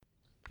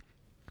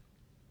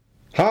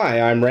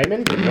Hi, I'm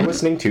Raymond, and you're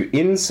listening to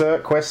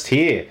Insert Quest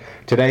here.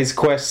 Today's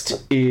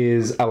quest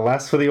is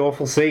Alas for the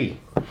Awful Sea,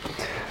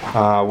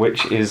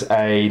 which is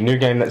a new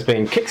game that's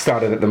being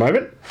kickstarted at the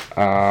moment.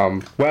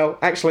 Well,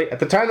 actually, at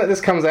the time that this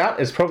comes out,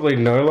 it's probably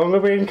no longer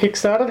being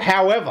kickstarted.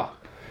 However,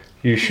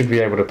 you should be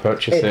able to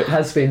purchase it. It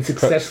has been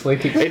successfully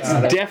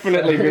kickstarted. It's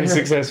definitely been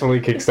successfully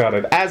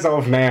kickstarted. As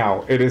of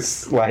now, it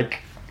is,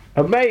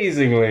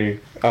 amazingly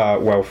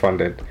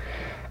well-funded.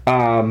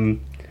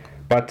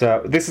 But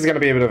this is going to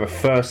be a bit of a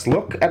first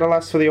look at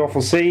Alas for the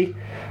Awful Sea.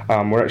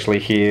 We're actually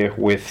here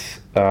with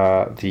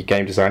the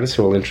game designers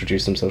who will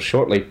introduce themselves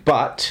shortly.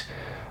 But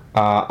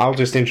I'll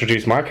just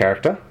introduce my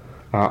character.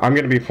 I'm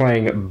going to be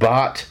playing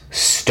Bart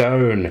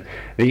Stone,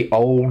 the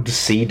old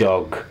sea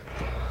dog.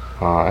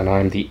 And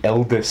I'm the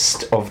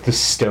eldest of the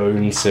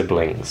Stone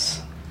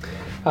siblings.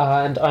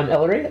 And I'm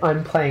Ellery.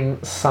 I'm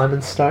playing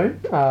Simon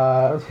Stone,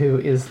 who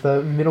is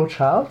the middle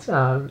child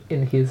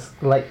in his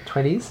late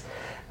 20s.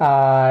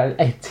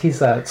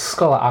 He's a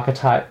scholar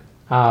archetype,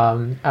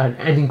 an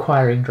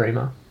inquiring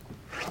dreamer.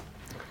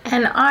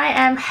 And I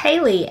am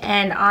Hayley,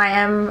 and I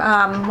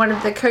am one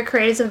of the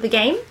co-creators of the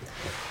game.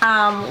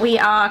 We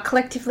are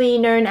collectively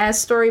known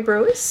as Story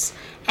Brewers,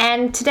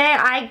 and today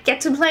I get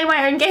to play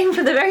my own game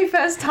for the very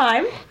first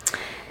time.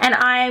 And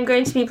I am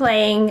going to be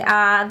playing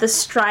the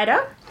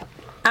Strider,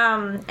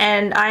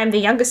 and I am the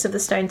youngest of the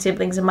Stone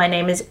siblings, and my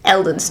name is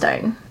Eldon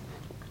Stone.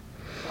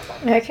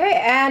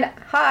 Okay, and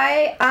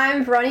hi,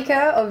 I'm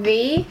Veronica of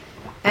V,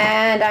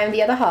 and I'm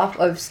the other half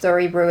of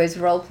Story Brewers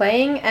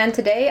Role-Playing, and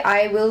today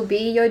I will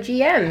be your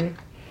GM.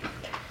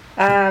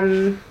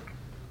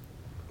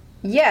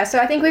 Yeah, so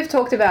I think we've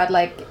talked about,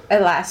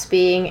 Alas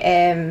being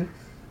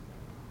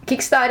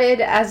kickstarted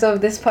as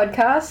of this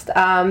podcast.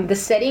 The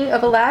setting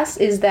of Alas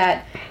is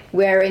that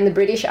we're in the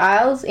British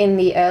Isles in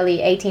the early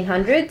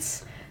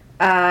 1800s,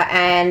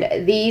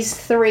 and these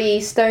three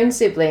Stone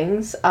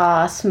siblings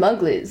are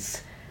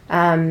smugglers.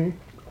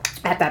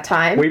 At that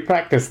time. We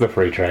practice the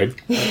free trade.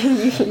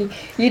 You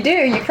do.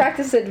 You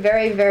practice it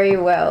very, very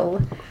well.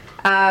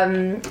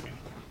 And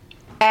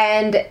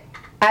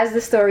as the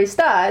story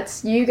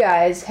starts, you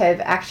guys have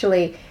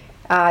actually,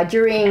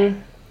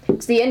 during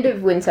it's the end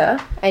of winter,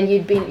 and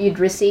you'd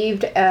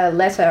received a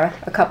letter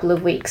a couple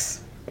of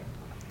weeks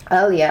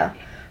earlier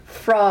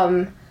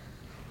from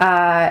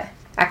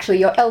actually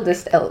your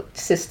eldest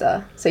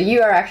sister. So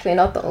you are actually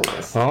not the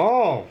oldest.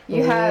 Oh.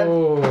 You have...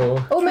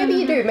 Oh, maybe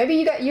you do.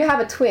 Maybe you have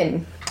a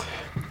twin.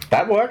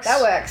 That works.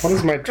 That works. What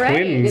is my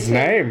Great, twin's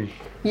name?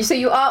 So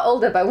you are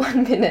older by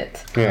 1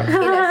 minute.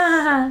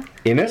 Yeah.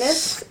 Ines. Ines?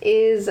 Ines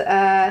is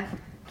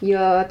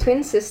your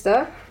twin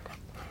sister,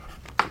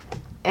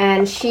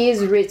 and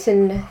she's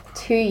written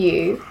to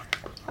you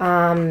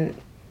that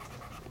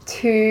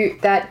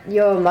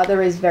your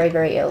mother is very,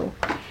 very ill.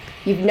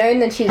 You've known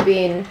that she's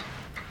been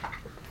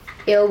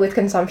ill with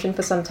consumption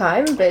for some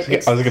time, but I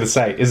was going to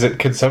say, is it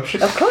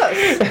consumption? of course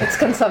it's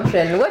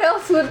consumption. What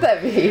else would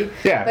that be?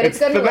 Yeah, but it's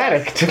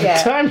thematic to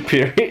the time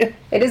period.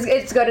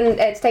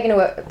 It's taken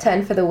a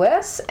turn for the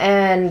worse,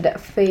 and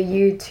for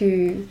you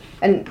to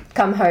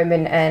come home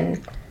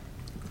and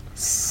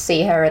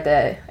see her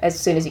as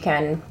soon as you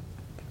can,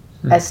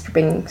 as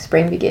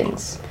spring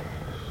begins.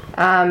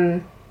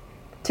 2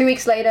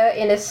 weeks later,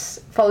 Ines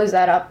follows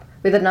that up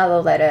with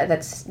another letter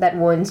that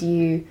warns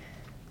you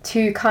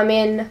to come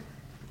in.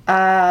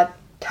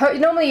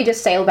 Normally you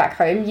just sail back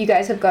home. You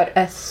guys have got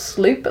a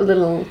sloop, a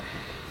little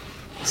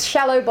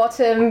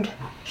shallow-bottomed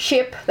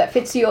ship that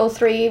fits you all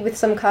three with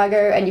some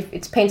cargo, and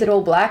it's painted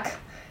all black,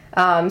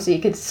 so you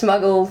could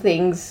smuggle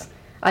things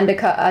under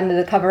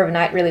the cover of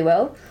night really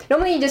well.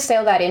 Normally you just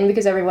sail that in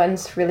because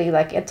everyone's really,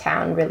 a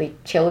town, really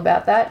chill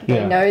about that.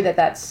 They know that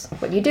that's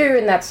what you do,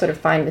 and that's sort of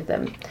fine with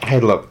them. Hey,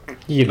 look,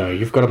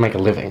 you've got to make a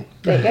living.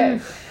 There you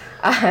go.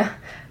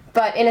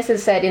 But Ines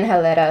has said in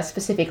her letter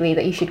specifically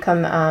that you should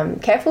come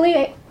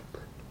carefully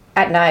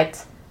at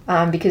night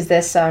because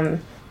there's some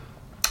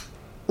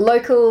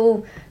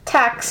local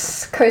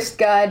tax, Coast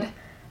Guard,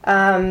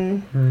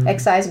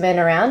 excisemen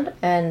around,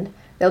 and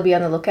they'll be on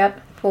the lookout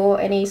for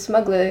any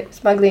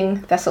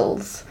smuggling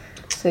vessels.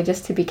 So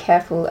just to be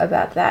careful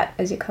about that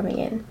as you're coming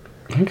in.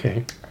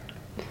 Okay.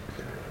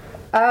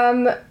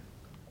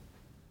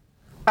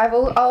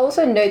 I'll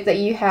also note that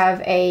you have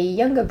a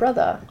younger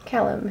brother,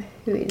 Callum,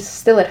 who is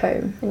still at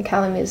home, and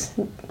Callum is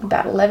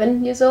about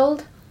 11 years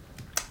old.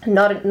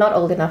 Not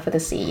old enough for the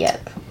sea yet.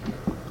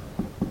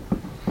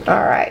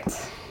 All right.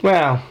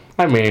 Well,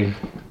 I mean...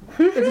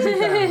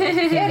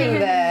 Getting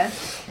there.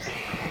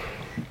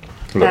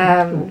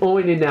 All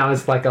we need now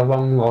is a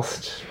long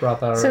lost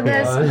brother. So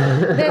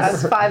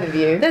That's 5 of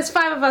you. There's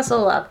 5 of us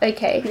all up.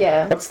 Okay.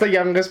 Yeah. What's the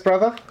youngest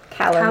brother?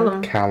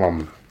 Callum.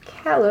 Callum.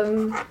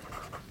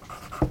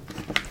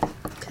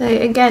 So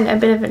again, a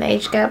bit of an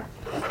age gap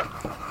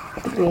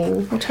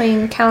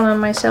Between Callum and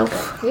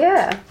myself.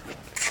 Yeah.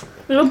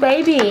 Little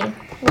baby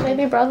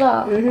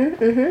brother.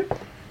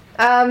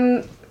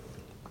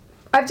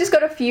 I've just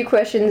got a few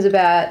questions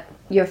about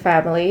your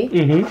family.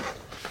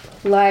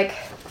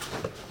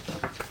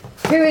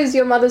 Who is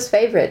your mother's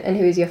favourite and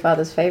who is your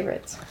father's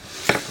favourite?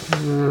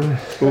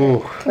 Ooh.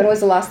 When was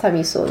the last time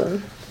you saw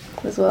them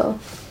as well?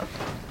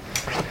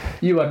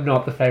 You are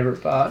not the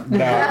favourite part.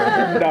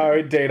 No,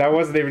 indeed. I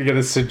wasn't even going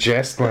to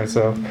suggest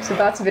myself. So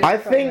that's a bit of a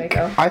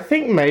troublemaker. I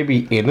think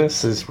maybe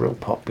Innes is real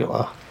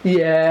popular.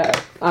 Yeah,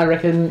 I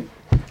reckon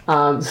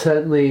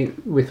certainly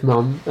with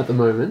Mum at the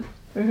moment.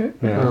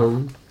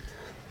 Yeah.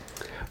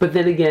 But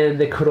then again,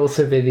 there could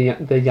also be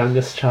the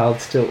youngest child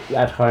still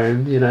at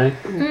home, you know,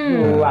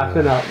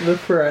 lapping up the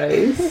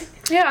praise.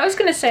 Yeah, I was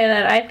going to say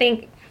that. I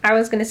think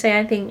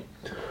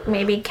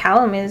maybe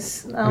Callum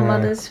is our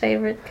mother's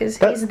favourite because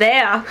he's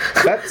there.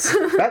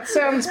 That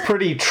sounds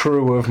pretty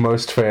true of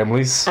most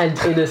families. And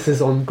Innes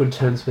is on good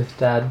terms with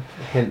Dad,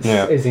 hence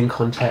is in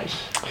contact.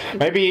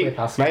 Maybe with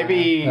us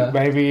maybe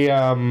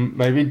now,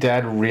 maybe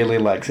Dad really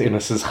likes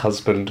Innes's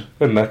husband,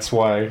 and that's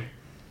why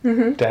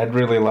Dad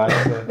really likes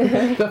her.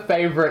 The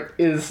favourite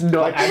is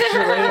not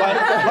actually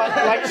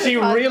like she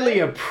really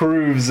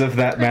approves of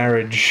that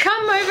marriage.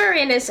 Come over,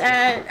 Innes,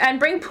 and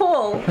bring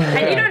Paul.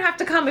 And you don't have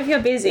to come if you're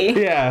busy.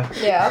 Yeah.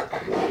 Yeah.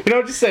 You know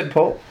what you said,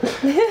 Paul?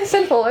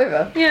 Send Paul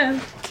over. Yeah.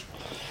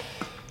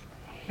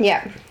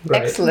 Yeah.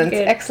 Right. Excellent.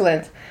 Good.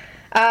 Excellent.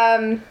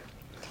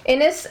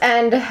 Innes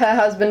and her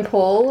husband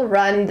Paul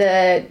run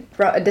the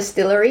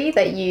distillery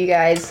that you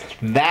guys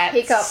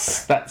pick up.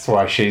 That's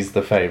why she's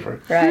the favourite.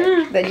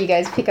 Right. That you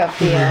guys pick up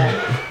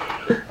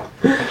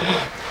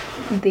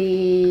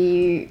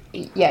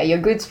your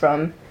goods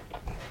from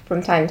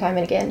time and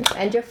again.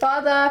 And your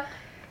father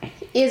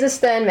is a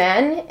stern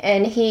man,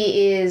 and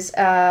he is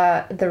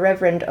the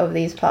reverend of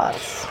these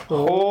parts.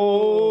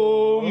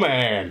 Oh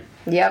man.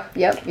 Yep.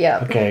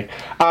 Okay.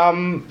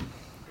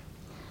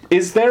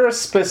 Is there a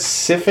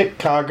specific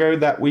cargo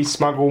that we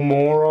smuggle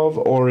more of,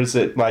 or is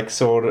it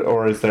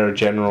or is there a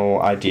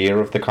general idea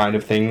of the kind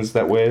of things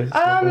that we're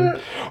smuggling?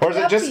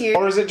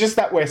 Or is it just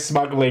that we're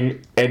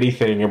smuggling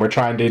anything and we're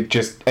trying to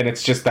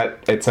it's just that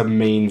it's a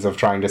means of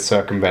trying to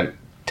circumvent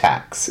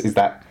tax? Is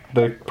that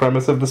the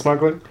premise of the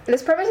smuggling?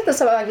 There's premise of the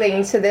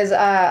smuggling, so there's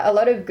a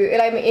lot of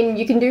good. I mean,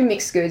 you can do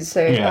mixed goods,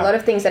 so a lot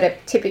of things that are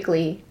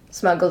typically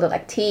smuggled are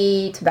like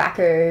tea,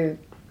 tobacco,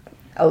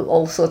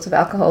 all sorts of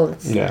alcohol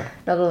that's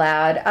not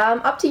allowed.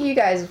 Up to you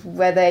guys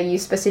whether you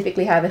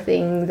specifically have a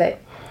thing that.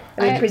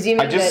 I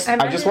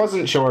just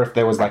wasn't sure if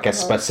there was like a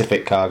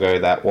specific cargo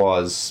that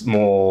was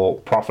more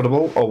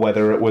profitable, or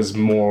whether it was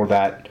more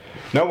that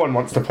no one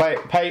wants to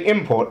pay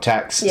import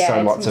tax,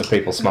 so lots of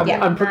people smuggle.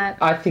 Yeah,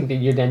 I think that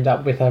you'd end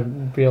up with a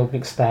real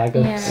mixed bag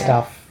of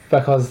stuff,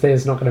 because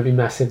there's not going to be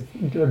massive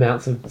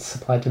amounts of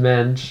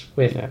supply-demand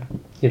with,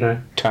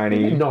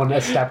 tiny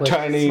non-established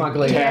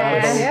smuggling.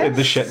 towns in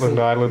the Shetland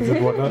Islands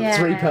and whatnot. Yeah.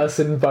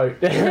 Three-person boat.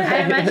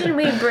 I imagine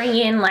we bring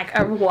in like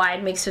a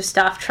wide mix of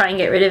stuff, try and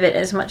get rid of it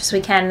as much as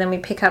we can, and then we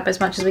pick up as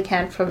much as we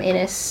can from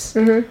Innes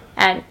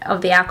and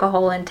of the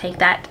alcohol and take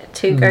that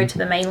to go to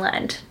the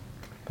mainland.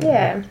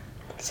 Yeah,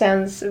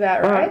 sounds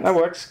about right. That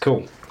works.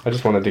 Cool. I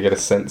just wanted to get a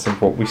sense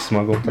of what we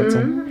smuggle. That's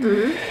all.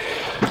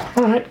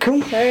 All right,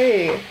 cool.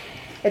 So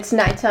it's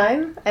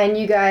nighttime, and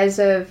you guys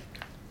have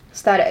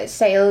started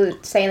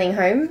sailing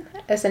home,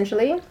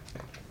 essentially.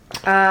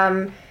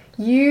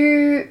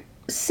 You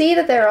see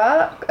that there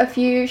are a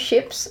few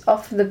ships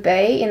off the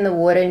bay in the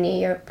water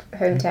near your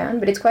hometown,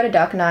 but it's quite a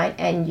dark night,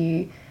 and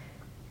you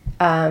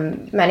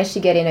managed to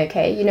get in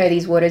okay. You know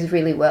these waters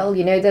really well.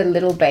 You know the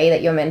little bay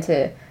that you're meant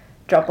to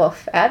drop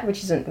off at,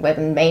 which isn't where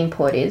the main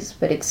port is,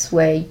 but it's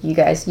where you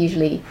guys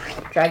usually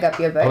drag up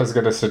your boat. I was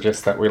going to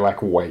suggest that we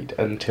wait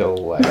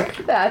until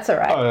That's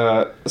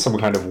alright. some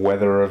kind of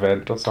weather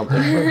event or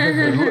something.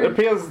 It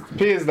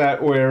appears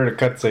that we're in a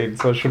cutscene,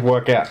 so it should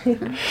work out.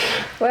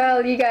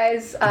 Well, you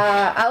guys,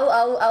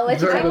 I'll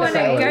let you Very I take want to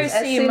good go as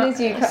soon as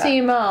you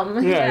see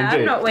Mum. Yeah, I'm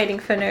indeed. not waiting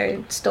for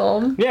no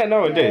storm. Yeah,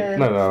 no, indeed. Yeah.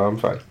 No, I'm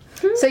fine.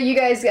 So you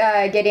guys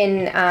get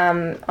in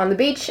on the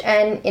beach,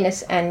 and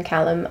Innes and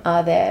Callum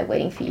are there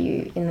waiting for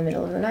you in the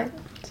middle of the night.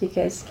 So you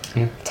guys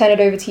turn it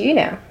over to you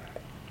now.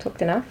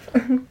 Talked enough.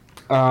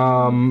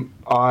 I'm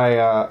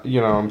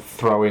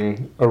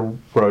throwing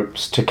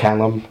ropes to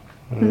Callum.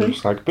 And I'm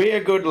just like, be a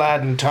good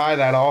lad and tie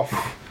that off.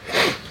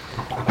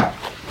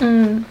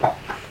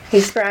 He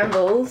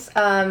scrambles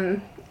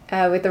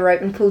with the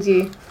rope and pulls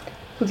you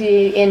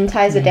in,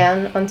 ties it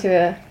down onto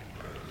a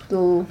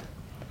little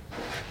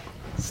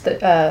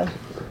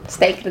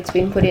stake that's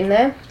been put in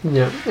there.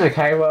 Yeah.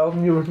 Okay, well,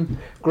 you're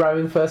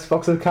grabbing the first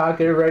box of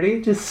cargo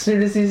ready. Just as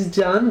soon as he's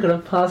done, gonna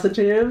pass it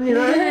to him,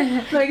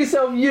 make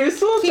yourself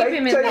useful. Keep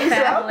him in the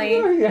family.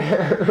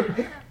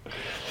 Yeah.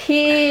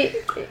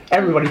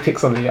 Everybody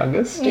picks on the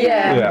youngest.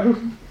 Yeah.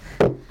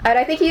 And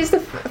I think he used to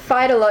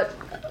fight a lot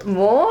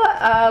more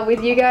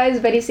with you guys,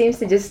 but he seems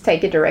to just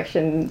take a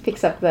direction,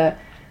 picks up the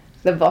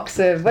box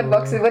of...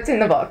 What's in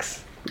the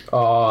box?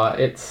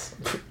 It's...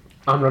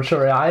 I'm not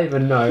sure I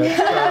even know.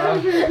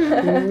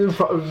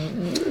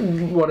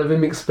 Whatever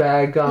mixed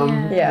bag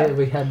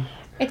we had.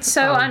 It's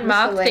so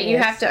unmarked that you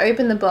have to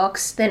open the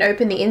box, then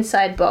open the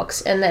inside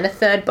box, and then a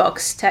third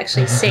box to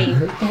actually see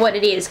what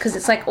it is, because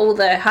it's like all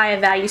the higher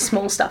value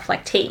small stuff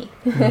like tea.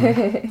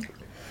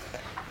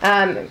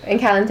 And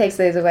Callan takes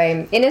those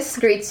away. Innes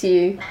greets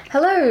you.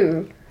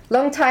 Hello,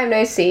 long time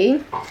no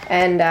see.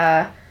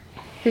 And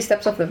who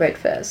steps off the boat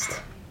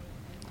first?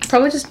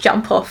 Probably just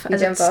jump off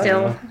as jump it's off?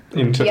 still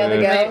Into The other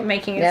the. girl?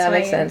 making its Yeah, that way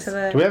makes sense. into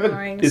the Do we have a?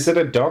 moorings. Is it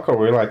a dock or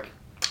we're like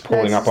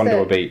pulling it's up just onto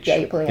a- a beach? yeah,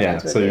 you're pulling up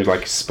onto a so you beach.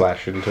 like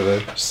splash into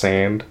the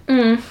sand.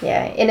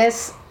 Yeah,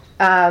 Innes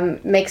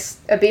makes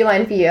a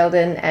beeline for you,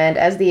 Eldon, and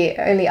as the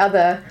only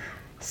other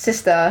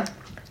sister,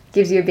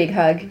 gives you a big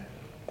hug.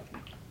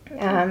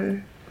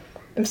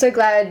 I'm so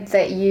glad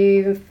that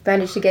you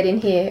managed to get in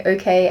here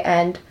okay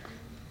and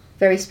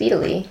very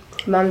speedily.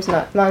 Mum's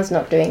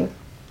not doing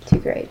too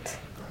great,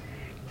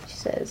 she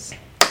says.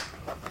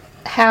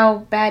 How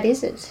bad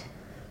is it?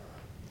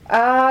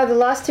 The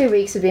last 2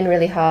 weeks have been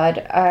really hard.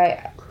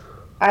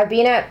 I've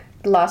been at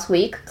last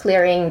week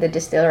clearing the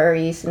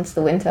distillery since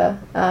the winter,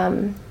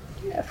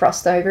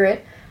 frost over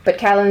it. But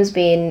Callum's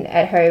been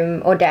at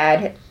home, or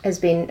Dad has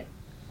been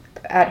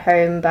at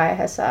home by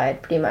her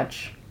side pretty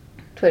much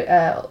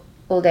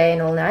all day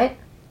and all night,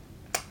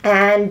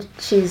 and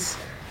she's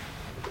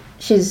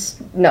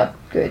not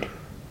good.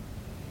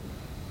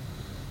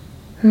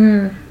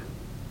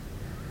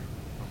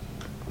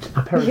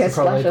 Our parents Yes,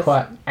 are probably luscious.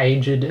 quite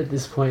aged at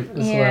this point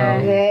as Yeah.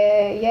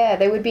 well. Yeah,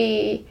 they would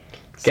be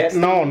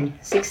Getting on.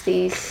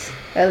 60s,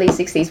 early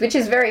 60s, which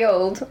is very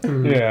old.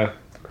 Yeah.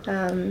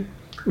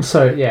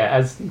 So yeah,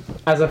 as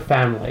a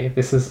family,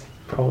 this is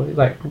probably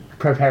like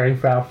preparing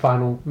for our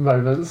final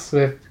moments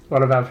with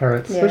one of our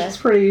parents, which Yeah. is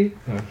pretty.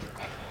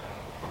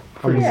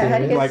 Pretty Yeah, how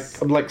do you serious.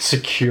 guys- I'm like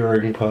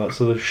securing parts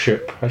of the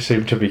ship. I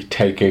seem to be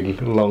taking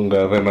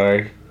longer than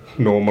I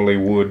normally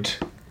would.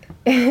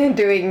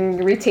 Doing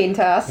routine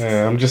tasks.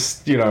 Yeah, I'm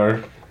just,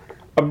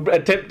 I'm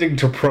attempting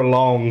to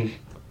prolong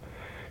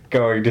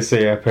going to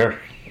see our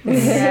parents.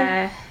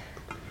 Yeah.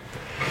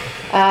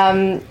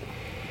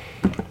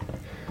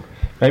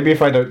 Maybe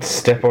if I don't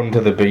step onto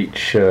the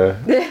beach, it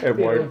It'll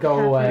won't. go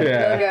away.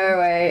 Yeah. They'll go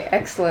away.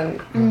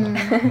 Excellent.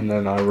 And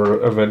then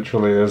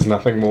eventually there's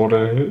nothing more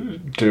to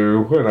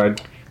do and I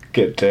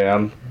get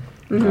down.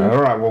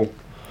 Alright, well,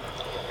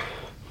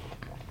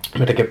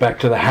 better get back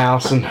to the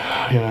house and,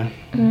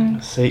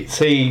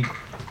 see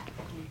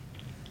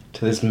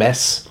to this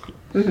mess.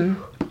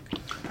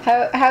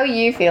 How are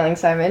you feeling,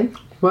 Simon?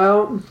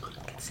 Well,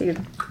 See,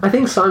 I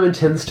think Simon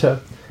tends to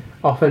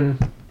often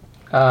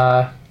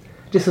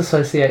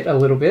disassociate a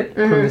little bit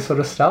from this sort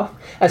of stuff,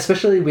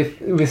 especially with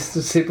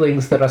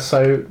siblings that are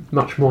so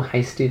much more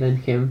hasty than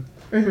him.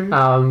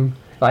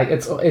 Like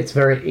it's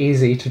very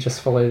easy to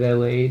just follow their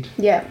lead,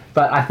 yeah,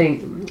 but I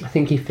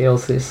think he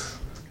feels this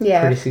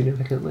yeah. pretty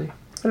significantly.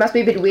 It must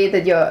be a bit weird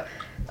that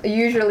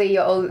usually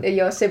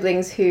your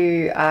siblings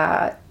who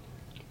are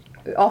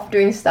off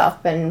doing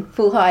stuff and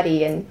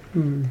foolhardy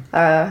and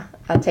are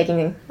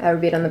taking a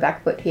bit on the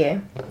back foot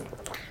here.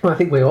 Well, I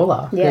think we all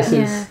are. Yeah.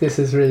 This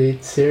is really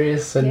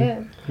serious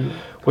and Yeah.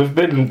 We've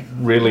been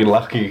really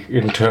lucky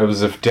in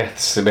terms of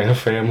deaths in our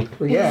family.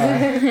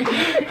 yeah.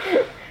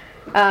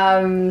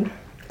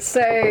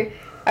 So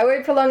I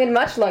won't prolong it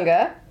much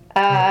longer.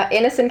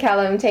 Innes and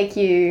Callum take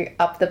you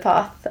up the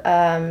path.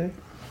 I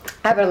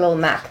have a little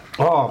map.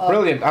 Oh,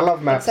 brilliant. I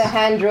love maps. It's a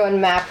hand-drawn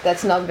map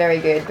that's not very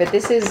good, but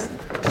this is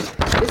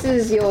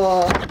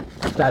your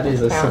That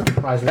is a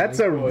surprising. That's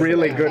a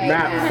really good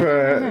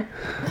map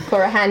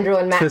for a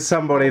hand-drawn map. for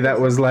somebody that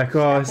was like,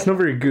 oh, it's not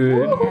very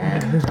good.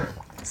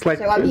 It's like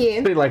So I'm here. it's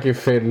a bit like if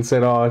Finn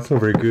said, oh, it's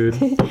not very good.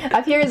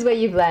 Up here is where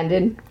you've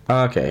landed.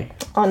 Okay.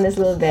 On this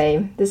little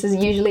bay. This is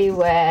usually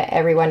where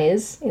everyone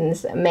is, in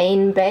this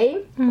main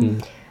bay.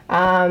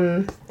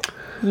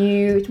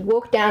 You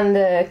walk down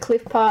the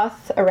cliff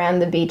path around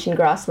the beach and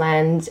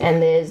grasslands,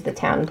 and there's the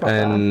town proper.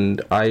 And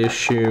I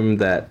assume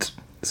that,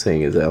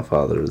 seeing as our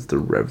father is the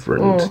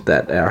Reverend,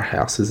 that our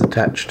house is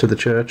attached to the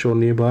church or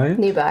nearby.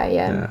 Nearby,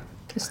 yeah.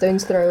 A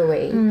stone's throw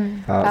away.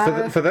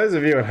 For those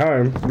of you at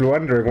home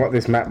wondering what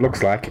this map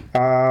looks like,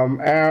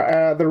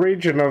 the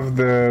region of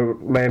the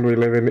land we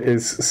live in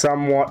is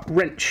somewhat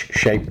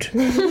wrench-shaped,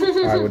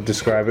 I would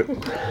describe it.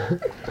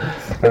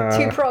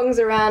 Two prongs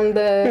around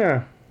the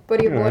Yeah.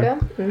 body of water.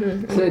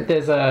 So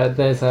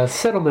there's a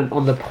settlement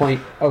on the point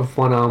of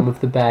one arm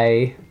of the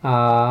bay,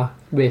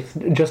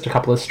 with just a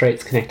couple of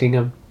streets connecting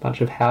a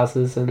bunch of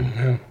houses,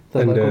 and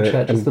the local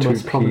church is the two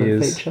most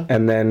prominent piers. feature.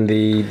 And then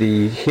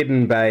the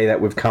hidden bay that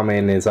we've come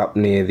in is up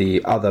near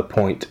the other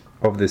point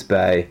of this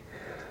bay,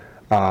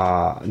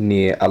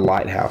 near a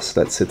lighthouse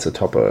that sits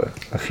atop a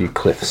few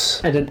cliffs.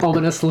 And an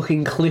ominous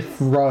looking cliff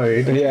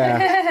road.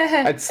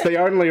 Yeah, it's the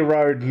only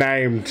road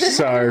named,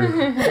 so.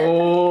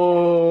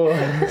 Oh,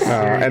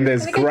 And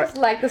there's I think I just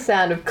like the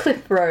sound of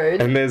Cliff Road.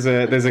 And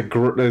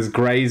there's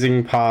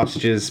grazing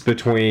pastures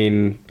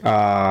between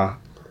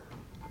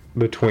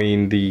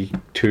the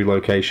two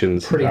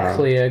locations. pretty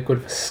clear,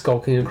 good for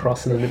skulking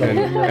across in the middle of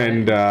the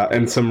night.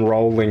 And some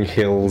rolling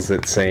hills,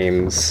 it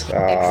seems.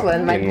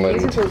 Excellent, my inland.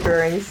 beautiful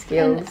drawing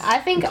skills. I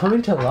think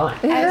Coming to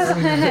life.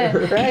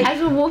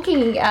 as we're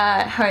walking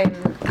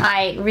home,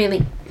 I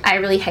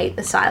really hate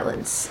the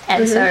silence,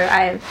 and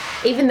so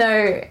even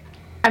though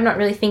I'm not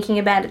really thinking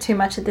about it too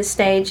much at this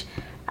stage,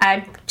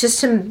 I just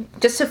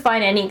to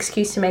find any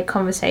excuse to make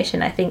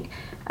conversation, I think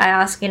I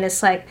ask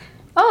Innes like,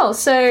 oh,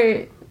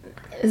 so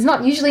there's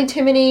not usually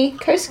too many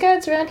Coast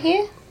Guards around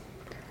here?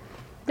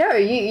 No,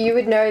 you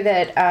would know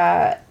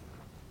that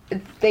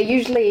they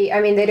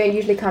don't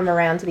usually come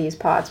around to these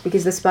parts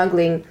because the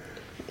smuggling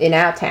in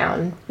our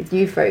town with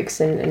you folks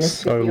and a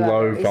So few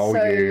low others is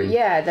volume.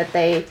 that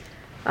they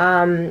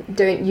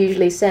don't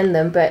usually send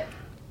them,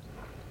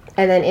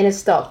 and then Innes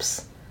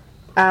stops.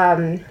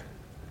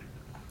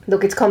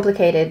 Look, it's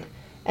complicated,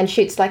 and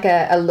shoots like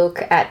a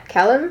look at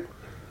Callum,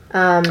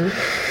 and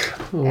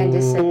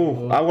just says,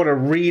 Ooh, I want to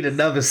read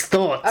another's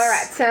thoughts. all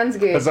right, sounds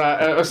good. As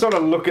I sort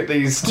of look at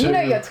these two. You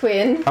know your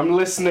twin. I'm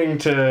listening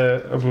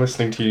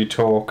to you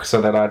talk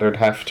so that I don't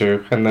have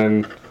to, and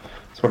then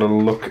sort of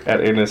look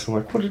at Innes. I'm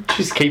like,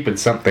 she's keeping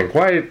something.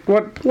 Why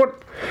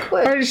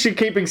is she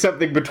keeping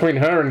something between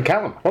her and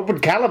Callum? What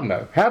would Callum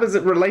know? How does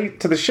it relate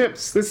to the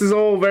ships? This is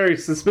all very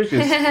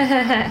suspicious.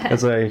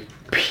 As I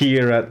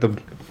peer at the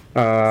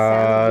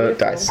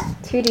dice.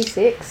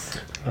 2d6.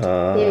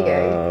 Here we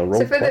go. roll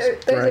So for plus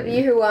those of brain.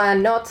 you who are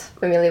not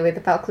familiar with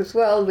the Falcliffe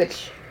world,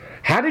 which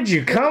How did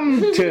you come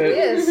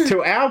Yes.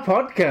 to our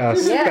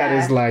podcast? Yeah.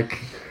 That is like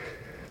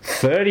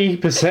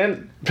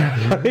 30%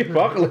 the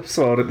Apocalypse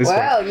World at this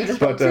well, point. you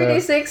just roll But,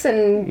 2d6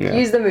 and yeah.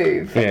 use the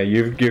move. Yeah,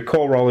 your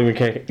core rolling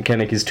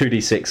mechanic is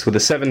 2d6, with a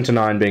 7 to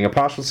 9 being a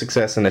partial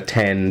success and a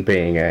 10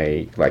 being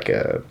a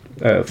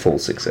full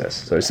success.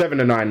 So 7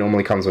 to 9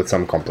 normally comes with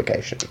some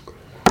complication.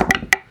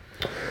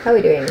 How are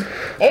we doing?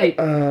 8.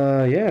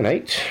 An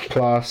 8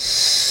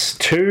 plus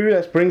 2,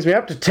 that brings me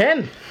up to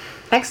 10.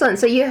 Excellent.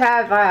 So you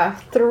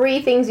have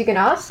 3 things you can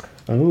ask.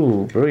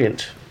 Oh,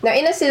 brilliant. Now,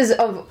 Innes is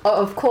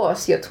of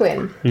course your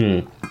twin.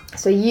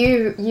 So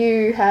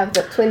you have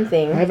the twin I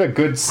thing. have a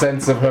good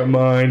sense of her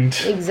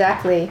mind.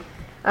 Exactly.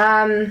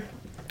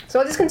 So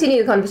I'll just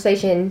continue the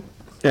conversation.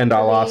 And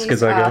I'll ask Please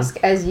as I go. ask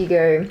as you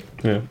go.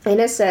 Yeah.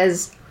 Innes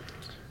says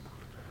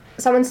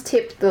someone's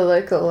tipped the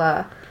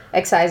local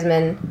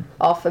excisemen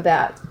off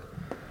about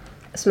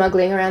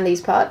smuggling around these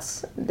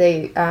parts.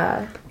 They're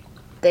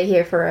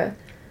here for a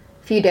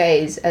few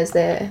days as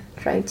they're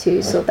trying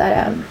to sort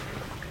that out.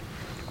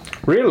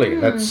 Really?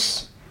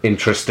 That's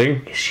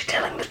interesting. Is she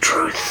telling the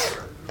truth?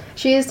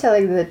 She is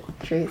telling the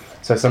truth.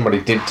 So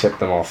somebody did tip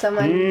them off.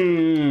 Someone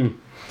Mm.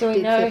 Do we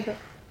did know? tip-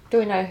 Do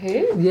we know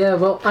who? Yeah,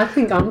 well, I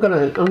think I'm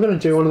gonna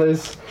do one of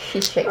those She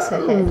shakes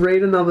her head.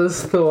 read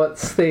another's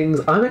thoughts things.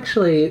 I'm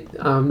actually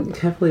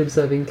carefully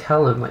observing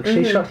Callum. Like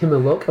she shot him a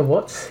look, and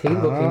what's he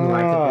looking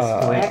like at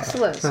this point?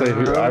 Excellent.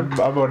 So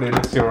I'm on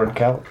Innes, you're on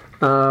Cal.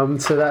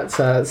 So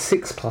that's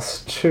 6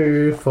 plus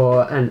 2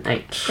 for an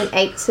 8. An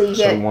 8, so you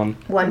So get one.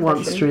 one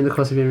Once question. during the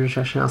course of your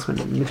instruction, ask when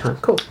in time.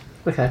 Cool.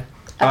 Okay.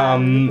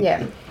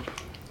 Yeah.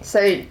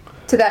 So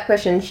to that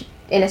question,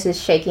 Innes is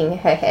shaking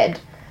her head,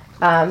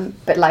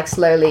 but like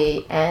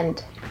slowly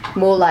and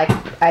more like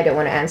I don't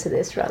want to answer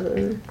this rather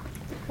than.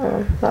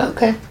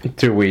 Okay.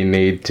 Do we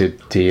need to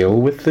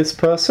deal with this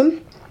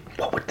person?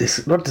 What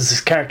does this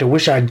character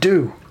wish I'd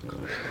do?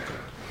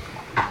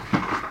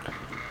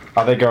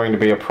 Are they going to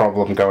be a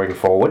problem going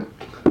forward?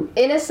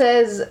 Innes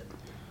says,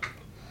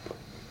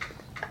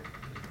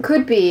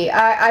 "Could be.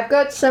 I've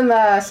got some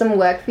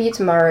work for you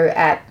tomorrow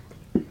at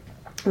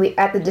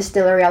the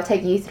distillery. I'll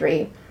take you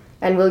 3,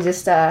 and we'll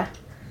just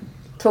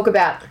talk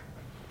about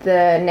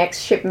the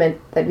next shipment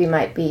that we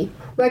might be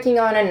working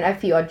on and a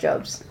few odd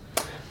jobs.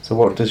 So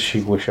what does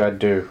she wish I'd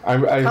do?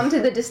 Come to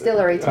the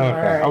distillery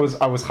tomorrow." Okay.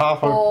 I was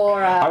half.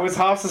 Or, I was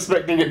half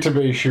suspecting it to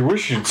be. She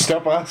wished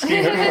stop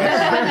asking her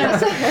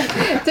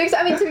questions.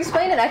 to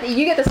explain it, I think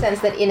you get the sense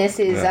that Innes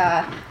is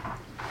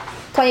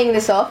playing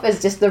this off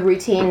as just the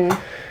routine.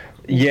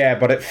 Yeah,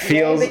 but it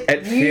feels. But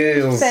It you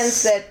feels.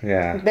 sense that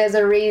Yeah. there's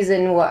a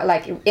reason why,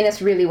 like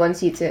Innes really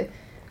wants you to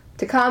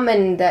come,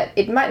 and that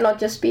it might not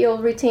just be all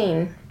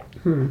routine.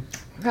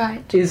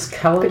 Right. Is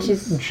Callum But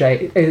she's-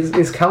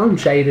 is Callum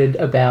jaded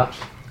about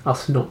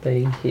us not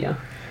being here?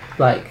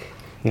 Like,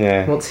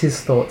 Yeah. what's his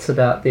thoughts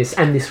about this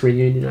and this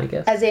reunion? I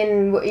guess. As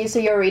in, so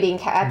you're reading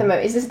at the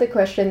moment. Is this the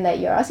question that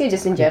you're asking, or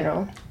just in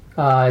general?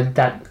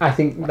 That I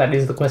think that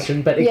is the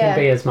question, but it Yeah. can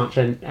be as much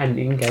an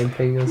in-game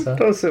thing as a.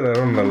 Don't sit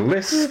on the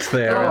list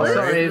there. Oh, Elsie.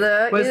 Sorry,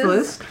 There where's the is-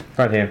 list?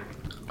 Right here.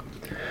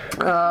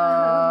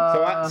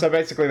 So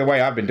basically, the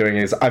way I've been doing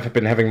is I've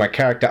been having my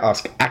character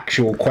ask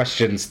actual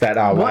questions that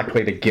are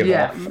likely to give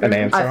off an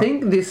answer. I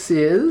think this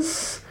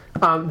is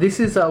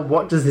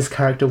what does this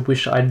character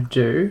wish I'd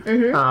do?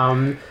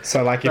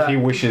 So, like, if he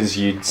wishes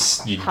you'd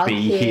Hug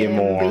be here him,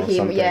 more be or here-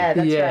 something. Yeah,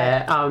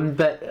 that's right.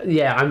 But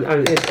yeah,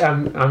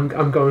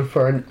 I'm going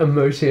for an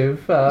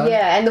emotive.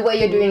 Yeah, and the way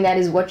you're doing that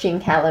is watching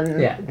Callum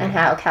Yeah. and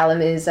how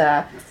Callum is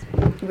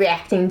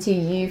reacting to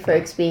you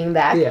folks being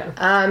back.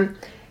 Yeah.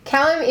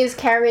 Callum is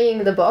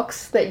carrying the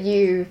box that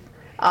you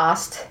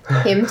asked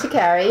him to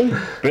carry,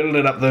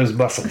 Building up those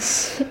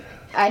muscles.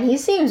 and he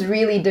seems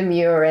really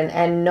demure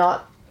and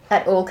not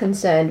at all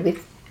concerned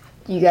with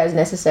you guys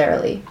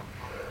necessarily.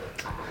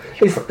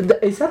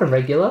 Is that a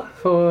regular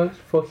for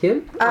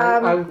him? I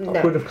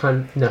No. would have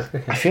kind of... No, I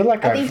okay. feel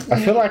like I I've think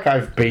I feel like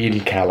I've been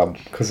Callum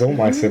because all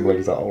my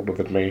siblings are older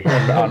than me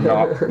and are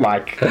not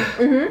like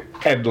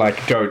and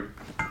like don't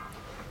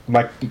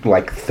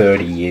like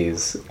 30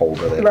 years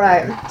older than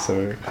Right. me.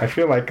 So I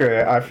feel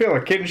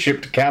a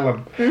kinship to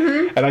Callum,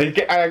 and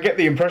I get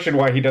the impression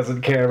why he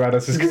doesn't care about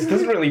us is because he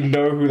doesn't really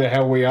know who the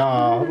hell we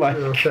are. Like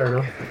Oh, fair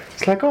enough.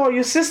 it's like, oh,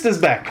 your sister's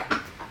back.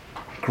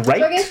 Great.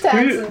 So I guess to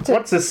answer to-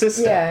 what's a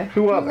sister? Yeah.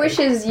 Who are they?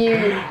 wishes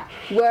you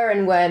were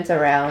and weren't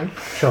around?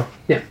 Sure,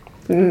 yeah.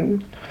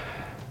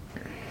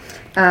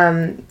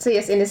 So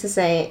yes, Ines is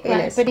saying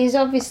Right, Ines. but he's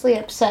obviously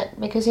upset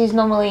because he's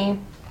normally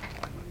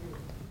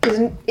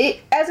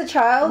As a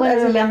child, when as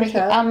we a remember young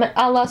child.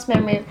 our last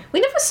memory. We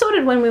never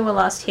sorted when we were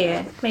last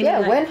here. Maybe Yeah,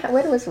 like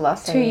when was the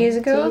last time? 2 years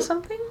ago or Two-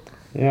 something.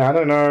 Yeah, I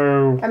don't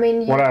know I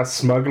mean, what our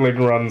smuggling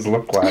runs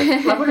look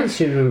like. I would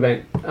assume we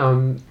went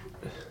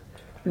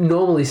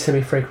normally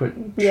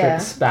semi-frequent Yeah.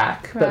 trips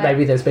back, but Right.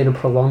 maybe there's been a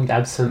prolonged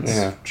absence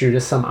Yeah. due to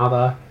some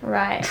other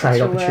Right. trade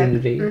Actual work.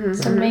 opportunity.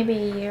 So maybe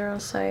a year or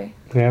so.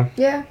 Yeah.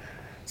 Yeah.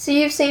 So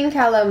you've seen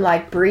Callum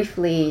like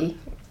briefly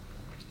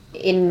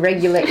in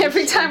regular.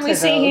 Every time we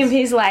see him,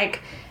 he's like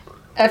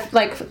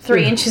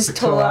 3 inches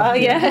taller.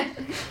 Yeah.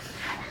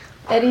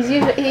 and he's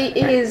usually he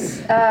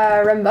is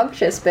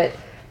rambunctious, but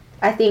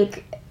I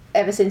think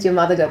ever since your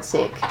mother got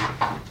sick,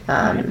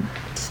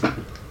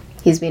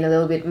 he's been a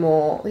little bit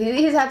more.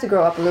 He's had to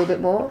grow up a little bit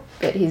more,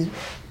 but he's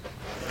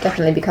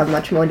definitely become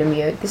much more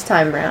demure this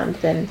time round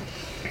than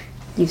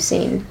you've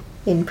seen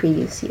in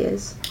previous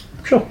years.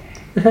 Sure.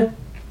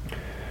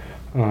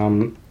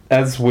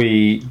 As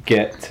we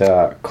get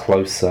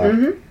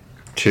closer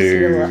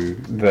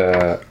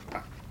to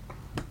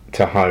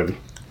home,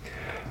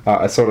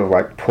 I sort of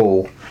like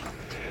pull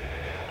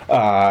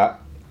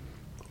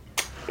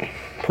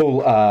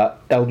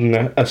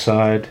Eldon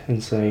aside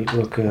and say,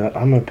 "Look,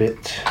 I'm a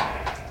bit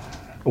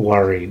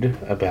worried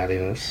about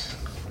Ines.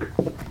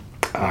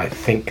 I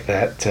think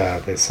that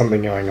there's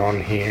something going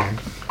on here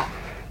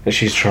that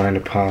she's trying to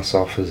pass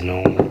off as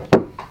normal."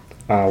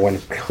 When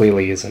it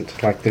clearly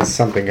isn't. Like there's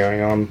something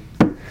going on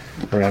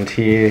around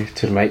here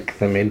to make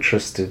them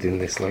interested in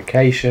this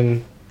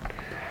location.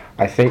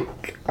 I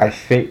think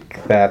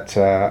that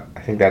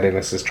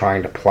Ines is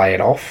trying to play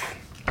it off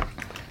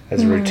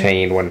as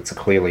routine when it's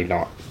clearly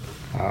not.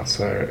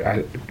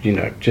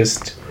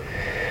 Just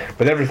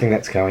with everything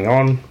that's going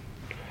on,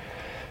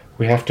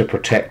 we have to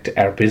protect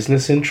our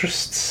business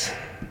interests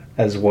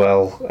as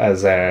well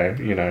as our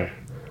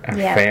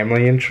Yeah.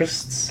 family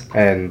interests,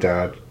 and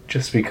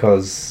just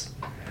because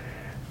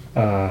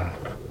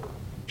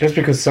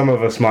some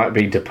of us might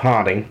be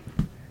departing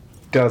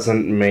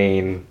doesn't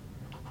mean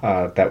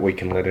that we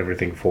can let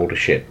everything fall to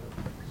shit.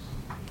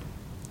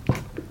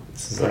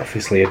 This is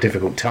obviously a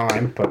difficult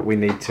time, but we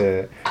need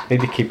to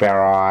keep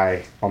our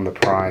eye on the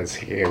prize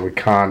here. We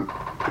can't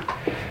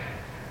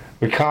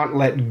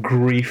let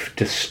grief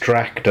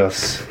distract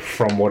us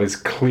from what is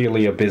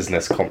clearly a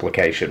business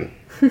complication.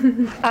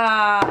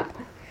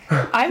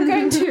 I'm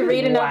going to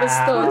read another's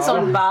Wow. thoughts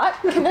on Bart.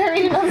 Can I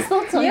read another's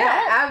thoughts on Bart?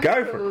 Yeah, Go for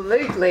it.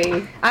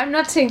 absolutely. I'm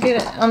not too good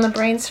on the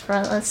brains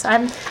front.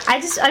 I'm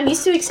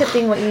used to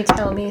accepting what you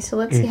tell me, so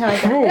let's see how I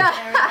go.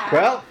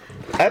 Well,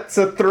 that's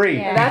a 3.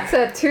 Yeah. That's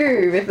a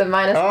 2 with the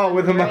minus. Oh,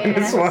 with a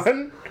Yes.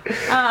 -1?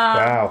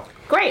 Wow.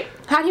 Great.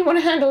 How do you want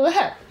to handle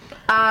that?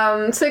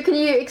 So can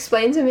you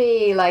explain to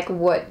me like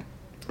what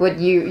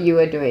you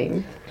are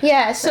doing?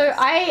 Yeah. So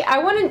I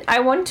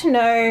want to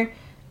know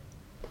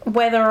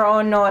whether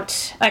or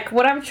not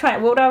what I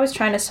was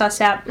trying to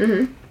suss out.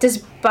 Does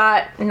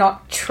Bart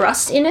not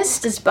trust Ines?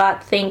 Does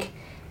Bart think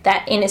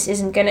that Ines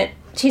isn't gonna?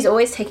 She's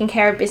always taking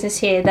care of business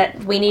here.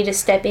 That we need to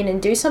step in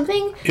and do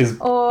something. Is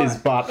Or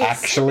Bart is-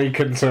 actually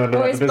concerned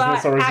about the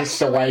business, or is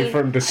just a way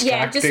from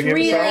distracting just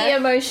really himself?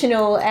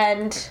 emotional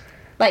and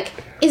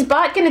is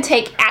Bart going to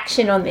take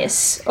action on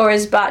this, or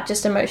is Bart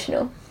just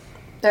emotional?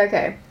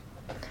 Okay.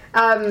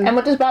 And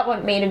what does Bart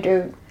want me to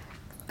do?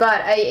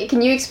 But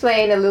can you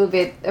explain a little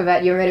bit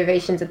about your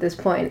motivations at this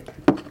point?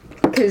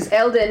 Because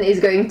Eldon is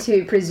going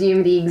to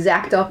presume the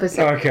exact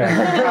opposite. Okay.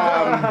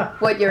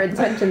 What your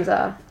intentions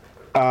are.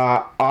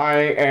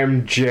 I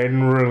am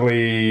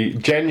genuinely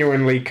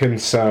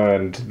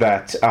concerned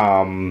that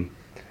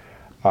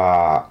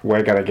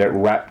we're going to get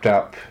wrapped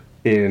up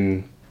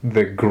in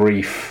the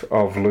grief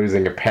of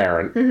losing a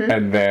parent,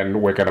 and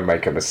then we're going to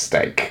make a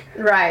mistake.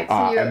 Right. So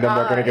And then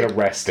we're going to get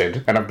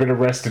arrested. And I've been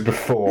arrested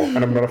before, and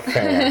I'm not a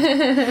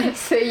fan.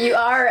 So you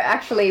are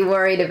actually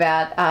worried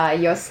about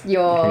your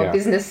Yeah.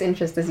 business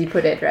interest, as you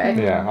put it, right?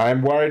 Yeah,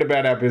 I'm worried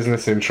about our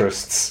business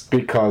interests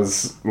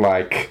because,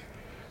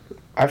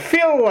 I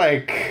feel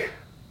like...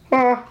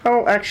 Well,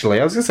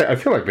 actually, I was going to say, I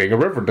feel like being a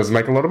reverend doesn't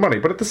make a lot of money,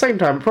 but at the same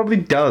time, it probably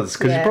does,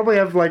 because you Yeah. probably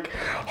have,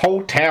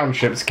 whole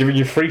townships giving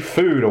you free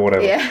food or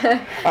whatever.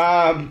 Yeah.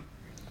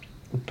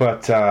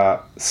 But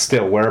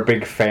still, we're a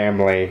big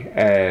family,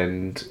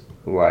 and,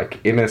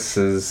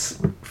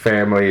 Ines's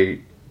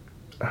family,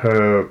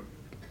 her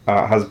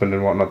husband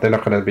and whatnot, they're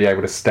not going to be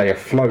able to stay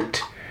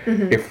afloat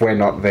if we're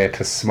not there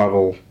to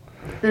smuggle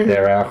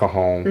their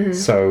alcohol.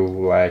 So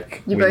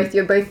like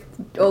You're both,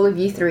 all of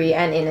you three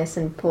and Innes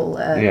and Paul,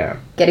 yeah.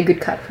 get a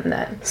good cut from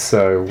that.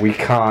 So we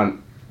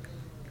can't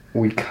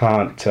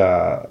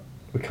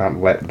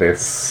let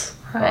this.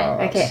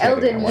 Right. Okay, get in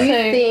Eldon, the you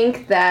way.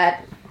 think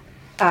that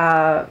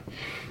I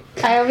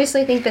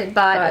obviously think that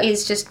Bart But-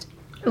 is just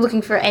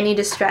looking for any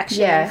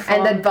distraction.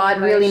 and that Bart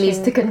really needs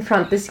to emotion.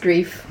 confront this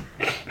grief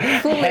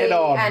fully Head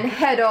on. and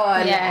head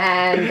on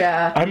Yeah. and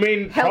I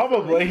mean,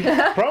 probably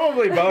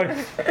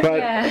both. But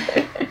Yeah.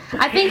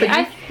 I think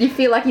you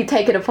feel like you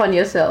take it upon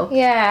yourself.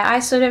 Yeah, I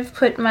sort of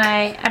put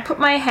my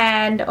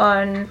hand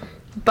on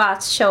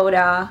Bart's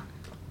shoulder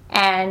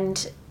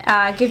and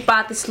give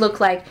Bart this look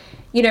like,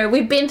 you know,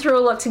 we've been through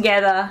a lot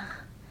together,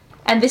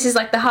 and this is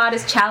like the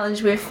hardest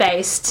challenge we've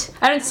faced.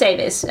 I don't say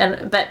this,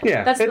 but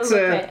Yeah, that's the it's look.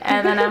 a-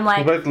 And then I'm we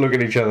like, both look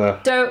at each other.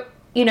 don't,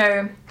 you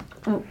know,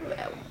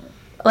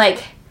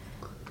 like,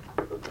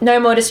 no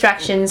more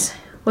distractions.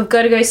 We've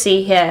got to go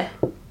see here.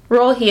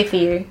 We're all here for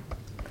you.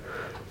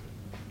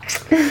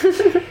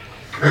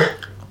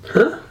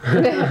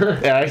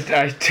 Yeah,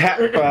 I tap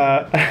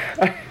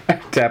I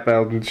tap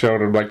Eldon's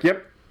shoulder. I'm like,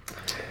 yep.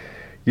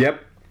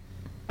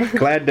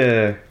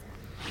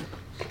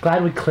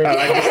 Glad we cleared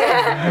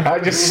it. I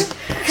just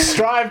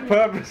strive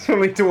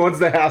purposefully towards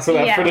the house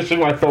without Yeah. finishing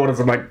my thought. As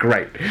I'm like,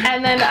 great.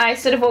 And then I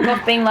sort of walk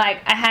off being like,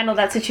 I handled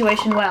that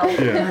situation well.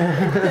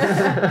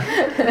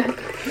 Yeah.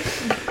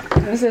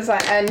 This is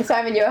like, and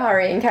Simon, you're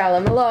hurrying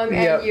Callum along,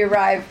 and Yep. you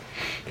arrive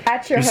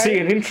at your You home. see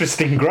an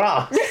interesting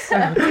grass.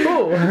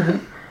 Cool.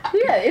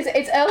 Yeah,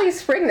 it's early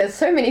spring. There's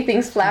so many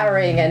things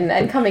flowering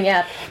and coming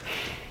out.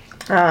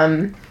 It's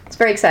a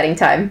very exciting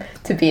time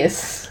to be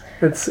It's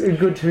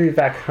good to be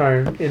back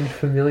home in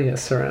familiar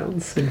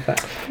surrounds, in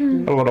fact. A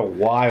lot of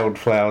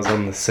wildflowers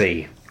on the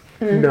sea.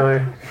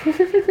 No.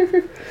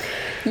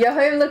 Your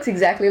home looks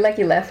exactly like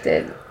you left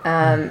it.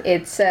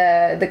 It's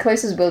the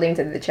closest building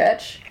to the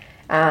church.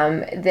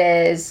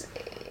 There's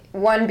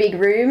one big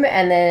room,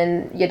 and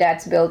then your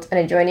dad's built an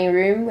adjoining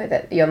room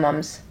where your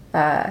mum's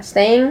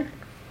staying.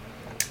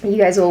 You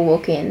guys all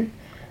walk in.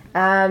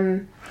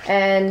 And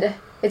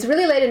it's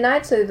really late at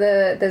night, so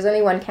there's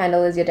only one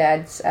candle as your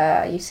dad's.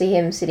 You see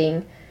him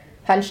sitting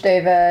hunched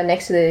over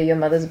next to your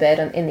mother's bed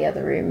in the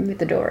other room with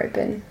the door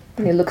open.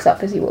 And he looks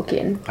up as you walk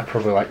in. I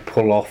probably like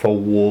pull off a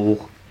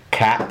wool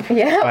cap.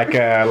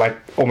 Yeah. Like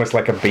almost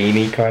like a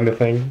beanie kind of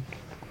thing.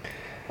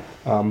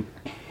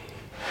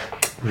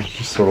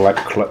 Just sort of like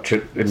clutch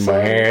it in my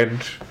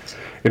hand,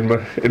 in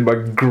my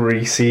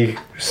greasy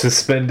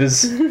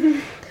suspenders.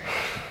 Is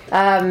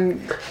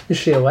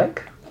she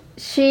awake?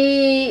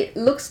 She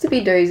looks to be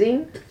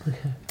dozing.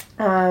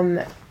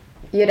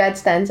 Your dad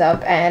stands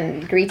up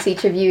and greets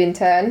each of you in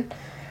turn.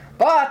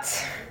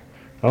 But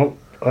Oh,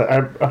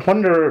 I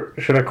wonder,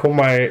 should I call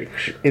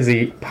is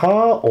he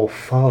pa or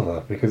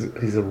father? Because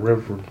he's a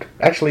reverend.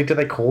 Actually, do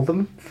they call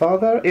them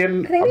father?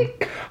 I'm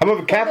of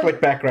a Catholic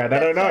background. I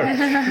don't know.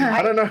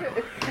 I don't know.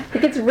 I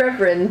think it's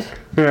Reverend,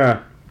 Yeah,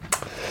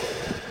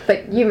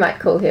 but you might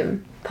call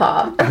him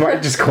Pa. I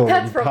might just call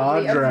That's him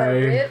probably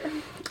Padre.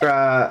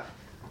 appropriate.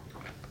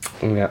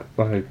 Yeah,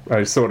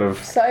 I sort of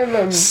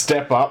Simon.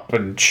 step up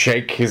and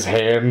shake his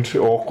hand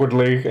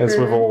awkwardly, as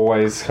we've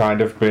always kind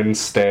of been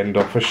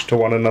standoffish to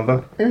one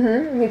another.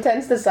 He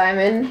turns to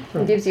Simon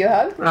and gives you a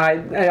hug.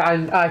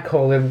 I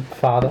call him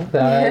father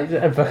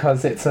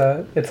because it's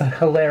a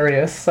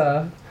hilarious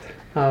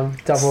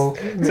double.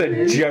 It's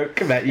a joke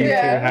that you two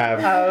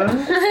have.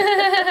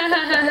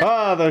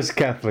 Those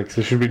Catholics,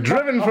 they should be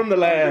driven from the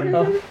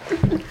land.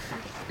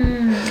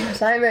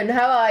 Simon,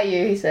 how are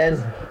you? He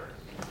says.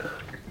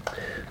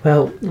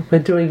 Well, we're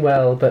doing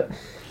well, but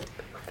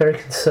very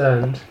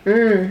concerned.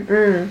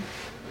 You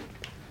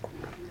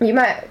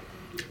might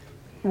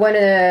want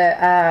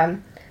to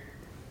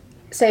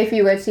say a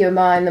few words to your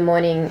ma in the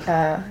morning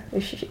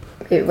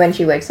when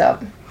she wakes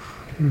up.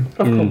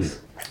 Of course.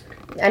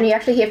 And you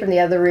actually hear from the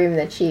other room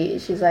that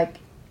she's like,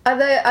 are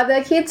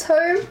the kids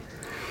home?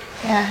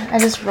 Yeah, I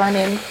just run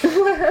in.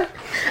 I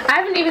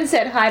haven't even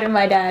said hi to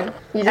my dad.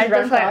 You just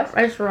run past?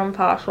 I just run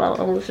past while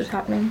all this is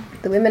happening.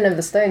 The women of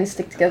the stone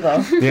stick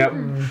together. Yep.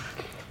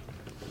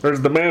 There's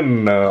the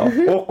men,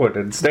 awkward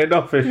and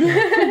standoffish.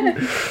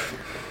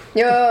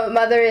 Your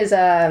mother is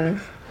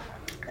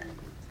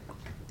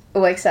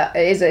wakes up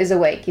is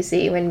awake. You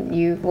see when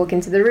you walk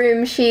into the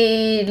room,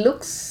 she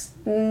looks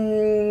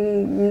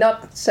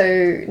not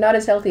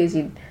as healthy as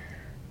you'd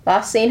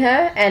last seen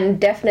her, and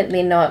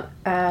definitely not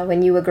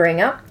when you were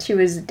growing up. She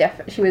was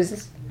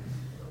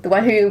the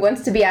one who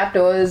wants to be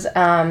outdoors.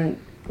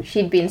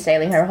 She'd been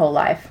sailing her whole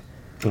life.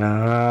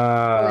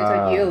 Probably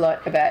told you a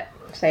lot about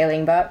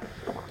sailing, but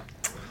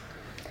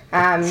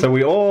So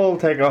we all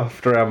take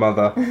after our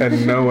mother,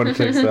 and no one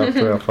takes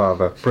after our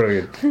father.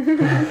 Brilliant.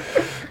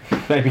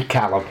 Maybe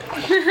Callum.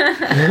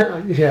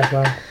 Yeah,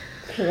 well.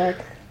 she's like,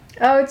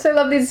 oh, it's so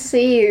lovely to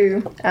see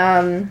you.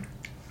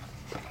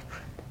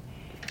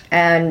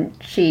 And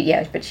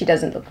but she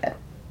doesn't look that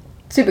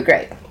super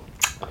great.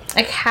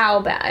 Like, how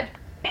bad?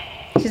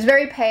 She's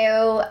very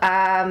pale.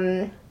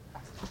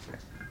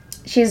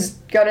 she's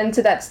gotten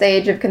to that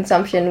stage of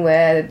consumption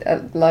where a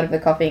lot of the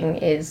coughing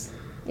is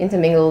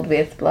intermingled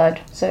with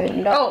blood. So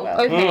not Oh,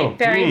 well. okay.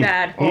 Very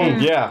bad.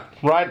 Yeah,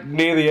 right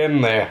near the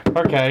end there.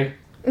 Okay.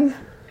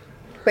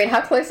 Wait,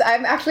 how close?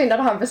 I'm actually not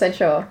 100%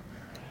 sure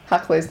how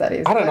close that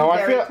is. I don't know. I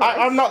Very feel close.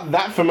 I'm not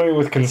that familiar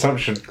with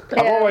consumption.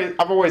 Yeah.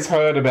 I've always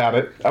heard about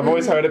it. I've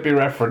always heard it be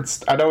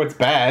referenced. I know it's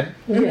bad.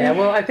 Yeah,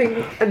 well, I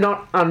think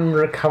not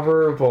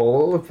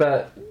unrecoverable,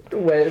 but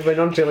we're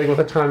not dealing with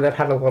a time that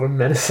had a lot of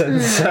medicine.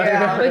 So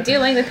Yeah. We're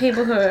dealing with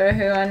people who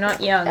are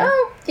not young.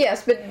 Oh,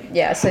 yes, but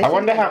yeah, so I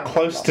wonder how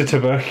close to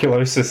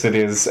tuberculosis it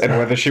is, and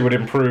whether she would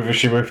improve if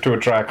she moved to a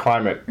dry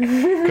climate.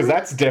 Because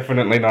that's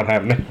definitely not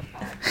happening.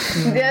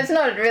 Yeah, it's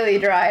not really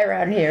dry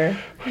around here.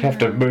 We'd have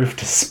to move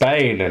to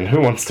Spain, and who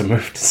wants to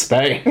move to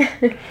Spain?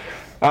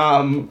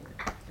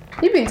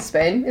 You've been to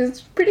Spain.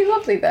 It's pretty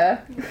lovely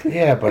there.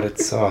 Yeah, but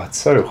it's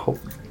so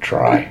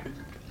dry.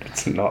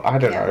 It's not. I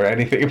don't know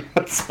anything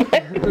about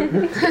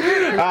Spain.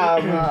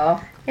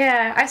 Oh.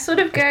 Yeah, I sort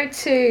of go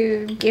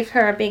to give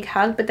her a big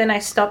hug, but then I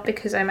stop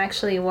because I'm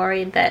actually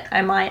worried that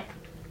I might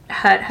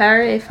hurt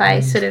her if I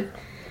sort of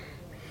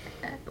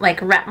like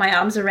wrap my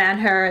arms around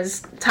her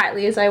as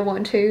tightly as I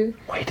want to.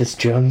 Wait, has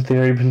germ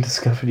theory been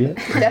discovered yet?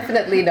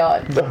 Definitely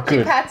not. Oh, good.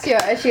 She pats your,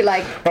 she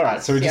like. All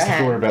right, so we just your have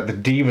to worry hand. about the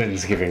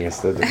demons giving us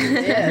the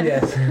disease. Yeah.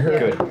 yes.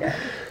 Good. Yeah.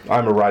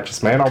 I'm a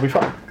righteous man. I'll be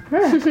fine.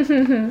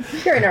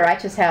 You're in a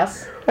righteous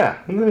house. Yeah,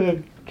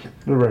 the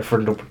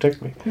Reverend will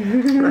protect me.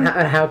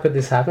 How could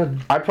this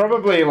happen? I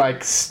probably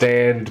like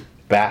stand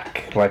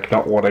back, like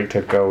not wanting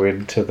to go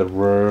into the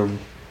room.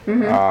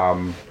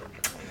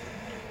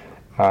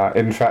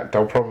 In fact,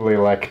 I'll probably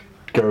like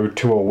go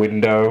to a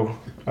window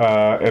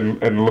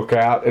and look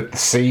out at the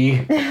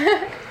sea.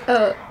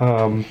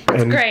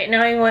 And Great,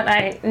 knowing what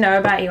I know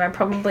about you, I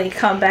probably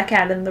come back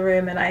out in the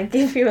room and I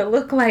give you a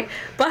look like,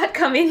 Bart,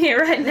 come in here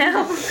right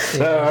now.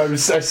 I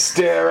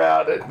stare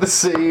out at the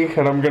sea,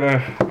 and I'm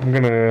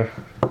gonna,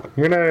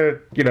 you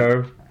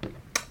know,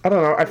 I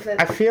don't know. I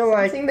feel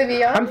like Sensing the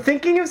beyond? I'm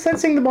thinking of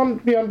sensing the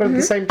beyond, but at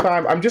the same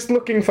time, I'm just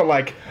looking for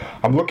like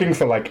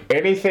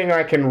anything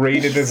I can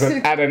read it as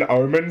at an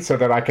omen, so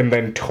that I can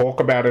then talk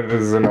about it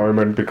as an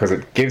omen, because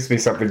it gives me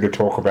something to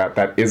talk about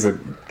that isn't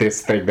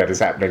this thing that is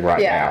happening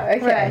right Yeah,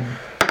 now. okay.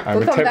 I'm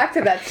We'll come attempt- back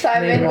to that.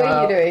 Simon, what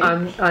are you doing?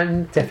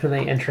 I'm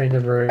definitely entering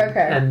the room.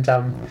 Okay. And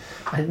I'm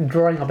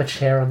drawing up a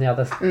chair on the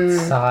other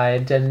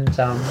side, and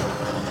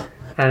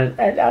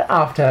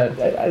after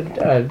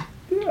a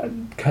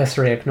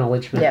cursory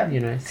acknowledgement, Yeah. you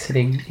know,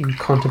 sitting in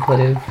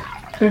contemplative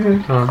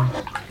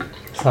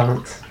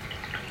silence.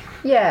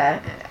 Yeah.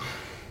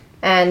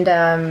 And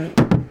are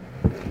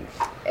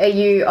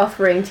you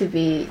offering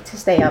to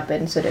stay up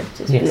and sort of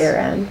just be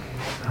Yes.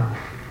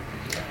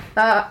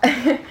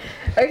 around?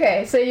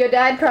 Okay, so your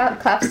dad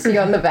claps you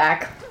on the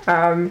back,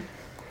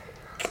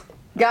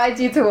 guides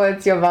you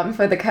towards your mum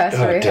for the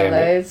cursory Oh, damn it.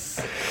 hellos.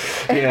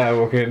 Yeah, I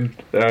walk in.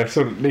 I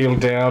sort of kneel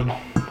down.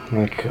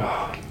 I'm like,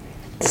 oh,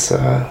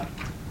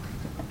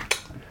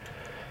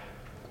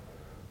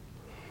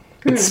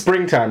 it's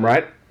springtime,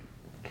 right?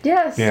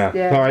 Yes. Yeah.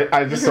 No,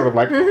 I just sort of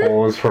like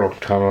pause for a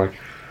time. Like,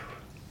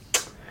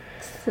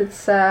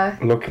 It's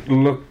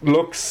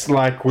looks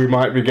like we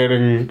might be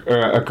getting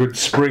a good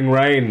spring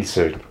rain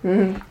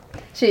soon.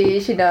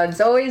 she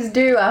nods. Always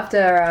do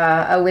after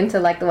a winter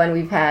like the one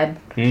we've had.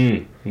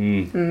 So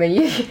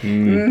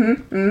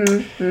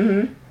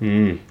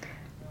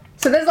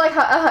there's like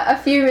a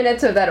few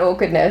minutes of that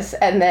awkwardness,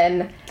 and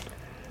then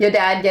your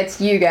dad gets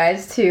you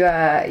guys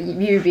to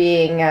you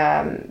being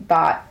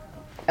Bart,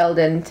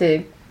 Eldon,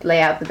 to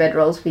lay out the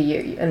bedrolls for you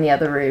in the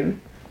other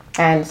room,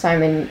 and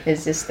Simon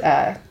is just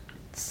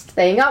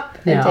staying up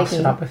and Yeah, I'll taking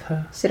sit up with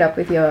her. sit up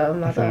with your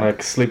mother. I'm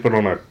like sleeping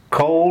on a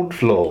cold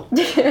floor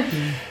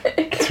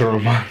to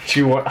remind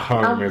you what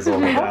home is all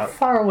How about.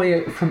 far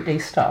away from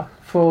Easter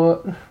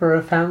for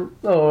a family,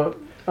 or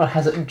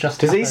has it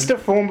just? Does happened? Easter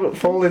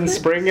fall in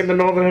spring in the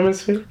northern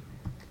hemisphere?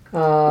 It's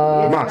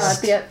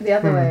Must. not the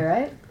other way,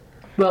 right?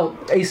 Well,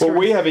 Easter. Well,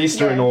 we have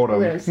Easter in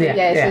autumn. Yeah, Yeah, it's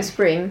yeah. in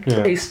spring.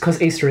 Yeah. because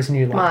Easter is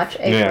new life. March,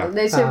 April.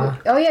 Yeah.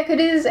 Oh yeah,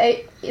 because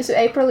it is so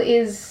April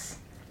is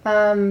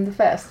the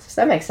first.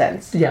 So that makes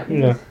sense. Yeah.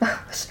 Yeah.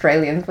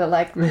 Australians were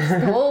like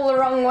all the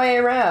wrong way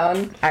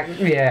around.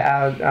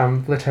 Yeah, our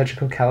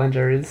liturgical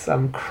calendar is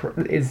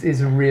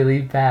is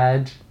really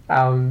bad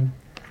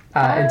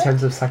in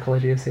terms of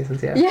psychology of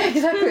seasons. Yeah. Yeah,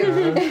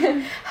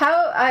 exactly.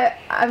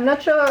 I'm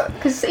not sure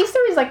because Easter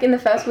is like in the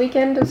first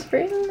weekend of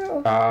spring.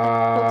 Or 14th,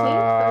 or is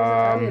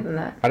it earlier than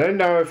that? I don't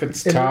know if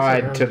it's It is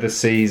tied around. to the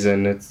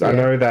season. I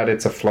know that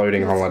it's a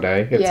floating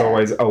holiday. It's Yeah.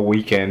 always a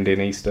weekend in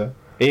Easter.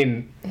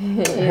 In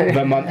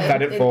the month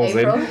that it In falls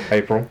April? in,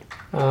 April.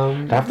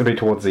 It'd have to be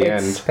towards the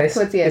It's end. based,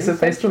 Towards the is end.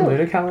 it based on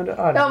lunar calendar?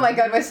 I don't Oh my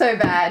god, we're so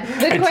bad.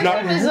 The It's question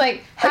not- was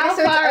like, how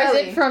so it's far is early.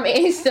 it from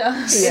Easter?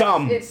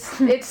 Some. It's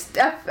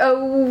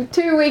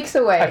 2 weeks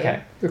away. know. Okay,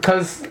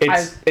 because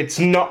It's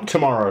not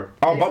tomorrow.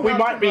 Oh, but we not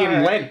might be in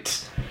tomorrow.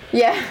 Lent.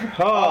 Yeah.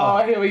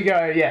 oh, here we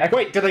go. Yeah.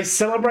 Wait, do they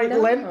celebrate No.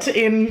 Lent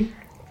in...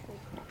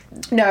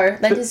 No,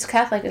 that is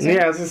Catholic, isn't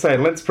Yeah, I was going to say,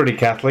 Lent's pretty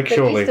Catholic, But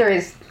surely. Easter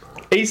is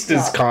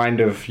Easter's kind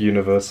of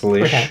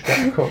universally. Okay,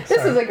 yeah, cool. This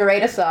Sorry. is a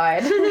great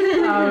aside.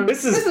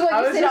 This This is is what I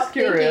you was sit just up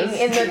curious.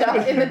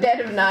 thinking in the dead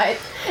of night.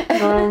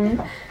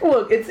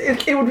 Look, it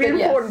would be But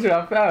yes. important to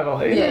our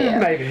family. Yeah.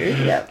 Maybe.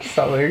 Yep.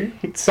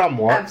 Something.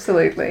 somewhat.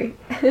 Absolutely.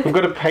 We've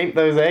got to paint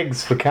those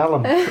eggs for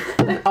Callum.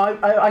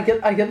 I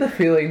get the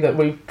feeling that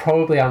we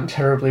probably aren't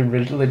terribly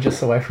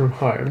religious away from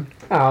home.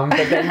 But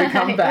then we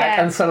come back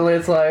Yeah. and suddenly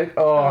it's like,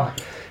 oh,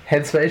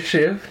 headspace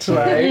shift.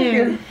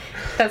 Like,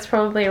 That's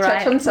probably Church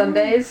right. on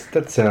Sundays.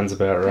 That sounds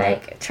about right.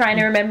 Like trying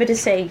to remember to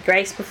say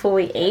grace before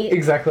we eat.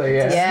 exactly,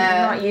 yeah.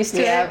 Yeah. Not used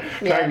to yeah.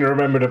 it. Trying to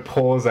remember to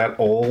pause at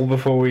all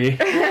before we.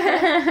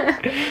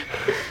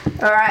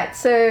 All right.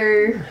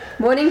 So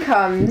morning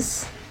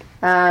comes.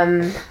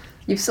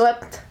 You've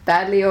slept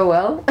badly or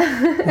well,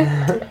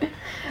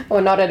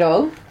 or not at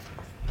all.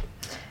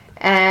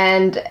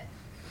 And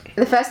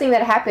the first thing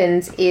that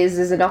happens is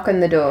there's a knock on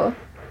the door.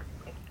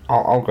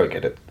 I'll go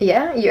get it.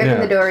 Yeah, you open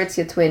Yeah. the door. It's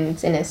your twin,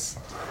 Innes.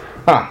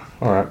 Ah,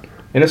 all right.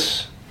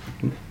 Innes.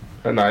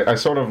 And I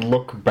sort of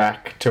look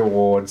back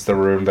towards the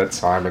room that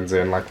Simon's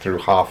in, like through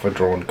half a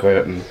drawn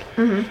curtain.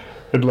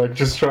 And like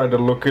just trying to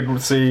look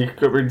and see.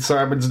 I mean,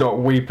 Simon's not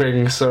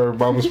weeping, so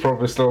Mum's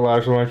probably still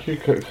alive. So I'm like, you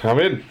could come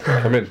in.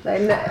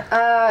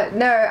 So,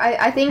 no,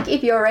 I think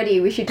if you're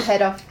ready, we should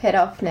head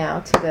off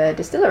now to the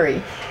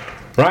distillery.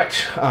 Right.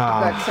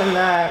 Got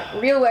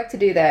some real work to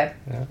do there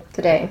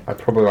today. I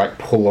probably like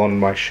pull on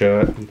my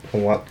shirt and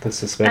pull up the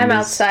suspenders. I'm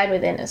outside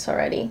with Ines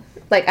already.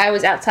 Like I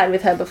was outside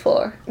with her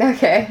before.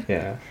 Okay.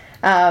 Yeah.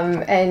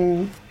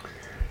 And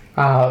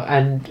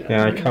And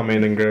Yeah, I come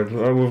in and grab.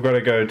 Oh, we've got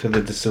to go to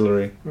the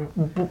distillery.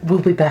 we'll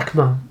be back,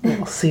 Mum.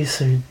 I'll see you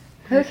soon.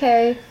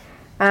 okay,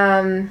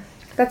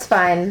 that's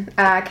fine.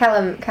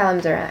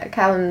 Callum's around.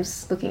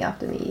 Callum's looking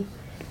after me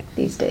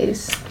these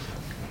days.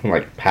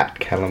 Like pat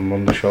Callum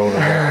on the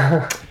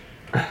shoulder.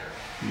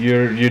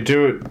 You're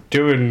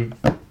doing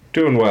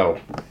well.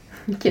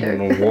 You know.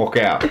 And walk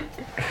out.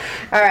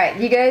 All right,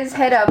 you guys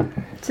head up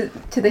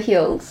to the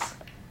hills,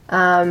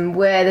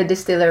 where the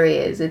distillery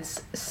is.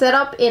 It's set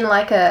up in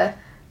like a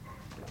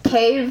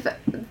cave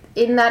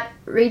in that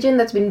region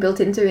that's been built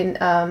into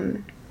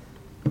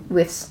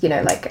with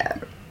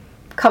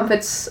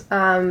comforts,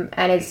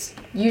 and it's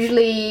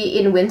usually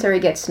in winter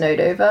it gets snowed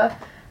over.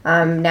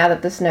 Now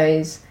that the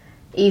snow's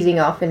easing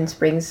off and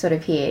spring's sort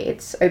of here,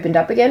 it's opened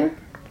up again.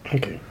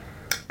 Okay.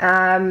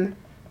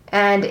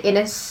 And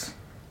Innes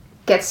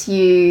gets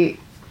you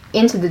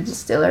into the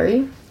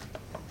distillery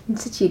and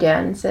sits you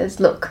down and says,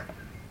 "Look,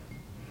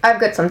 I've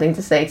got something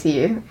to say to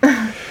you."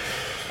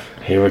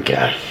 Here we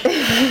go.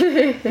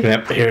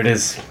 Yep, here it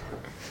is.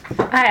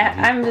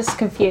 I'm just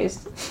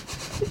confused.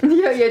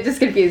 You're just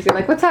confused. You're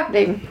like, "What's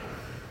happening?"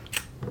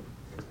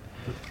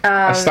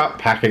 I start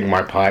packing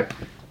my pipe.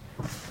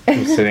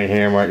 I'm sitting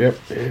here. I'm like, yep,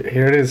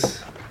 here it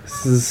is.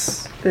 This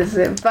is.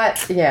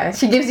 But yeah,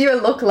 she gives you a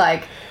look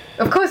like,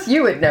 of course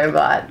you would know,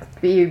 but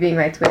for you being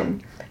my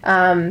twin.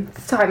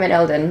 Simon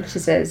Eldon, she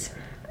says,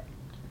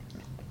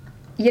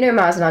 "You know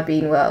Ma's not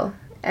being well,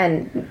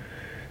 and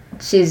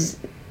she's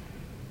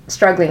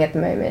struggling at the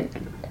moment.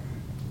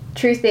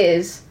 Truth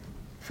is,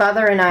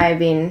 Father and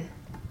I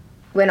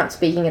we're not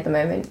speaking at the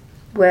moment.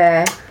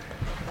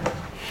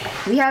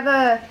 We have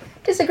a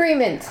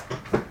disagreement,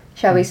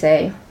 shall we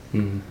say.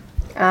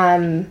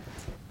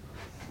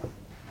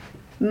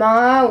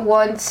 Ma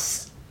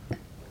wants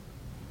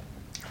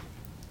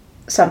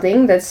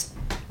something that's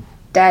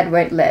Dad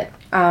won't let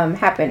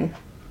happen."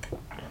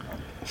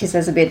 She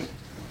says a bit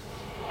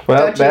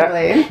Well,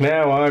 dodgingly.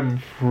 now I'm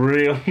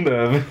real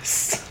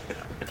nervous.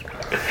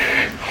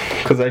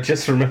 Because I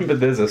just remembered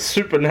there's a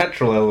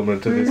supernatural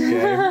element to this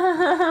game.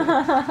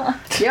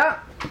 Yep.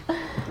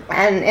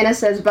 And Inna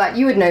says, "But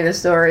you would know the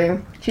story.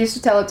 She used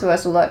to tell it to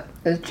us a lot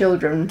as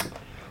children."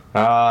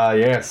 Ah,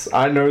 yes,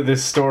 I know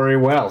this story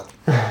well.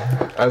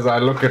 As I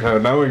look at her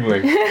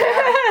knowingly.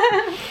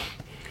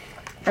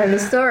 And the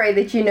story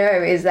that you know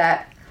is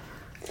that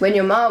when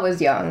your ma was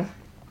young,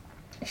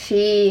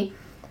 she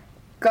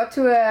got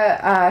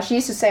to she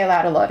used to sail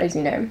out a lot, as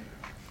you know.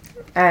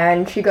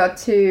 And she got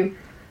to,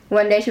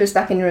 one day she was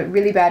stuck in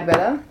really bad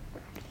weather,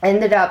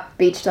 ended up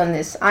beached on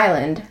this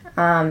island.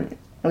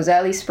 It was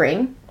early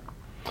spring.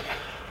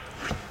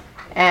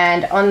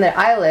 And on the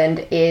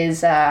island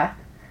is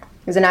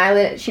there's an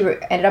island. She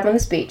ended up on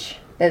this beach.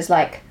 There's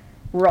like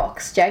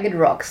rocks, jagged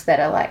rocks that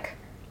are like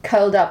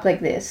curled up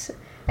like this.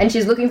 And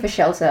she's looking for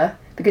shelter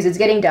because it's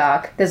getting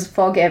dark. There's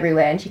fog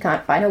everywhere and she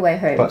can't find her way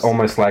home. But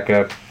almost like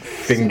a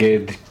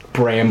fingered,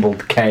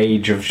 brambled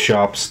cage of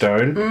sharp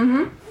stone.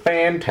 Mm-hmm.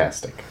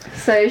 Fantastic.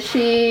 So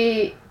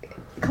she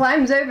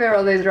climbs over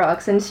all those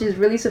rocks and she's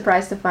really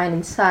surprised to find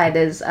inside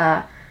there's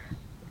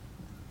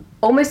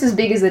almost as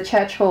big as the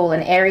church hall,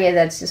 an area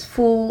that's just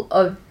full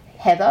of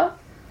heather.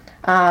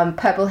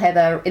 Purple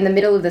heather in the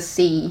middle of the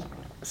sea,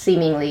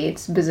 seemingly.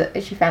 It's bizarre.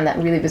 She found that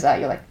really bizarre.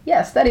 You're like,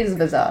 yes, that is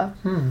bizarre.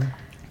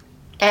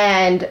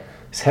 And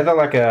Is heather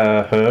like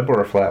a herb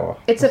or a flower?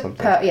 it's or a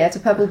something? it's a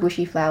purple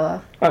bushy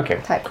flower Okay,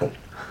 type cool.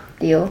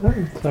 deal.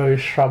 So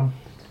shrub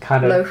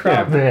kind of Low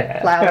shrub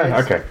Yeah. flowers. Yeah,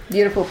 okay.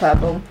 Beautiful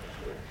purple.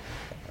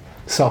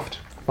 soft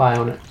lie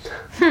on it.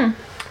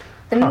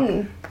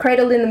 And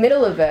cradled in the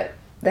middle of it,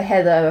 the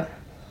heather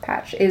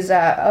patch, is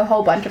a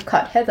whole bunch of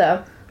cut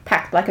heather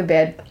packed like a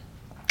bed.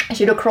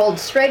 She'd have crawled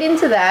straight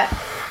into that,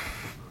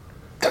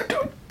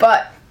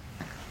 but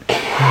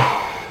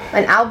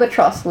an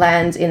albatross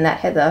lands in that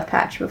heather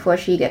patch before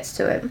she gets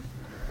to it.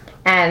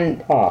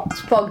 And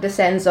fog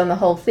descends on the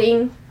whole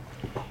thing.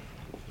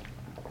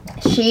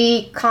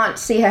 She can't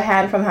see her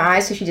hand from her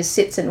eyes, so she just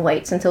sits and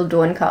waits until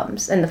dawn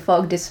comes and the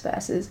fog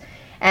disperses.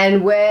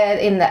 And where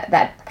in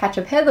that patch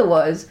of heather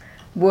was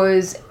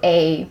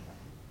a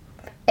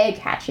egg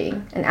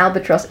hatching, an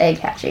albatross egg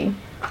hatching.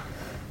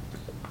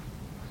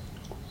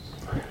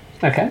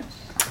 Okay.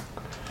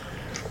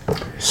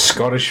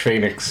 Scottish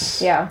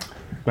Phoenix. Yeah.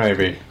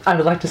 Maybe. I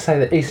would like to say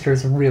that Easter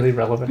is really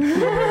relevant.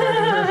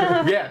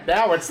 Yeah,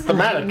 now it's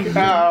thematic.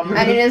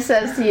 And Ina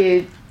says to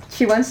you,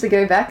 she wants to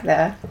go back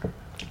there.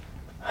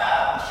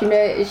 She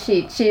knows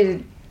she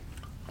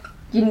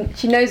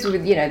knows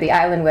with the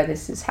island where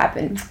this has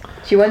happened.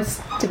 She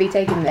wants to be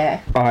taken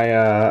there.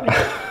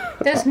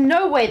 There's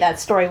no way that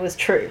story was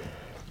true.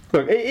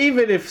 Look,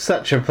 even if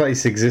such a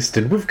place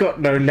existed, we've got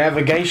no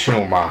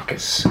navigational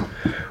markers.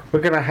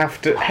 We're gonna have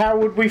to. How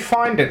would we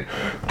find it?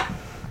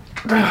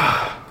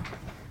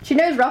 She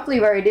knows roughly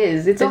where it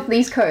is. It's off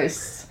these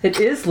coasts. It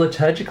is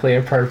liturgically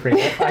appropriate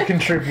if I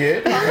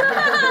contribute. Can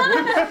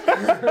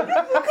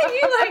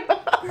you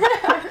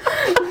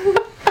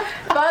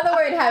Father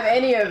won't have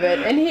any of it,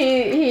 and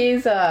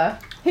he's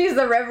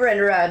the reverend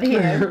around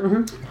here.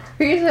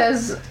 Who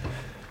says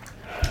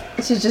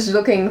she's just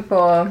looking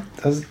for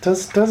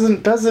Doesn't.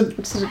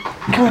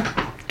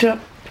 God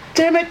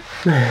damn it!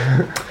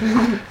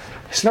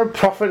 There's no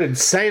profit in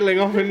sailing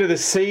off into the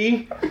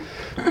sea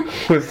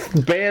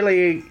with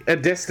barely a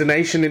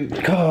destination in.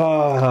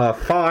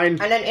 Fine.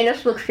 And then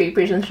Ines looks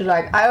sheepish and she's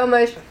like, I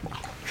almost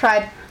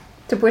tried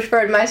to push for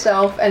it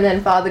myself, and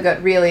then Father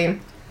got really,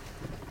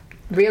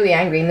 really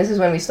angry, and this is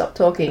when we stopped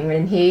talking.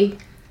 And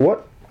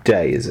What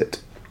day is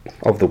it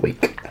of the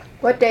week?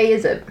 what day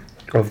is it?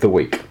 Of the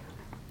week.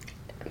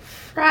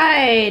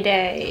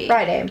 Friday.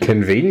 Friday.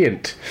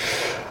 Convenient.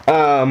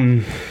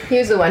 He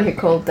was the one who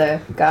called the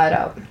guard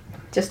up,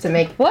 just to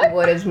make What? the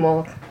waters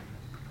more.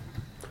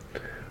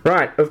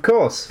 Right, of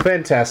course.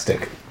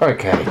 Fantastic.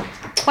 Okay.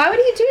 Why would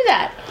he do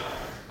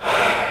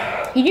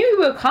that? He knew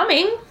we were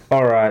coming.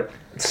 Alright.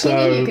 He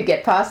knew you So could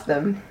get past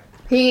them.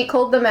 He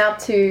called them out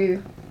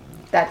to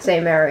that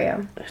same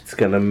area. it's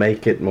gonna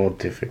make it more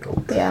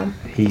difficult. Yeah.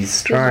 He's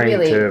He's trying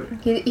to.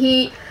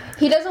 He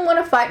doesn't want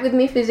to fight with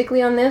me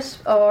physically on this,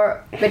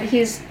 but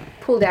he's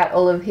pulled out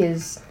all of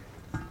his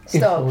stops.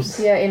 Influence.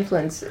 Yeah,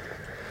 influence.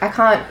 I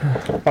can't.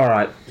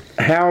 Alright.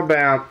 How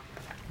about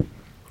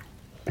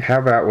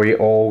we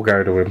all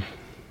go to him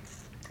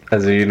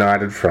as a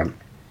united front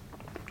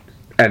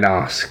and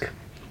ask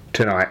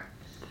tonight?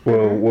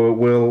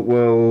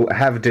 We'll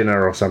have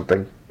dinner or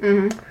something.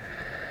 Mm-hmm.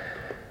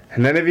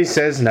 And then if he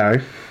says no,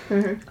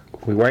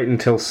 we wait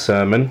until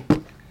sermon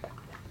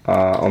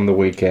on the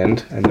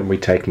weekend, and then we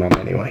take Mum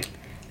anyway.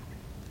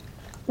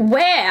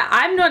 Where?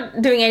 I'm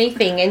not doing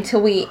anything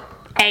until we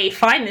A,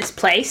 find this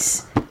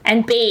place,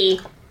 and B,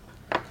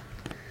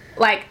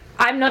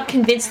 I'm not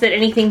convinced that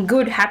anything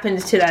good happened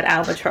to that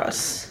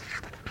albatross.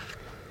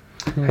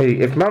 Hey,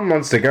 if Mum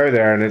wants to go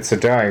there and it's a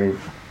dying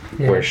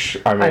Yeah. wish,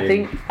 I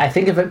mean... I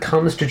think if it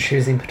comes to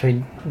choosing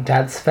between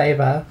Dad's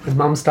favour and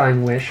Mum's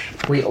dying wish,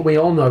 we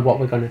all know what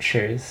we're going to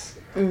choose.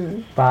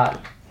 But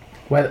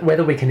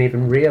whether we can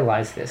even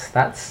realise this,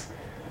 that's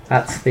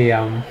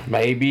the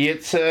Maybe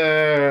it's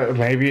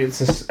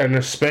an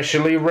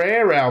especially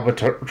rare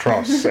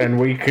albatross, and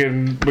we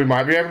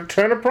might be able to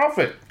turn a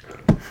profit.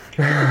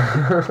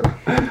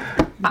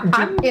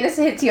 Ines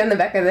hits you on the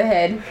back of the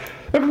head.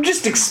 I'm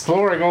just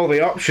exploring all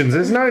the options.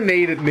 There's no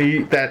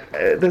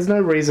there's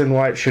no reason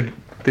why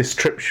this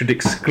trip should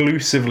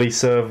exclusively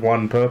serve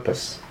one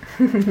purpose.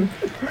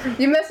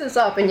 You mess this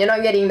up, and you're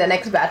not getting the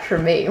next batch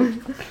from me.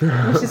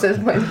 She says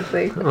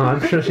pointedly. oh,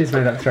 I'm sure she's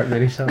made that threat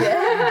many times.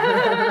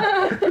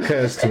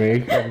 Occurs to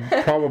me,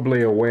 I'm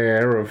probably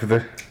aware of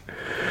the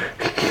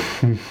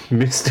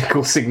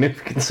mystical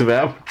significance of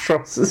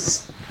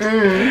albatrosses.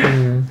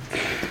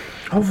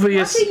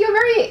 Obvious. Actually,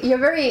 you're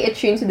very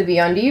attuned to the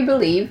beyond. Do you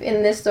believe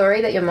in this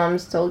story that your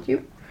mom's told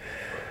you?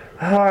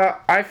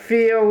 I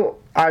feel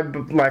I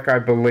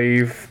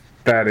believe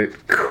that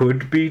it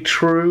could be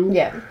true.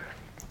 Yeah.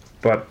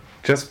 But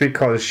just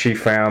because she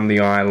found the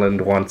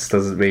island once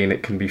doesn't mean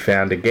it can be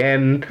found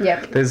again.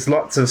 Yep. There's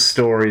lots of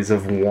stories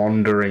of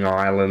wandering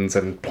islands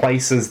and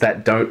places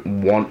that don't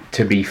want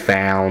to be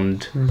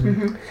found.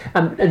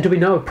 And do we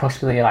know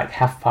approximately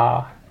how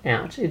far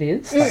out it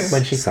is?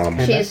 When she Some.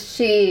 came back?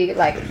 She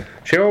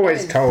She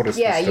always told us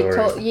yeah, the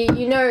story.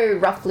 you know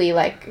roughly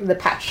the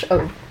patch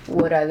of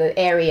water, the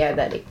area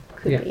that it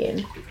could Yeah. be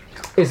in.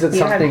 Is it You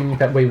something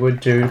that we would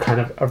do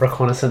kind of a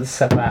reconnaissance,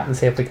 set out and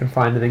see if we can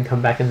find and then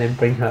come back and then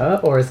bring her?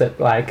 Or is it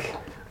a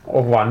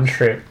one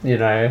trip, we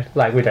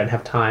don't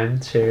have time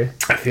to...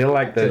 I feel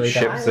like the Really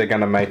ships die. are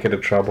going to make it a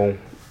trouble.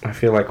 I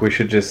feel like we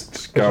should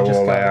just go should just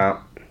all go.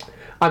 out.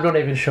 I'm not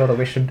even sure that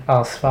we should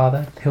ask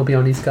Father. He'll be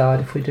on his guard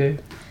if we do.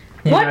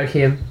 You What? know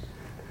him.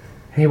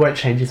 He won't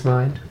change his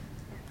mind.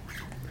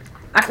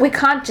 We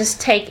can't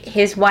just take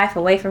his wife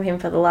away from him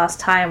for the last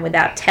time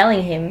without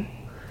telling him.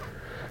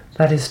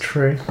 That is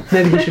true.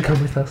 Maybe he should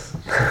come with us.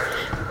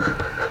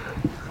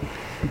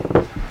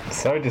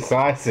 So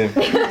decisive,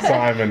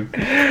 Simon.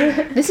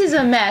 This is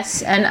a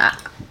mess, and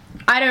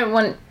I don't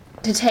want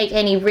to take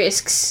any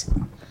risks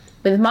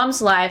with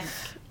Mum's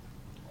life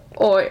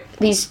or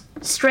these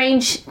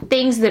strange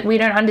things that we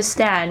don't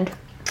understand.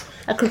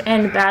 That could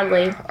end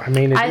badly. I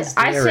mean, I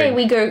say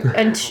we go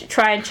and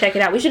try and check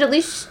it out. We should at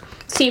least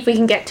see if we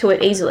can get to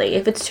it easily.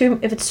 If it's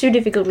too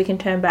difficult, we can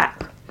turn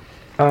back.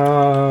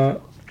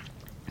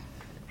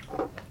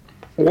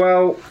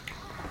 Well,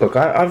 look,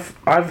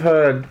 I've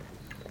heard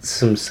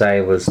some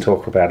sailors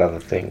talk about other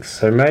things,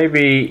 so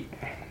maybe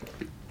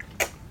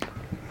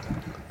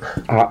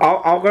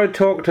I'll go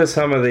talk to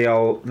some of the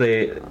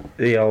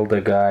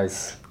older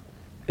guys,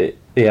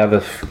 the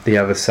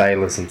other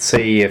sailors, and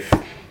see if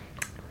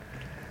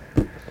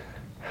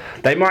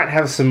they might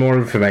have some more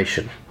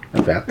information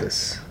about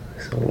this.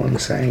 That's all I'm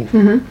saying.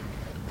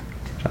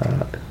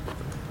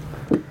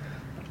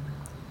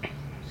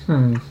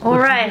 All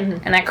right.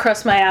 And I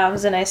cross my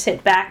arms and I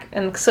sit back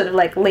and sort of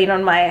like lean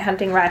on my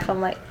hunting rifle.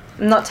 I'm like,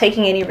 I'm not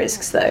taking any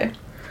risks though.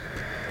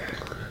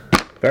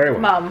 Very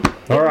well. Mum.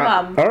 All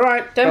right. Mum. All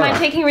right. Don't all mind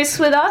right. taking risks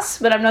with us,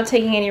 but I'm not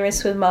taking any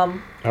risks with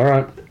Mum. All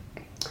right.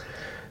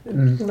 I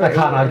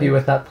can't argue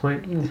with that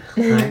point.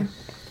 No.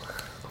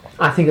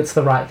 I think it's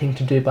the right thing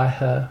to do by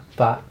her,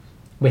 but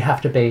we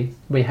have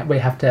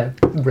to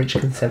reach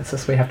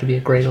consensus. We have to be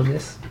agreed on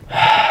this.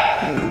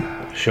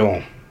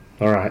 Sure.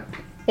 All right.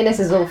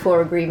 Ines is all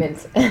for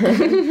agreements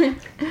and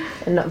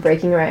not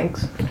breaking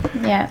ranks.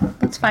 Yeah,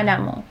 let's find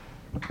out more.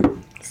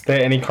 Is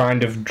there any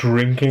kind of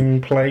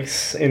drinking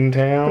place in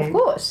town? Of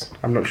course.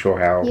 I'm not sure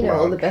how. You know,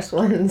 all the best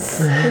ones.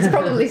 It's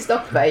probably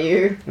stocked by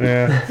you.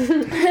 Yeah.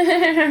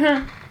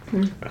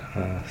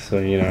 So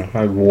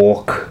I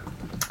walk.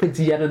 It's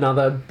yet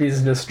another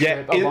business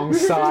trip Yeah,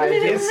 alongside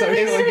your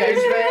social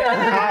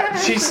engagement.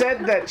 She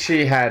said that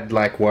she had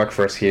work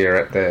for us here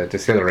at the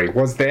distillery.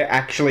 Was there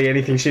actually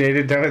anything she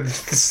needed done at the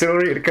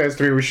distillery? It occurs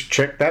to me we should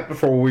check that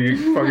before we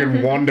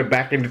fucking wander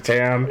back into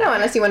town. No,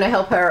 unless you want to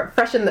help her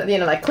freshen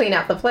the, clean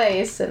out the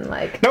place and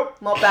Nope.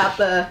 mop out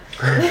the.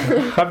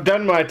 I've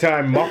done my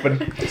time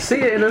mopping. See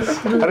you, Ines.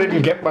 I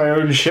didn't get my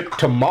own ship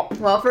to mop.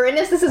 Well, for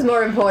Ines, this is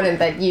more important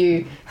that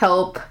you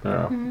help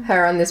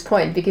her on this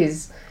point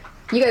because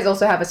you guys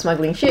also have a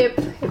smuggling ship.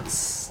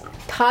 It's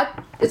hard.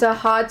 It's a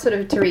hard sort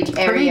of to reach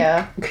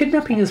area.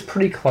 Kidnapping is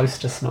pretty close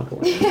to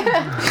smuggling.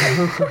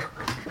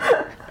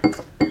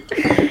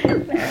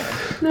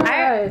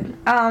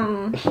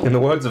 In the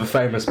words of a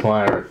famous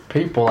pirate,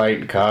 people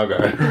ain't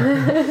cargo.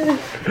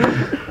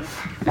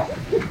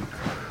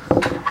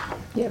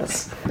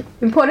 Yes.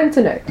 Important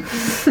to note.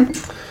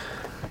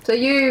 So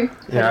you...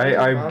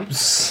 Yeah, I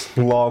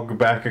slog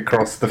back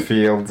across the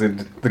fields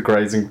into the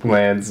grazing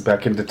lands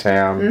back into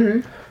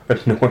town.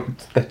 Annoyed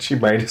that she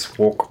made us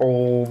walk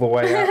all the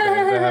way out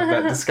there to have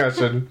that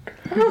discussion.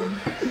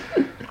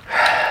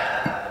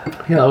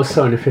 Yeah, that was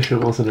so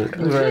inefficient, wasn't it?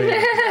 Very.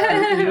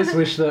 You just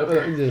wish that...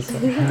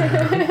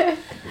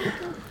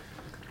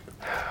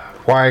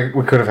 Why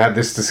we could have had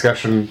this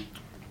discussion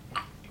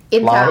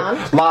in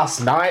town. last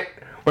night.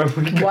 When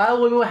we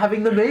While we were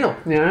having the meal,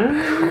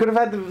 could have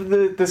had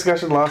the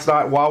discussion last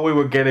night while we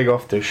were getting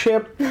off the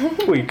ship.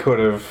 She could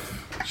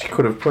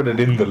have put it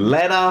in the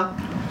letter.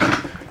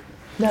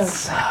 No.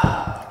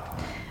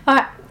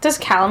 Does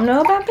Callum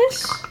know about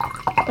this?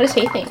 What does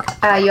he think?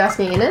 You asked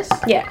me, Ines?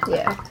 Yeah.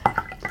 Yeah.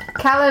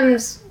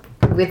 Callum's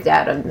with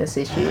Dad on this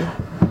issue.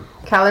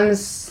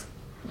 Callum's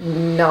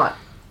not.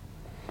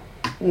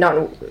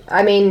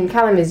 I mean,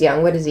 Callum is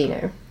young. What does he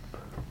know?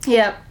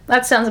 Yeah,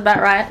 that sounds about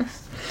right.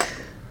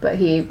 But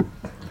he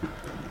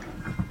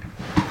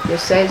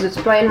just says it's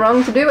plain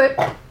wrong to do it,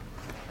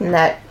 and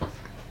that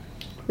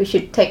we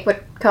should take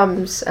what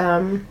comes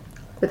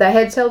with our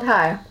heads held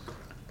high.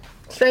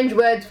 Strange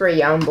words for a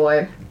young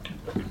boy.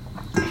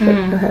 Go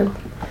ahead.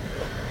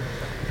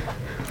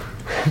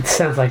 it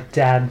sounds like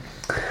Dad.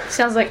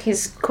 Sounds like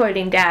he's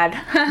quoting Dad.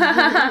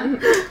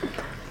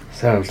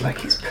 Sounds like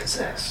he's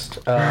possessed.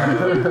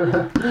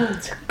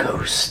 It's a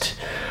ghost.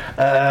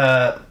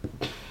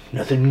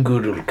 Nothing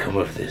good will come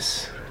of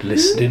this.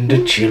 Listening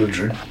to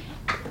children.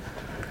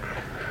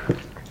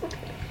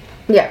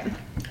 Yeah.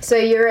 So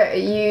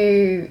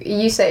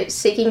you say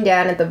seeking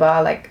down at the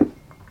bar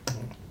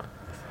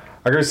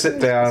I go sit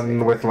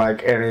down with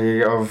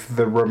any of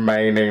the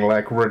remaining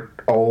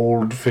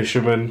old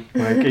fishermen,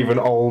 even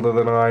older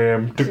than I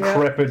am,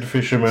 decrepit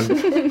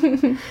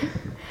fishermen.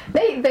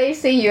 They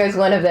see you as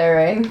one of their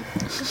own.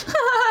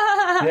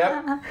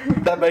 Yep,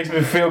 that makes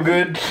me feel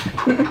good.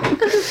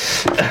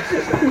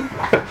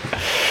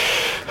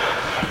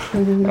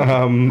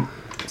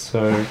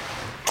 So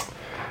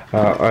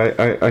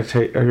I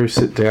go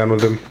sit down with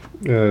them,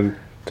 and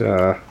you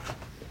know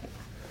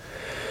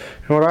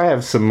what? I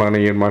have some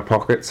money in my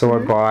pocket, so I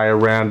buy a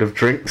round of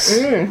drinks.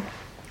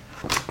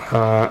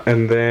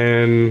 And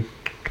then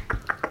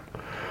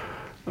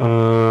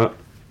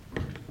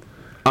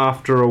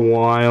after a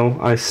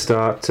while, I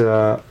start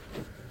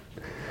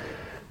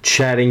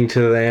chatting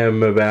to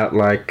them about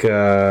like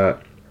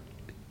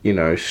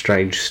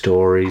strange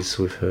stories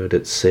we've heard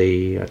at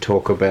sea. I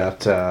talk about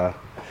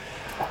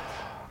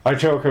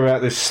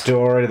this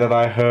story that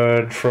I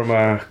heard from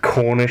a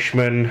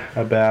Cornishman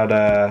about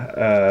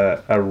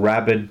a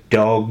rabid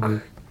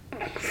dog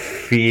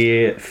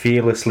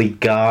fearlessly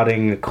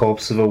guarding the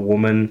corpse of a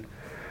woman.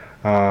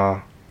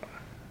 The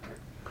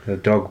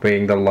dog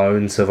being the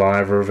lone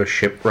survivor of a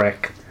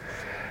shipwreck.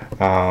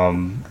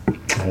 All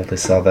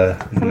this other.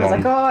 I was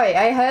like, oh,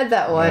 I heard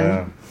that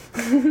one.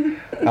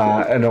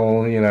 And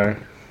all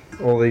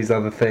these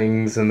other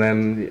things, and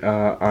then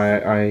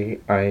I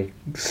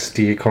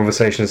steer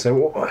conversation and say,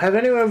 well, have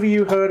any of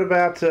you heard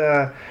about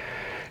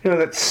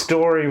that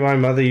story my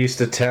mother used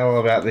to tell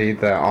about the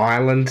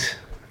island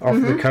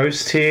off the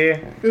coast here?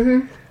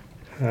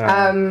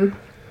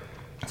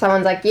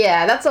 Someone's like,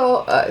 yeah, that's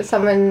all.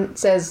 Someone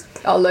says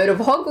a load of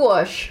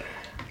hogwash,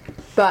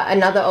 but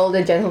another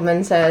older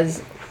gentleman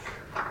says,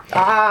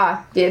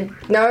 yeah,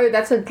 no,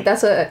 that's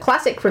a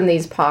classic from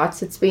these parts.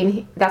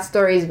 That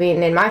story's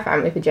been in my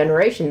family for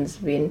generations.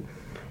 Been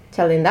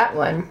telling that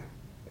one.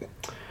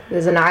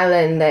 There's an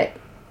island that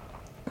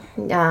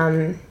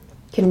can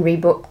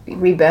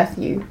rebirth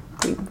you,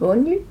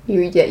 reborn you.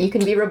 You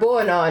can be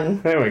reborn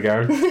on. There we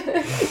go.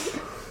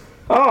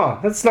 Oh,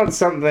 that's not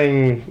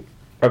something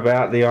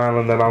about the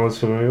island that I was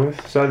familiar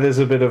with. So there's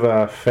a bit of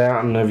a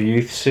fountain of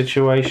youth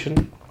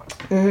situation.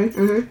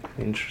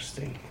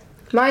 Interesting.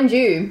 Mind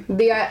you,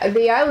 the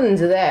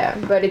islands are there,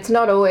 but it's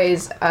not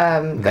always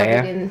covered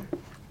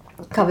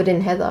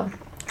in heather.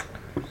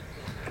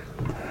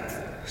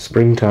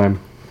 Springtime.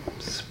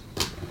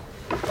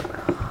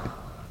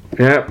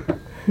 Yep.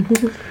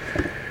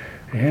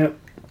 Yep.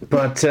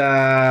 But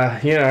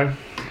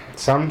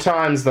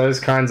sometimes those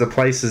kinds of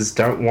places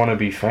don't want to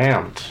be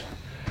found.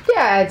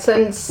 Yeah,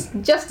 it's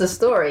just a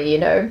story,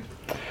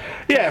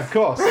 Yeah, of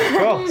course.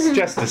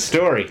 Just a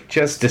story.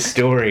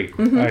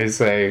 I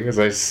say as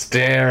I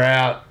stare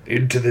out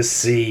into the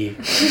sea.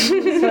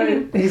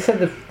 So he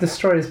said the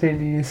story's been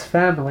in his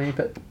family,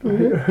 but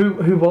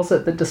who was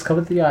it that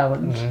discovered the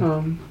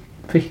island?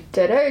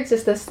 Don't know. It's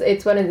just a story.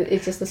 One of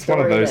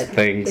those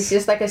things. It's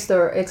just like a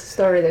story. It's a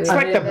story that. It's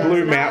like the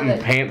Blue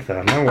Mountain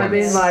Panther. No one. I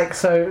mean, like,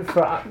 so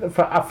for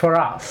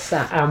us,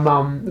 our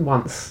mum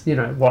once,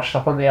 washed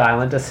up on the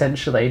island.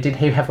 Essentially, did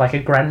he have like a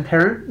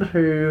grandparent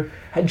who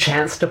had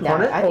chanced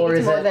upon it, I think or it's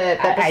is more it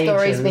that the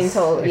story's been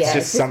told? It's Yeah,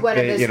 just it's one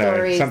of the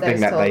stories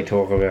something that told. they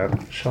talk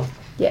about. Sure.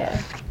 Yeah,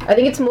 I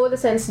think it's more the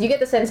sense you get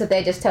the sense that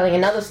they're just telling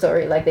another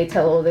story, like they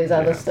tell all these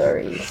other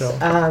stories. Sure.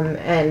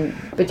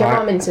 But your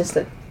mum insists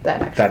that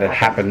That had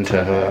happened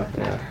to her.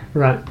 Yeah.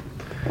 Right.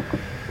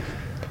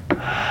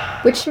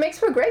 Which makes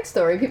for a great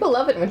story. People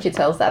love it when she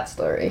tells that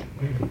story.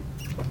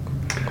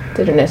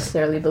 Didn't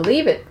necessarily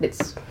believe it.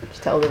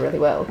 She tells it really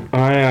well.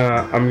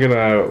 I'm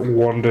gonna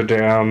wander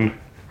down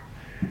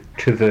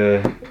to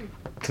the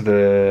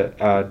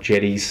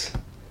jetties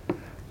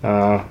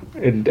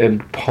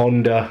and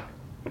ponder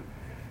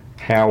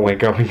how we're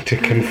going to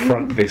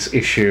confront this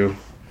issue.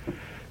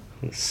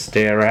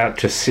 Stare out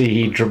to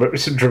sea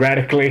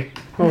dramatically.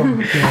 Oh,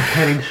 yeah,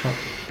 panning shot.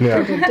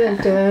 Yeah. Dun, dun,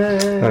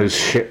 dun. Those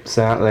ships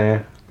out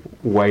there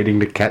waiting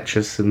to catch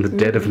us in the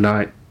dead of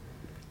night.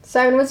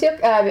 Simon, what's your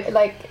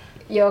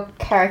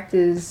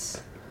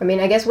character's? I mean,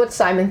 I guess what's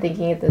Simon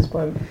thinking at this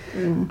point?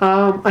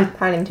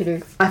 Planning to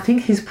do. I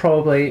think he's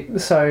probably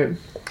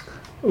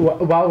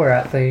while we're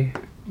at the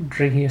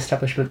drinking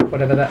establishment,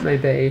 whatever that may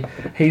be,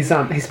 he's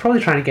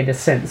probably trying to get a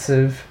sense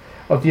of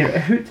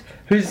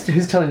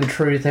who's telling the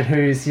truth and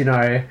who's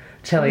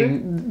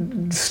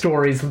telling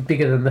stories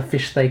bigger than the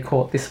fish they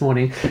caught this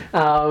morning.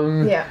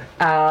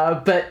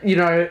 But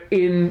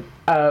in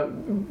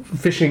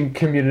fishing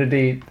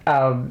community,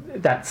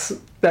 that's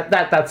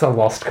a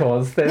lost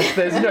cause.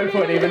 There's no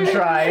point even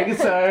trying.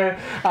 So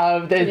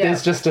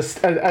there's just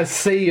a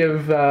sea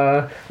of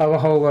a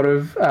whole lot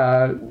of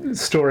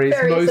stories,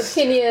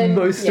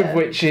 most of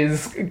which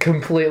is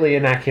completely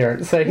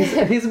inaccurate. So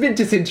he's a bit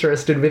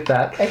disinterested with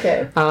that.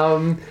 Okay.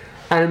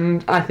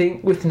 And I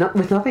think with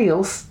nothing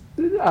else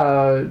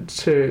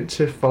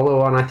to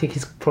follow on, I think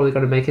he's probably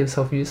going to make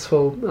himself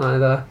useful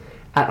either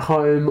at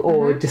home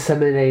or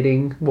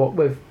disseminating what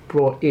we've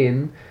brought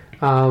in.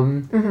 I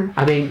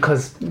mean,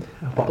 because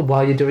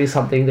while you're doing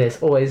something,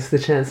 there's always the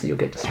chance that you'll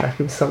get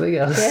distracted with something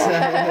else.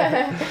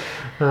 Yeah.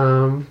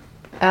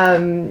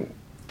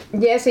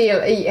 So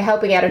you're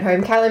helping out at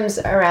home. Callum's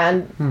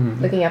around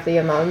looking after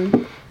your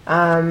mum.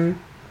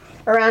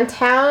 Around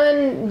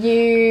town,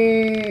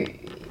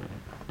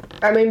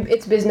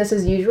 it's business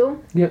as usual.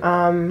 Yep.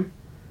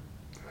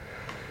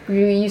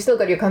 You still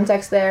got your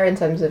contacts there in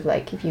terms of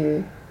like if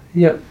you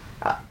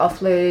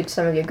offload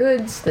some of your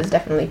goods, there's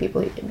definitely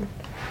people who can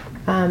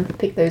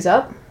pick those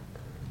up.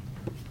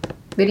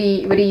 What are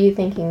you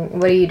thinking?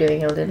 What are you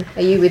doing, Eldon?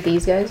 Are you with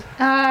these guys?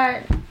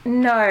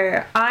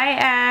 No, I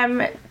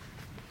am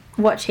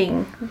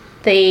watching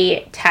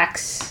the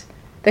tax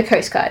the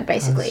Coast Guard, I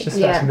basically. was just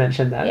about to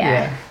mention that. Yeah.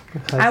 Yeah.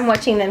 Because- I'm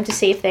watching them to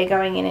see if they're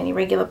going in any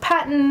regular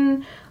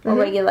pattern or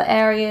regular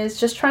areas,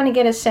 just trying to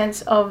get a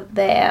sense of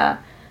their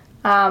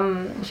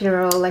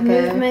General, like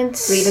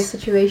movements. a reader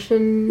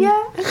situation.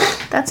 Yeah, okay.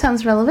 That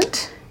sounds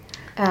relevant.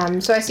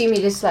 So I assume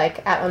you're just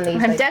like out on these.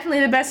 I'm like,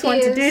 definitely the best one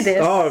to do Yes. this.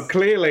 Oh,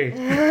 clearly.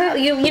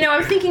 You know,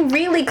 I'm thinking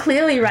really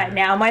clearly right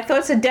now. My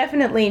thoughts are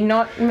definitely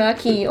not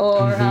murky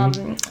or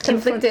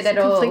Conflicted at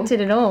all.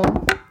 Conflicted at all.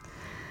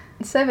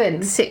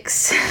 7, 6.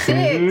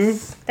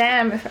 6.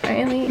 Damn, if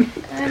only.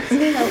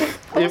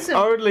 If Awesome.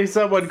 only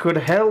someone could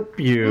help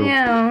you.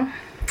 Yeah.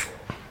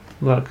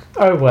 Look,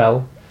 oh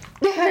well.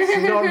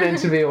 It's not meant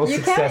to be all You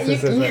can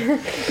successes, is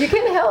it? you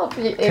can help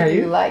if Can you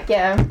you? like.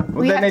 Yeah. Well,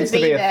 We there have to needs to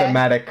be be a there.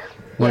 thematic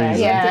Yeah.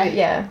 reason. Yeah.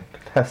 Yeah.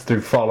 Has to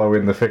follow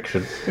in the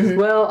fiction.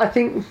 Well, I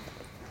think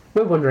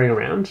we're wandering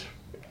around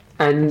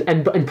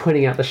and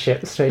pointing out the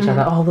ships to each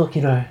other. Oh, look,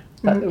 you know,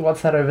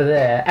 what's that over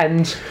there?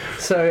 And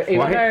so,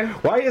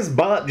 Why is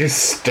Bart just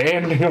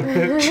standing on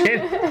the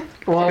chin?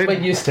 well, we're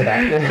used to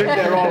Been that.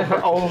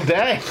 there all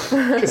day,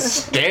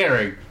 just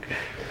staring.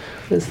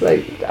 It's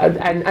like,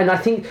 and I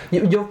think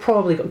you've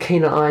probably got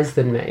keener eyes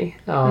than me.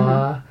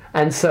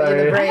 And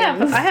so. I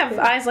have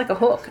eyes like a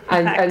hawk.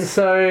 in fact.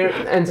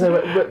 And so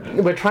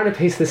we're trying to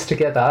piece this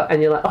together,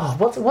 and you're like, oh,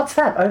 what's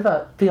that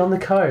over beyond the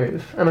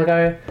cove? And I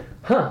go,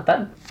 huh,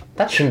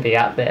 that shouldn't be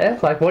out there.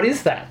 Like, what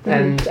is that?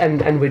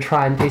 And we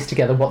try and piece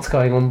together what's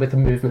going on with the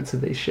movements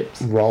of these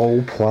ships.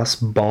 Roll plus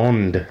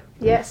bond.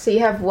 Yeah. So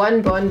you have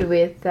one bond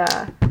with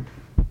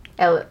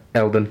Eldon.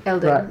 Eldon.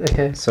 Right.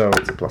 Okay. So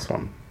it's a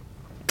 +1.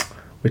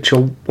 Which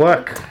will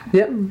work.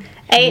 Yep.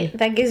 8,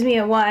 that gives me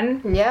a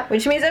 1. Yeah.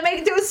 Which means I make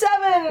it to a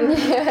 7!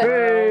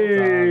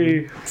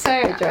 Hey!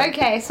 So, job.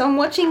 okay, so I'm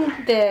watching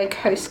the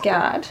Coast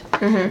Guard.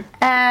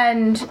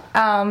 And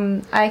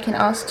I can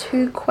ask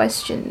 2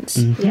 questions.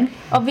 Yeah.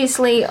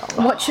 Obviously,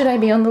 what should I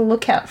be on the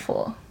lookout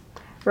for?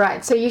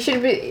 Right. So you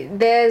should be.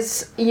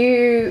 There's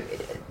you.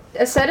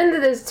 Certain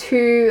that there's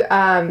 2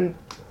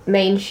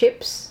 main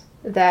ships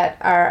that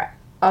are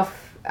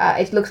off.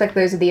 It looks like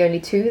those are the only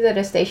 2 that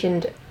are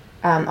stationed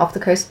off the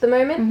coast at the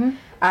moment.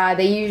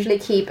 They usually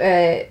keep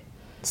a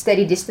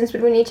steady distance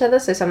between each other.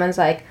 So someone's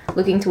like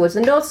looking towards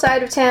the north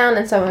side of town,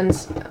 and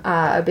someone's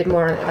a bit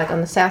more like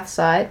on the south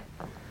side.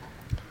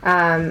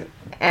 And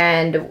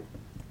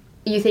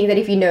you think that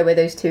if you know where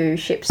those 2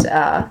 ships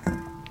are,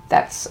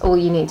 that's all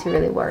you need to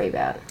really worry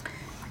about.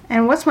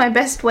 And what's my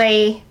best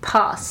way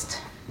past?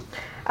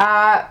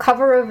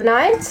 Cover of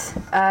night.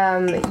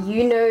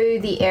 You know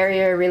the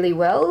area really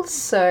well,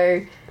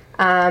 so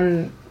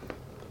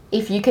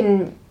if you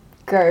can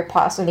go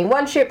past only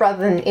one ship rather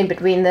than in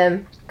between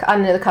them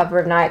under the cover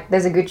of night,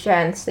 there's a good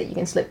chance that you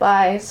can slip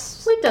by.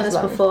 We've done this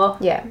before.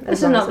 Yeah.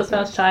 This is not the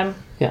first time.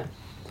 Yeah.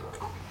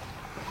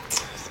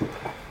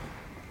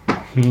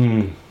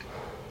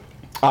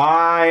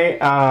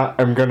 I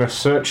am going to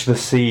search the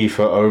sea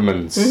for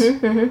omens.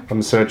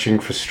 I'm searching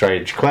for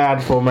strange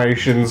cloud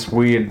formations,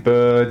 weird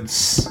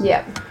birds,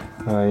 Yeah.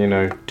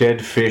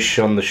 Dead fish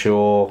on the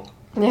shore,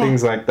 Yeah.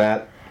 things like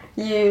that.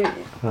 You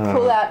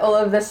pull out all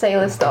of the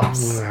sailor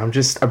stops.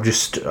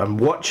 I'm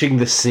watching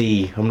the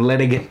sea. I'm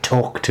letting it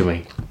talk to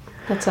me.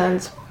 That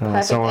sounds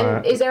perfect. so,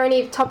 and is there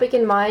any topic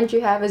in mind you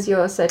have as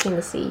you're searching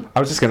the sea? I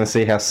was just going to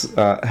see how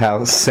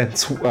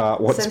sense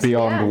what's Sense,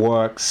 beyond yeah.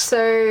 works.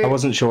 So I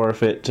wasn't sure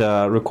if it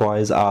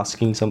requires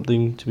asking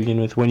something to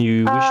begin with. When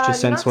you wish to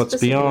sense not what's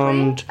specifically.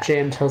 beyond,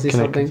 Jan tells you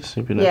connected something. to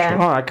supernatural.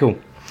 Yeah. All right, cool.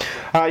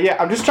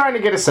 I'm just trying to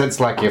get a sense,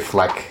 if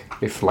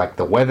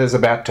the weather's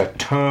about to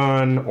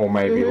turn, or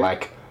maybe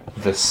like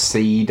the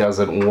sea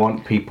doesn't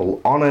want people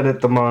on it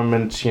at the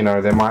moment.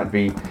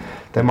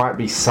 There might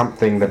be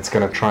something that's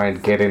going to try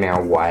and get in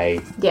our way.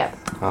 yeah.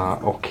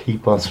 Or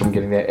keep us from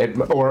getting there.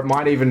 Or it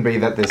might even be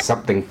that there's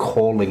something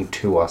calling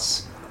to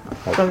us.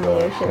 From the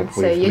ocean.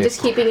 So you're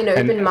just keeping an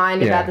open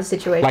mind about the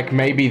situation. Like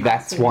maybe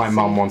that's why See.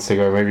 Mum wants to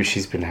go. Maybe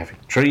she's been having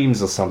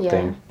dreams or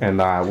something,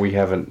 and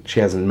she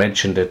hasn't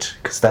mentioned it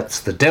because that's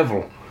the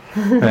devil.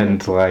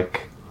 And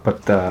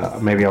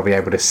maybe I'll be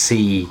able to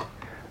see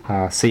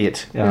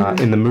it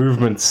in the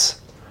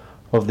movements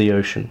of the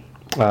ocean.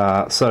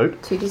 So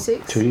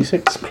 2d6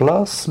 2d6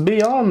 plus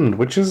beyond,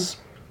 which is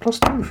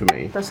 +2 for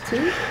me. plus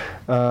 2.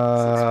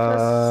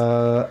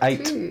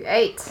 8. 2,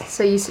 8.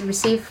 So you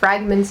receive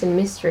fragments and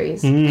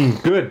mysteries.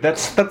 Good.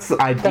 That's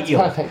ideal.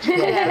 That's perfect.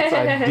 That's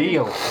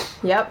ideal.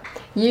 Yep.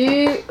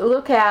 You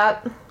look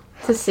out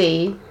to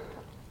sea,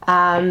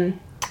 and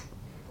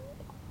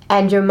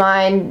your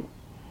mind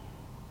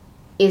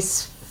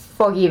is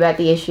foggy about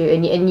the issue,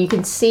 and you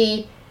can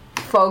see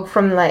fog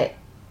from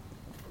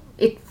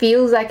it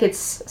feels like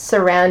it's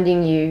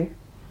surrounding you,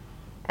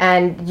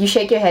 and you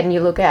shake your head and you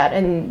look out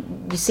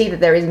and you see that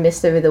there is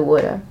mist over the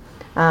water.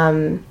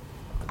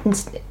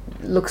 It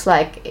looks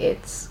like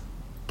it's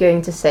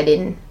going to set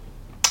in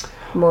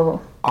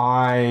more.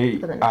 I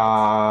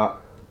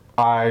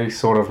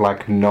sort of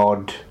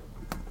nod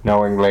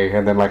knowingly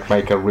and then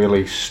make a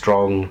really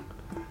strong,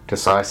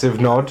 decisive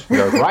nod.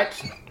 Go, right,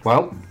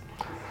 well,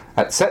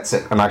 that sets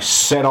it, and I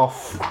set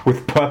off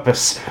with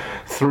purpose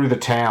through the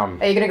town.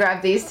 Are you gonna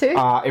grab these two?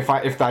 If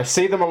I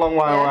see them along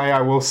my Yeah. way,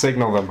 I will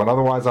signal them, but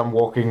otherwise I'm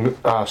walking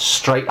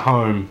straight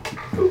home.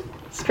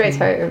 Straight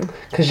home.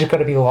 Because you've got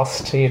to be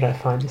lost to,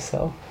 find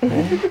yourself.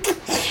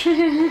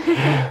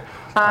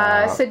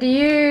 So do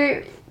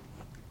you,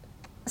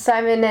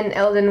 Simon and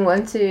Eldon,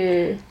 want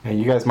to? Now,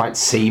 you guys might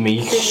see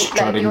me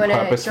strutting you wanna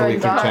purposefully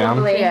join through Bart? town.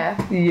 Probably. Yeah.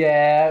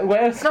 Yeah,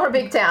 It's not a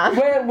big town.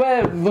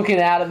 we're looking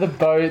out at the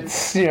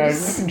boats,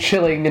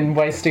 chilling and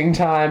wasting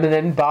time, and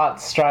then Bart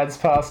strides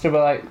past and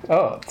we're like,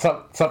 oh,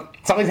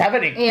 something's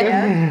happening.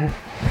 Yeah.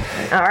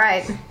 All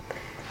right.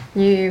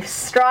 You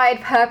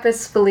stride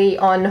purposefully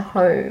on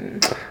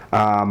home.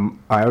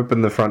 I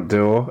open the front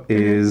door.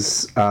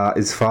 Is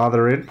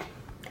father in?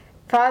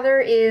 Father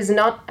is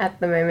not at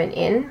the moment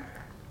in.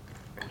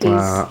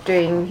 He's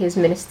doing his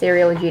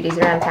ministerial duties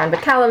around town,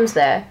 but Callum's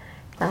there,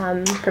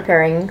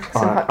 preparing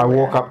some hot I water.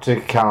 walk up to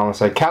Callum and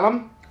say,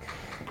 Callum,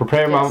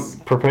 prepare Yes.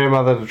 prepare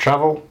mother to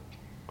travel.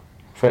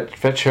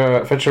 Fetch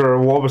her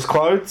warmest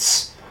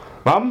clothes.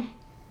 Mum,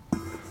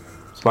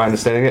 it's my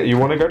understanding that you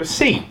want to go to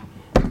sea.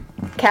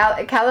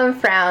 Callum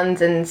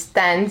frowns and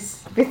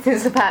stands with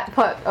his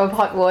pot of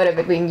hot water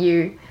between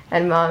you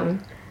and Mum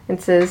and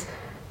says,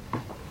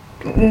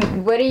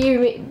 What do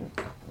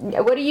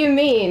you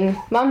mean?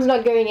 Mum's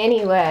not going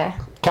anywhere.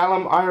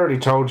 Callum, I already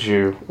told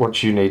you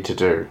what you need to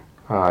do.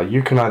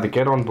 You can either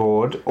get on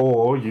board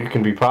or you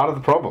can be part of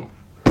the problem.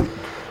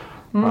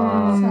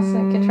 Sounds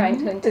like you're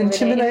trying to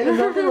Intimidate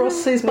another or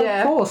seize by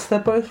Yeah. force. They're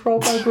both roll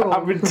by brawl.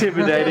 I'm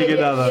intimidating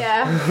another.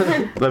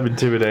 Yeah. I'm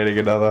intimidating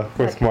another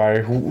with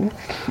my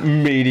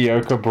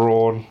mediocre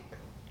brawn.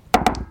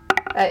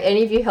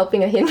 Any of you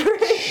helping a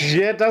hindrance?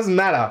 Yeah, it doesn't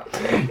matter.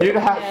 You'd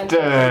have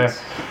to.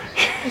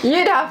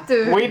 You'd have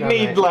to. We'd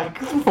need like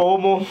 4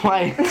 more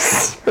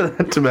planks for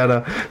that to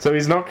matter. So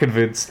he's not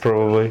convinced,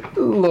 probably.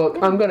 Look,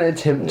 I'm going to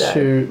attempt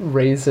to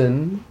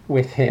reason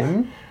with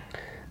him.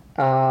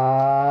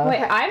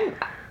 Wait,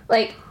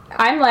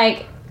 I'm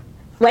like,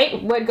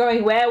 wait, we're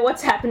going where?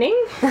 What's happening?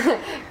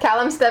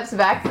 Callum steps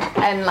back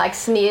and like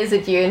sneers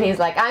at you, and he's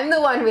like, "I'm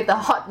the one with the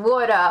hot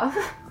water."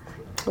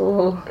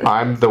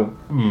 I'm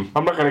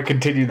not going to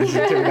continue this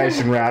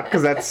intimidation route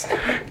because that's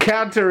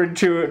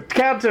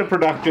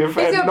counterproductive He's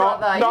and your not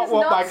brother. not He's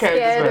what not my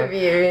character's scared meant. of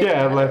you.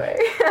 Yeah, by the like way.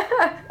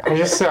 I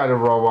just kind of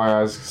roll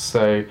my eyes and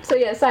say, So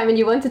yeah, Simon,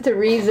 you wanted to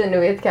reason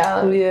with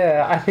Callum.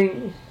 Yeah, I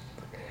think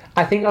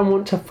I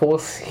want to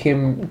force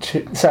him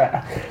to.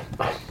 So,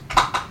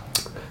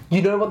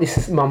 you know what this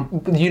is,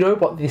 Mum. You know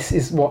what this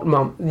is. What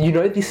Mum. You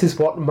know this is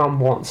what Mum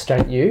wants,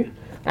 don't you?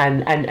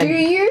 And Do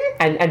you?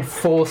 and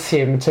force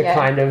him to Yeah.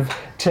 kind of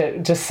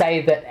to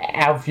say that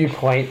our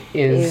viewpoint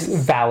is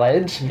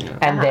valid,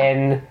 and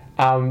then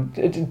and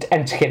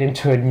to get him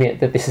to admit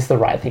that this is the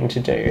right thing to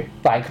do,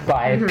 like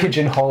by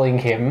pigeonholing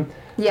him.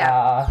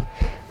 Yeah.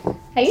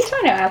 Are you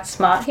trying to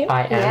outsmart him?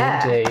 I am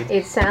Yeah. indeed.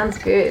 It sounds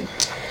good.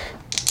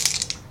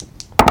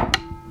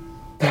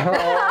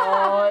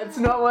 Oh, it's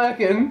not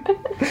working.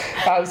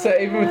 So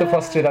even with the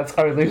posture, that's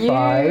only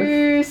 5.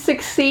 You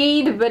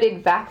succeed, but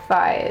it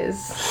backfires.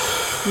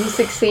 You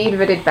succeed,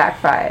 but it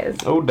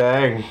backfires. "Oh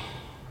dang!"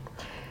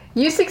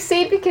 You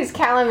succeed because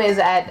Callum is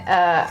at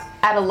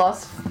a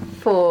loss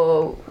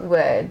for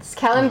words.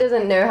 Callum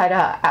doesn't know how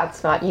to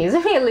outsmart you. He's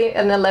only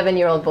an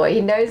 11-year-old boy.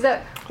 He knows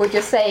that what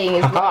you're saying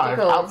is I've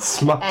logical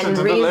outsmarted and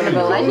an reasonable,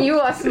 11-year-old. and you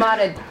are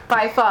smarter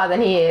by far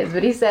than he is.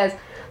 But he says,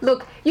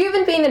 "Look, you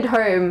haven't been at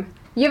home.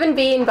 You haven't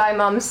been by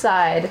Mum's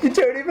side. You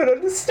don't even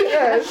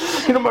understand.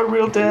 You're not my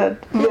real dad.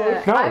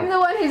 Yeah, No. I'm the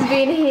one who's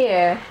been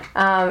here,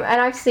 and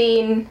I've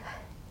seen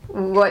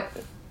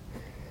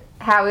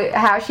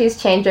how she's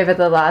changed over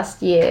the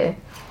last year.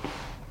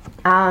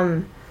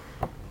 And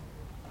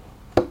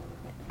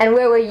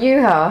where were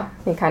you, huh?"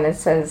 He kind of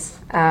says.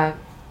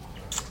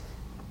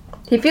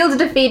 He feels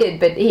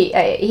defeated, but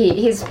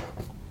his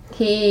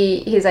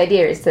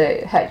idea is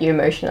to hurt you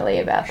emotionally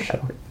about the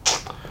topic.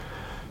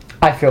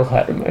 I feel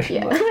hurt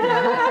emotionally.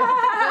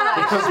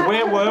 Because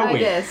where were I we?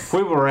 guess.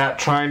 We were out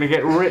trying to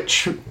get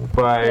rich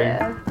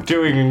by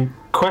doing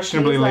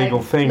questionably He's like,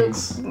 legal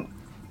things.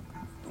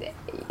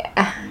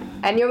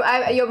 And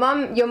your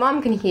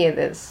mum can hear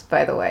this,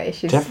 by the way.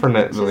 She's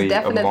Definitely, she's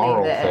definitely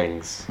immoral there.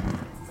 things.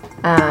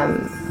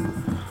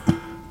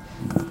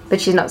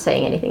 But she's not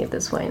saying anything at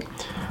this point.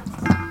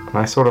 And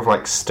I sort of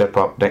like step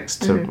up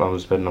next to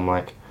Mum's bed and I'm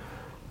like,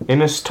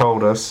 Innes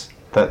told us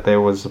that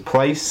there was a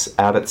place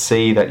out at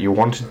sea that you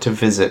wanted to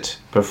visit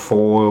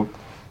before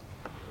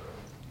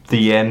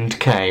the end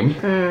came.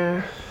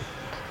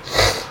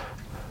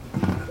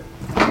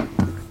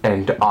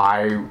 And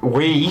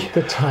we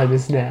The time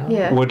is now.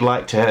 Yeah. would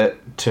like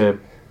to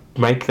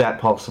make that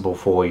possible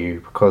for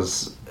you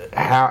because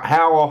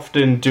how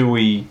often do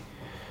we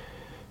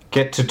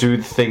get to do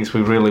the things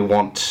we really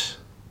want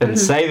and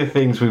say the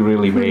things we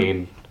really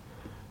mean?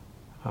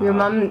 Your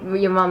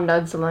mum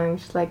nods along.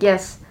 She's like,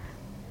 yes,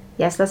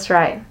 that's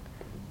right.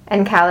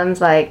 And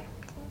Callum's like,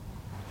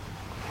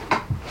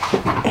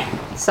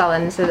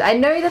 sullen, says, "I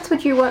know that's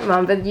what you want,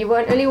 Mum, but you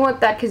won't only want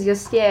that because you're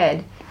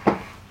scared.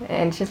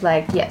 And she's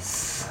like,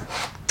 yes.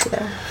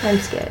 Yeah, I'm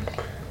scared.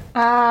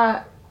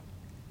 I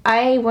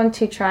want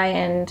to try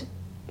and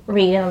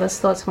read Anna's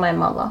thoughts for my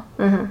mother.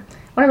 Mm-hmm. I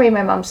want to read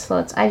my mom's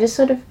thoughts. I just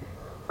sort of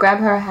grab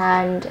her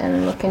hand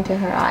and look into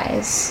her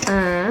eyes.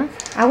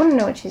 I want to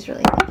know what she's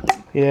really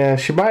thinking. Yeah,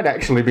 she might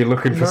actually be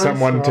looking for Nice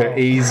someone to roll.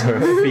 ease her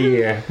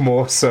fear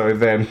more so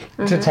than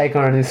To take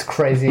on this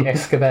crazy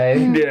escapade.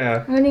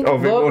 of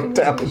Look,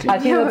 immortality. I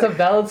think that's a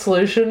valid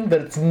solution,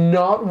 but it's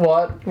not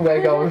what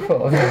we're going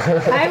for.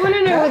 I want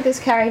to know what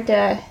this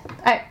character.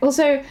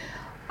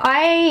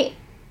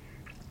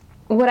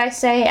 What I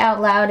say out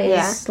loud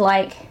is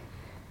like,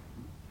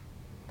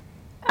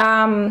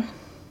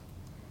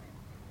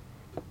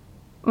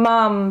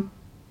 Mom,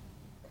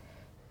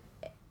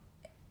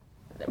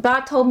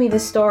 Bart told me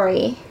this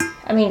story.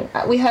 I mean,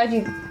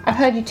 I've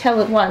heard you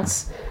tell it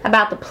once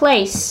about the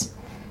place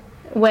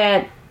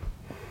where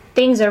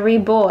things are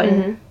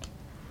reborn.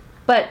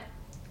 But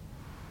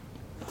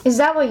is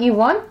that what you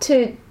want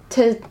to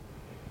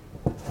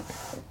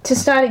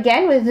start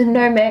again with you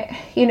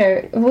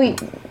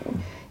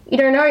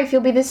don't know if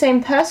you'll be the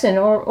same person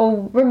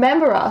or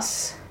remember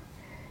us.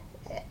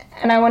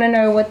 And I want to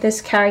know what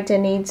this character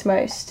needs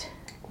most.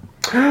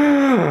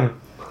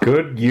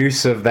 Good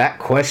use of that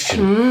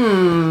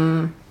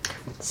question.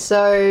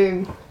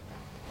 So,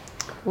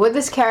 what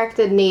this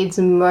character needs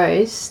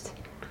most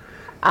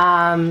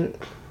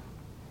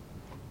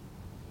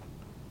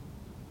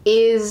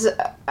is,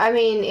 I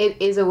mean,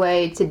 it is a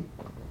way to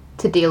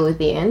deal with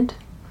the end.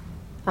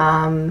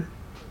 I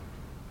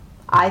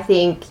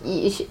think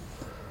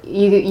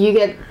you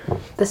get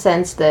the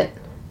sense that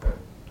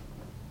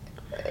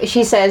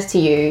she says to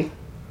you,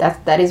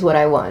 that is what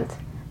I want.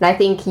 And I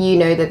think you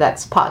know that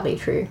that's partly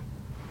true.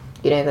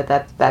 You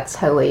know that's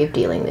her way of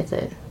dealing with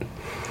it.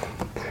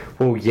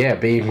 Well, yeah,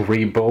 being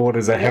reborn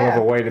is a hell of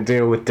a way to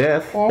deal with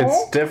death.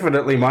 It's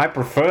definitely my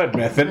preferred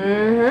method.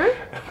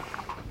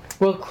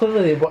 Well,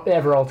 clearly,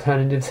 whatever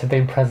alternatives have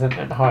been present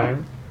at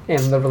home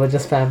in the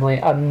religious family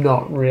are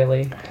not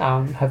really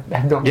have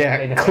not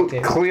been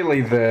effective.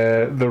 Clearly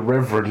the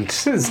Reverend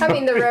has I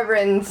mean, the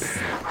Reverend's...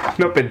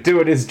 not been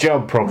doing his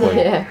job properly.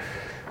 Yeah.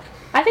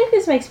 I think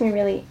this makes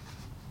me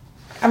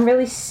I'm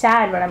really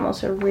sad, but I'm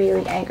also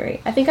really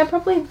angry. I think I'm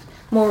probably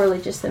more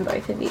religious than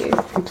both of you.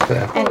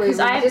 And because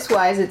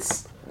Religious-wise,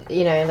 it's,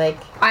 like...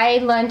 I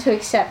learned to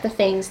accept the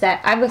things that...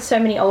 I've got so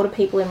many older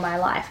people in my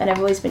life, and I've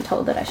always been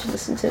told that I should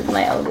listen to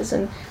my elders,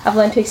 and I've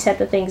learned to accept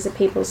the things that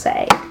people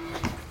say.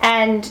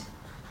 And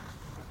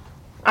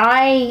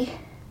I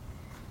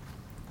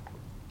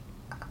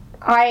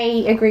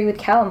agree with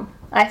Callum.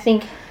 I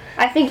think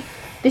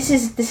this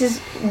is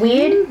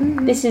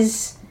weird. This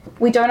is...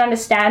 We don't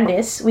understand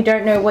this. We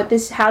don't know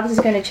how this is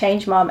going to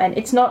change Mom, and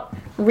it's not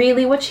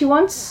really what she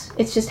wants.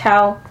 It's just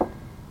how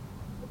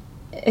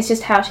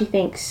she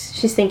thinks.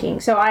 She's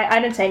thinking. So I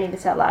don't say any of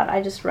this out loud.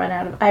 I just run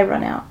out. I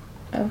run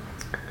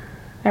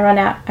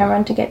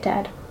to get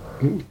Dad.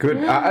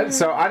 Good.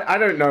 So I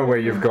don't know where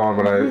you've gone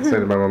when I say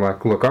to my mum,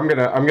 like, look, I'm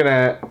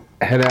gonna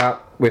head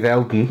out with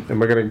Eldon, and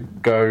we're gonna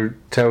go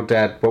tell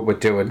Dad what we're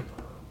doing.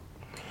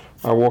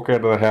 I walk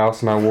out of the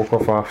house and I walk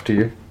off after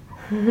you.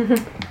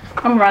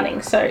 I'm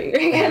running, so you're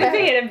gonna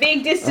be at a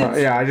big distance.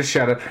 Yeah, I just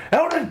shouted,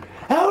 Eldon!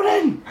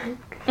 Eldon!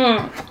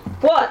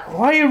 What?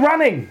 Why are you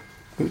running?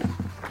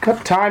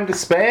 Got time to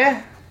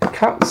spare?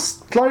 Can't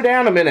slow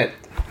down a minute.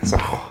 So,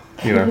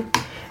 Getting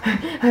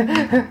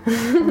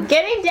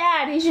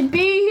Dad. He should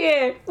be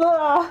here.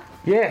 Ugh.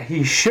 Yeah,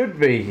 he should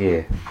be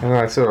here. And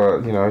I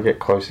sort of, I get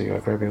closer, I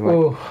grab him,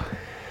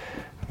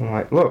 I'm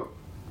like, look,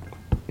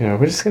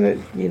 we're just gonna,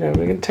 we're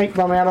gonna take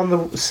Mum out on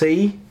the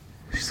sea.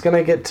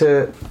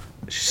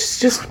 She's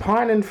just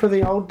pining for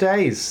the old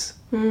days.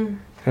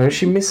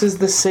 She misses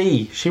the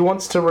sea. She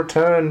wants to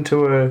return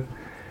to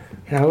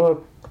a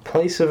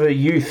place of her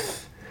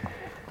youth.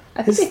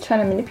 I think you're trying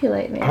to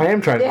manipulate me. I am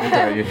trying to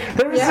manipulate you.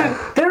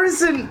 There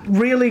isn't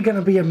really going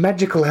to be a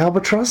magical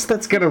albatross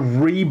that's going to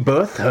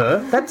rebirth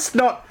her. That's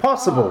not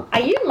possible. Are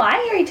you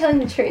lying or are you telling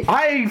the truth?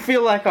 I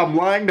feel like I'm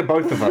lying to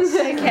both of us.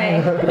 Okay.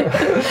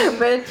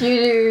 But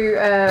you do...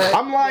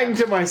 I'm lying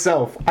to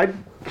myself. I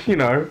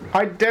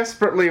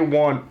desperately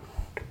want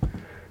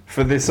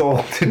for this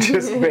all to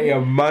just be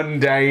a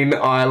mundane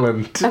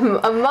island.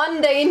 a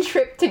mundane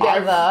trip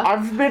together.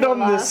 I've been on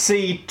the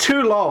sea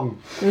too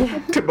long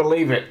to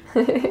believe it.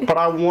 But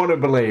I want to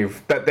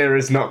believe that there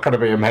is not going to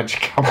be a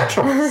magic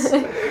albatross.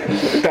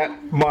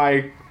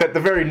 that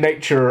the very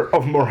nature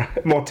of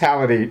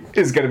mortality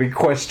is going to be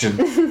questioned.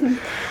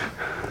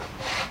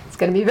 It's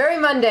going to be very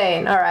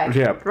mundane. All right.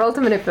 Yeah. Roll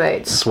to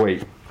manipulate.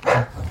 Sweet.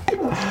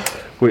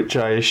 Which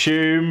I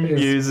assume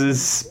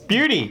uses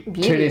beauty.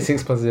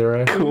 2d6 plus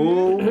 0.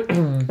 Cool.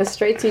 A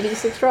straight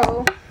 2d6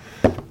 roll.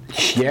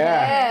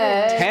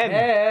 Yeah. 10.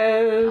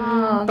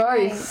 Oh,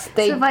 Both.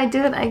 So if I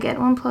do it, I get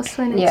 1 plus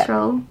to my next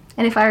roll.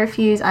 And if I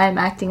refuse, I am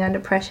acting under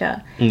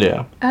pressure.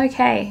 Yeah.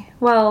 Okay.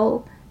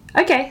 Well,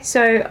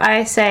 so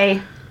I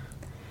say,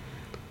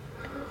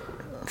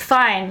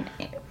 fine.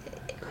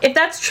 If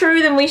that's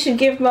true, then we should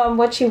give Mum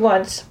what she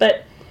wants.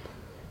 But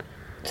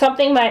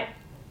something might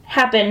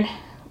happen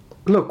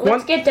Look,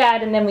 Let's get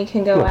Dad, and then we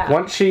can go out.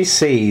 once she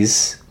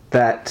sees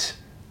that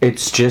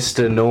it's just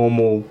a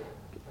normal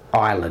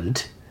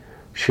island,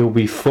 she'll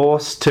be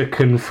forced to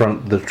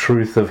confront the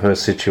truth of her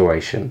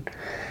situation.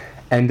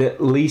 And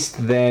at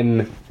least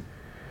then,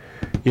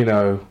 you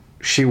know,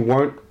 she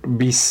won't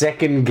be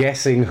second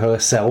guessing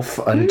herself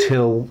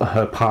until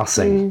her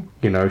passing.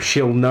 You know,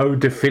 she'll know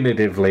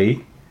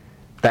definitively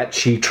that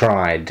she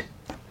tried.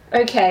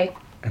 Okay,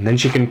 And then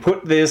she can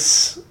put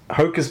this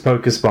hocus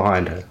pocus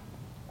behind her.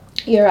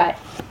 you're right.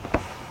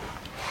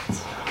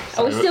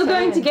 Are we still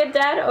going to get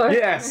Dad, or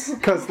Yes,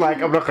 because,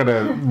 like, I'm not going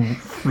to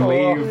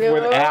leave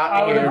without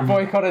I would have him.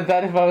 boycotted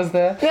that if I was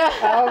there.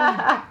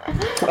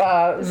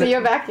 So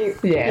you're back.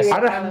 Yes, you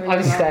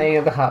I'm staying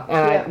at the hut,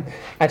 and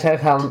I tell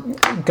Cal,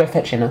 go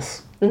fetch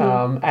Innes.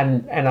 And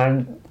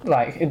I'm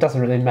like, it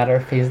doesn't really matter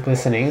if he's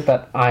listening,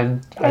 but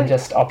I'm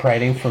just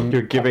operating from.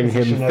 You're giving a him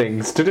position of,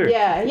 things to do.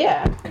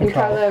 Yeah. And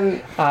tell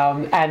them.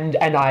 and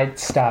I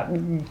start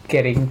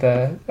getting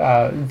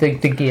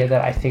the gear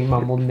that I think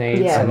Mum will need.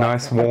 Yeah. So A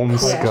nice warm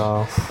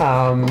scarf.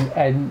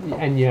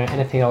 and you know,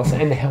 anything else,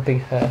 and helping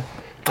her.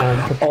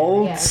 Prepare.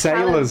 Old Yeah,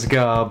 sailor's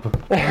garb.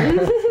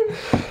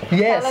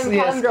 Yes, Callum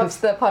yes. drops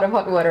the pot of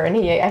hot water and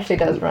he actually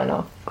does run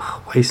off.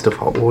 Waste of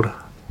hot water.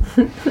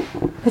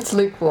 It's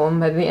lukewarm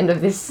by the end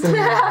of this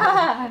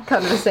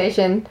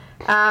conversation.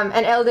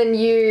 And Eldon,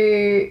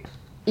 you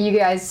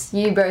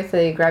both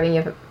are grabbing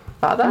your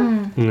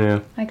father. Yeah.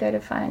 I go to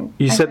find.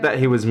 You said that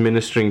he was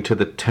ministering to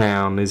the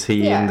town. Is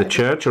he Yeah. in the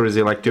church, or is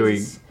he like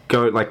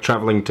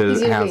traveling to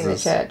He's usually in the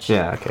houses? church.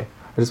 Yeah, okay.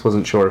 I just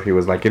wasn't sure if he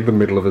was like in the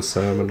middle of a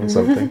sermon or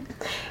something.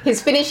 He's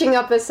finishing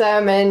up a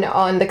sermon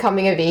on the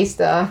coming of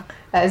Easter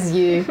as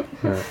you.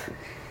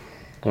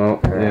 Well,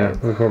 yeah,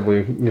 we'll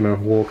probably,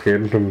 walk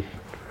in and...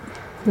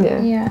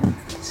 Yeah. Yeah,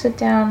 sit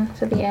down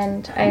for the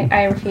end.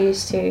 I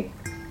refuse to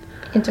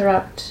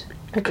interrupt.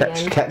 At the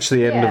end. Catch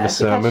the end of the To catch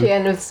sermon. the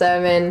end of the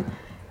sermon,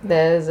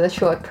 there's a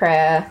short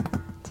prayer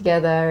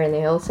together and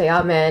they all say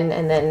amen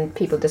and then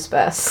people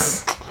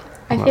disperse.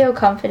 I feel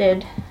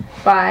comforted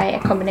by a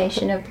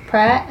combination of the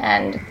prayer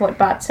and what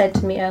Bart said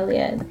to me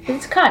earlier.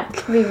 This can't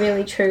be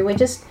really true. We're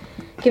just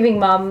giving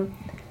Mum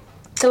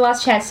the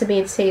last chance to be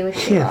at sea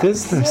with you. Yeah,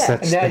 there's no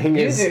such Now thing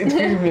you as... do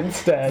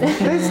instead.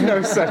 There's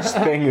no such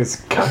thing as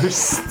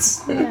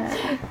ghosts.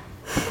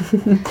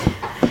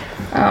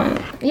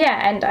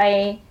 Yeah, and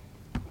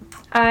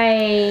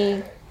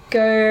I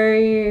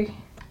go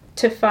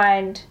to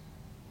find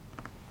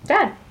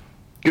Dad.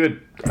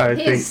 Good.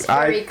 He's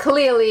very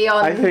clearly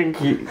on I think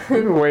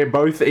we're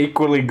both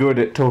equally good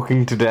at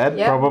talking to Dad,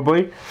 Yeah.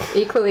 probably.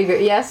 equally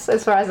good. Yes,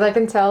 as far as I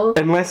can tell.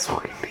 Unless we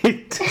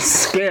need to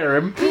scare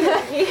him.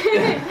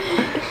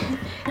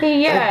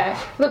 Yeah,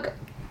 look,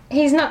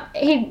 he's not.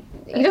 He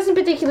doesn't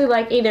particularly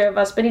like either of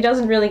us, but he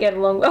doesn't really get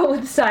along well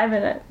with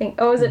Simon, I think.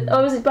 Or was it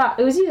Bart?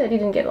 It was you that he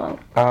didn't get along.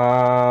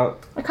 I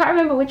can't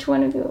remember which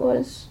one of you it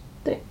was.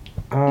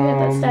 You had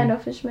that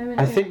standoffish moment.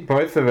 I think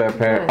both of our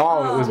parents...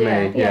 Oh, it was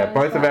yeah. me. Yeah,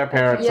 both of our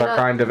parents You're are not-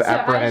 kind of So I should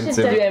apprehensive.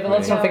 say- Yeah, but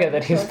let's not Yeah. forget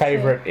that his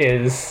favourite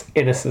is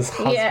Innes's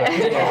husband.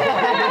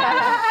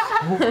 Yeah.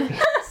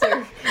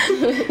 So,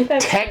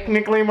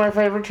 Technically, my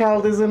favourite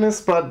child is Innes,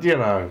 but,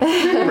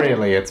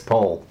 really, it's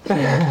Paul.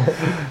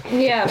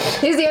 Yeah.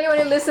 he's the only one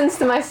who listens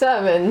to my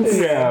sermons.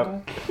 Yeah.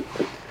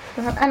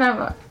 And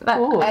I'm.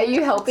 Are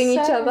you helping each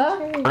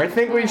other? I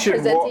think we should...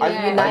 Presenting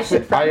a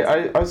united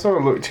front. I sort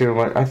of looked to him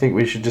like, I think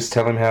we should just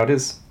tell him how it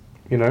is,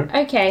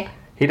 Okay.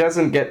 He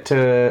doesn't get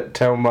to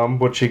tell Mum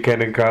what she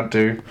can and can't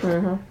do.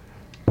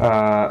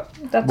 That's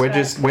We're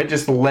right.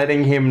 just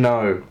letting him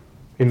know,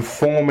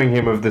 informing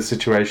him of the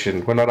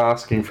situation. We're not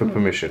asking for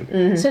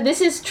permission. So this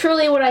is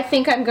truly what I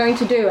think I'm going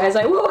to do as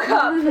I walk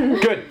up.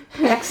 Good.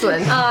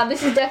 Excellent.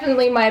 This is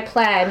definitely my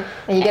plan.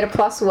 And you get a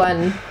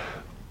 +1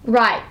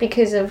 Right,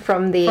 because of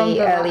from the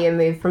earlier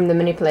move, from the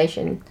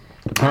manipulation.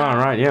 All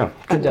right. Yeah.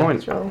 Good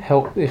point.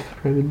 Help if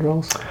Ruben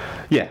rolls.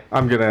 Yeah.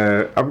 I'm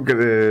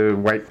gonna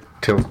wait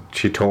till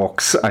she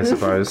talks, I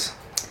suppose.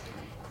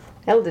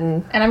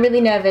 Eldon. And I'm really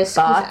nervous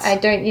because But- I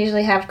don't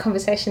usually have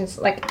conversations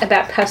like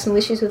about personal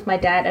issues with my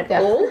dad at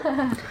all.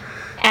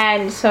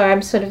 And so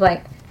I'm sort of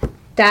like,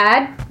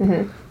 Dad,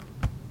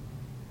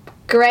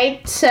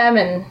 great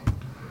sermon.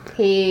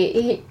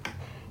 He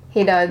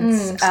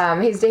nods.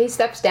 He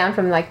steps down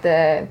from like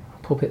the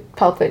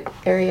pulpit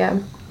area.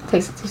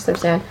 Takes 2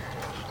 steps down.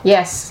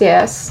 Yes.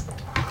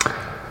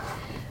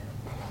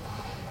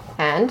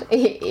 And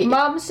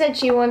Mom said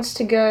she wants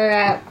to go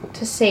out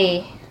to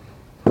sea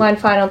one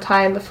final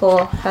time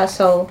before her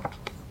soul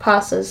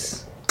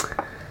passes.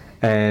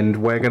 And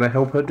we're gonna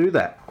help her do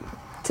that.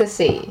 to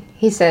see,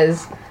 he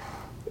says,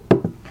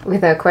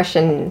 with a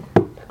question.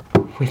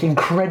 With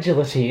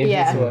incredulity in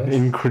Yeah. his words.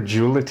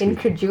 Incredulity.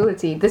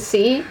 Incredulity. The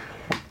sea.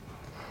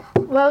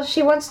 Well,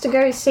 she wants to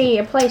go see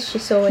a place she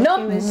saw when Not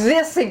she was...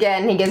 this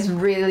again. He gets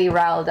really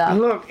riled up.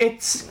 Look,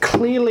 it's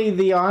clearly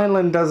the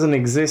island doesn't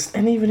exist,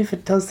 and even if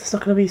it does, there's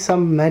not going to be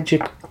some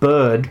magic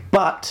bird.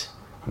 But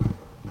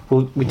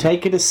we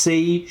take her to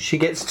sea. She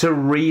gets to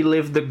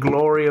relive the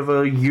glory of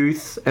her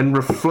youth and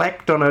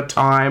reflect on her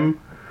time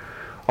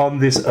on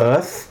this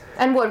earth.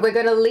 And what, we're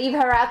gonna leave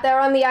her out there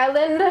on the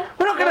island?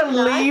 We're not going to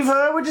Overnight? leave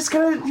her. We're just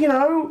going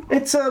to,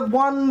 it's a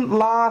one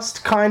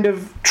last kind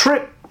of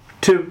trip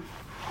to.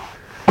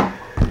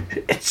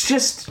 It's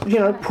just,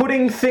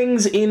 putting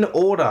things in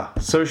order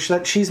so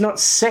that she's not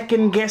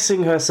second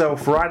guessing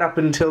herself right up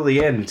until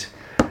the end.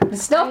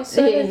 Stop.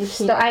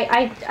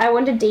 I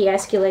want to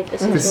de-escalate the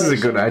situation. This is a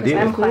good idea.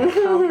 I'm quite a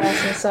calm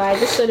person, so I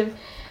just sort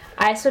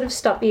of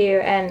stop you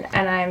and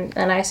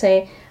I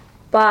say,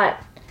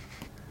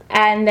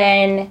 and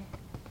then,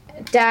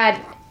 Dad,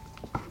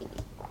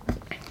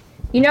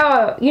 you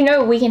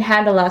know we can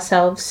handle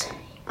ourselves.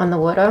 On the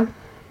water?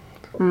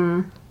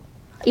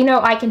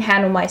 I can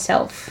handle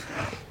myself.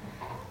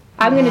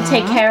 I'm gonna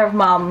take care of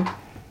Mum.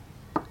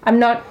 I'm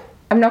not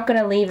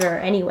gonna leave her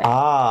anyway.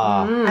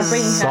 Ah, I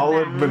bring her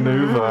solid back.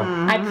 maneuver.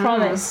 I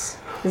promise.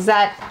 Is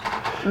that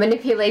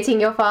manipulating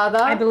your father?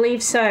 I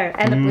believe so,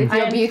 and With I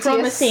your am beauteous-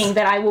 promising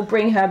that I will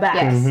bring her back.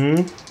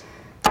 Yes.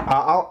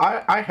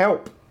 I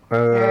help. As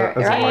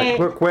You're I'm like, right.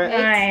 look, we're,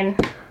 Fine.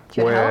 Do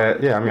you wanna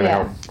help? yeah, I'm gonna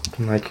Yeah. help.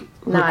 I'm like,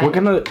 look,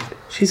 9.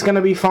 she's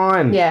gonna be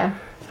fine. Yeah.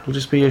 It'll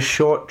just be a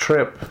short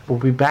trip. We'll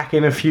be back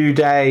in a few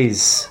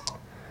days.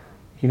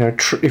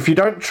 If you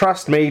don't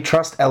trust me,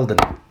 trust Eldon.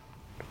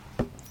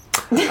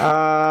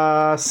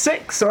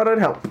 6, so I don't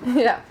help.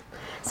 Yeah.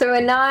 So a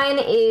 9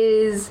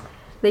 is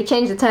they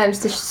change the terms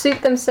to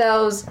suit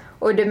themselves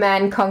or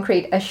demand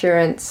concrete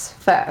assurance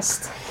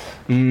first.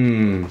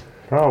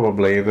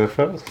 Probably the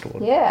first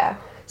one. Yeah.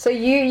 So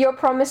you're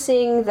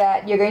promising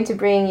that you're going to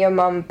bring your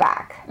mum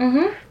back.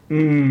 Don't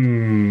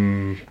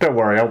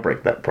worry, I'll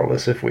break that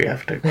promise if we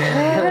have to.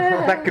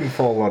 That can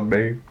fall on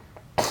me.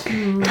 Does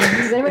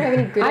anyone have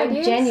any good I'm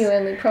ideas?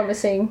 genuinely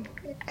promising.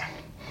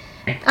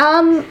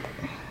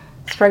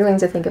 Struggling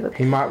to think of it.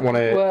 He might want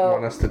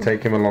us to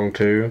take him along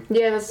too.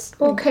 Yeah, that's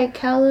Okay,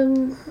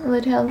 Callum,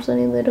 let help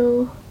Sonny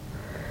Little.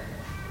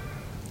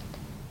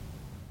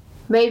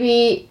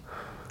 maybe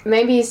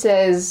he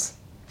says,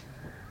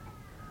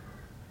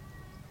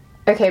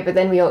 okay, but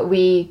then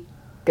we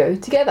go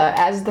together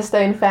as the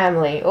Stone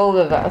family, all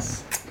of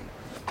us.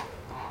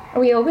 Are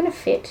we all gonna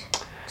fit?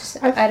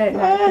 I don't know.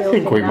 if I we all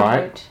think fit we in our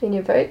might. boat. In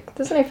your boat?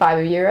 There's only 5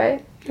 of you,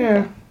 right?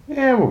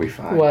 Yeah, we'll be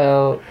fine.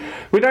 Well,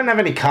 We don't have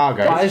any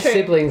cargo. 5 true.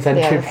 siblings and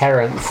Yeah, 2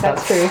 parents.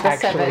 That's true.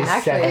 That's actually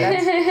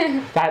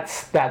 7.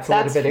 That's a That's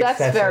little bit excessive.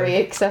 that's very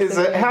excessive. Is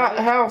it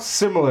how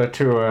similar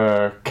to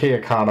a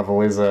Kia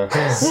Carnival is a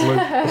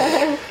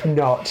sloop?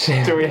 Not.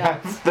 Do we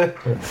have the?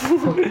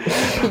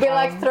 You can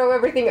like throw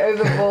everything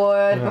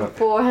overboard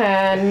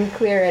beforehand,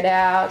 clear it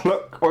out.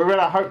 Look, we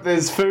better hope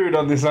there's food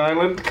on this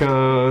island,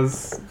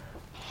 because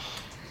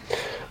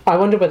I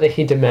wonder whether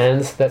he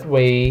demands that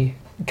we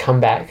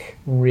come back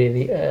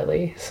really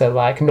early. So,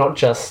 not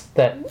just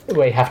that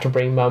we have to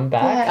bring Mum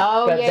back.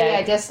 Oh but yeah,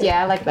 that-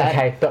 I like that.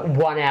 Okay, but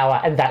 1 hour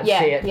and that's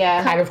Yeah, it.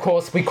 yeah. And of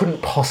course, we couldn't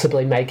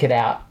possibly make it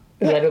out,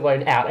 let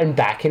alone out and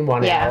back in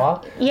 1 Yeah.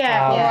 hour.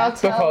 Yeah, or I'll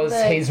tell Because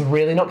the- he's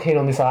really not keen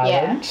on this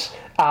island.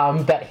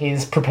 But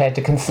he's prepared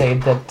to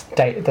concede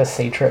the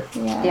sea trip.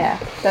 Yeah,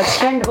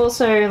 that's And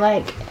also,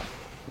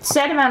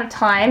 set amount of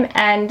time,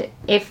 and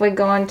if we're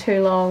gone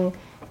too long,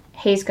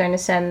 he's going to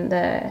send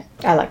the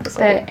I like this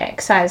idea.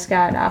 excise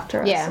guard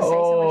after us. Yeah. and say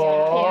someone's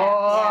gonna Yeah,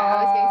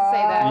 I was going to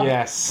say that.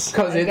 yes.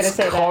 Because was gonna it's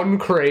say that.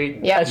 concrete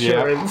Yep.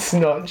 assurance,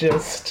 not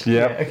just.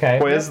 Yep. Yeah, okay.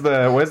 Where's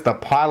the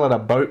pilot a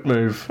boat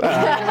move?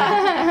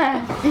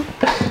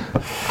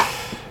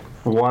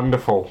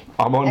 Wonderful.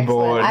 I'm on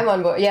board. Excellent. I'm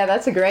on board. Yeah,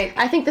 that's a great.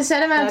 I think the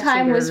set amount of That's a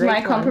time was my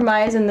great one.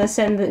 compromise, and the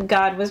send the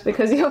guard was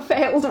because of your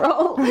failed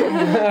roll.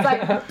 It's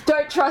like,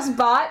 don't trust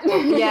Bart.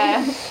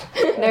 Yeah,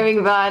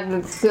 knowing that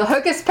the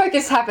hocus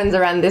pocus happens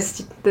around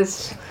this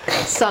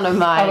son of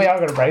mine. Oh, we are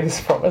going to break this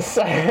promise.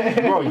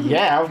 okay, Well,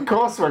 yeah, of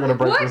course we're going to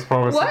break this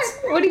promise. What?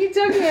 What are you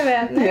talking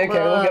about? we'll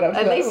get up to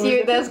At that.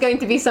 least there's going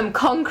to be some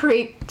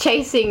concrete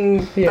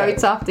chasing Yeah.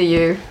 boats after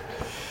you.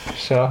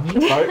 Sure.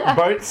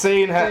 Boat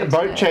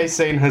chase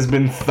scene has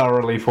been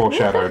thoroughly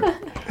foreshadowed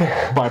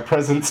by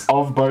presence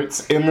of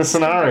boats in the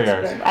scenario.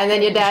 And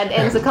then your dad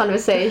ends the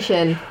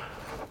conversation.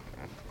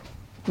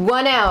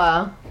 1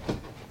 hour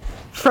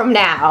from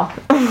now.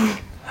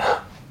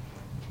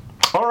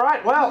 All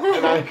right, well,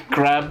 and I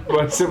grab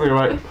my sibling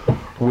like,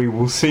 we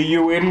will see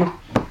you in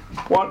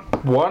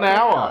 1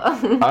 hour.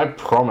 I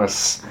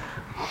promise.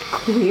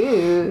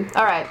 Ooh.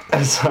 All right,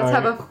 So, let's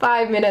have a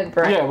 5-minute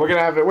break. yeah, we're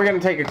gonna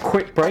take a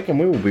quick break, and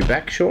we will be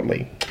back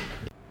shortly.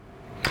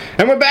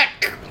 And we're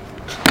back.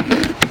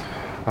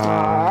 All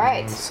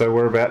right. So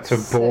we're about to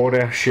board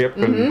our ship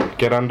and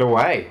get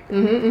underway.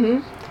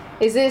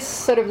 Is this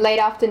sort of late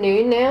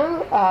afternoon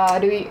now? Are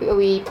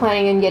we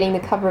planning on getting the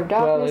cover of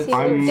darkness? it's-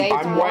 here? I'm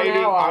Daytime?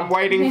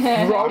 waiting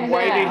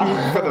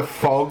for the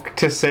fog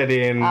to set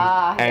in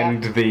yeah.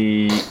 and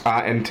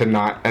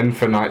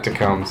for night to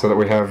come, so that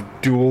we have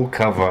dual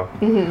cover.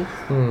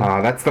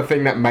 That's the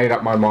thing that made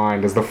up my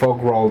mind. As the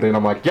fog rolled in,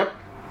 I'm like, yep,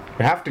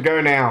 we have to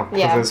go now because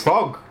Yeah. there's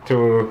fog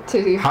to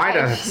hide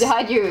us.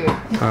 hide you.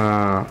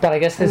 But I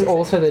guess there's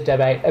also the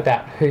debate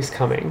about who's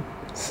coming.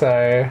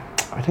 So,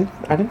 I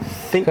don't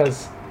think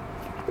because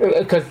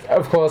because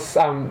of course,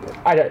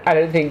 I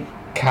don't think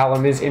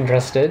Callum is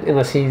interested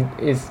unless he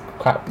is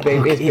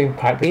being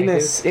quite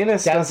protective.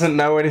 Ines doesn't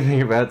know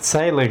anything about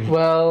sailing.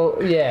 Well,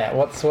 yeah.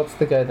 What's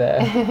the go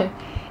there?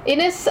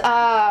 Ines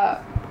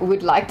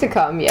would like to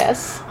come,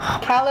 yes.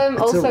 Callum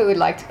also would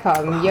like to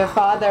come. Your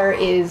father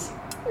is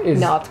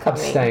not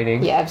coming.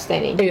 Abstaining. Yeah,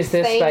 abstaining. Is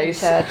there Staying in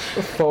space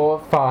church. for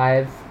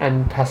 5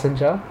 and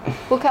passenger?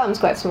 Well, Callum's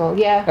quite small.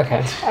 Yeah,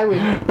 Okay. I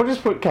would. We'll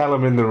just put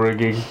Callum in the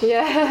rigging.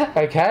 Yeah.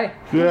 Okay.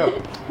 Yeah.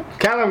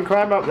 Callum,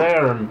 climb up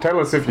there and tell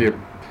us if you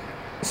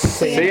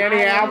see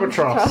any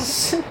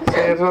albatross.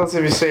 Tell us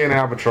if you see an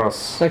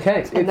albatross.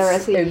 Okay. And the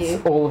rest of it's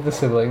you. all of the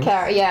siblings.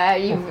 Yeah,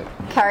 you've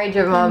carried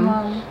your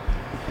mum.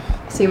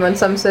 So you want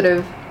some sort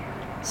of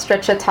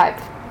stretcher type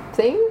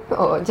thing,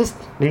 or just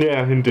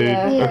Yeah, indeed.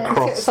 Yeah.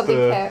 Across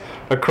Something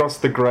across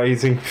the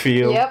grazing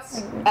fields. yep,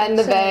 and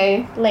the So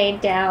bay.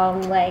 laid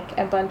down like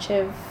a bunch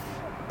of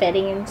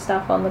bedding and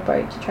stuff on the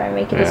boat to try and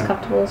make it as Yeah.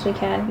 comfortable as we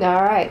can.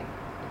 All right.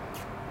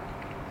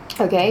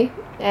 Okay,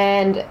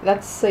 and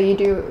that's so you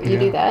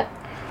do that.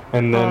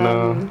 And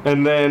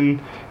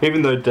then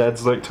even though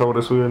Dad's like told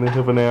us we only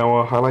have an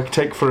hour, I like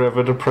take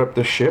forever to prep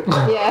the ship.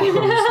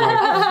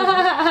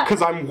 Yeah.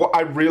 Because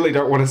I really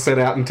don't want to set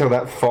out until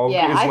that fog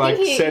Yeah, is I like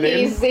think set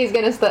in. he's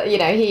gonna start.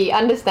 He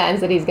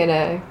understands that he's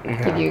gonna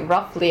give you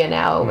roughly an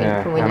hour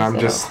from when and you I'm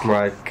set just off.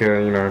 like,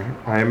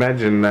 I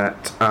imagine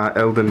that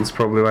Eldon's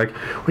probably like,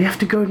 we have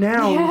to go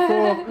now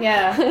before.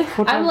 Yeah.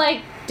 I'm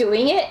like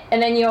doing it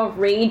and then you're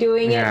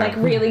redoing Yeah. it like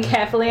really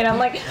carefully and I'm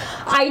like,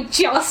 I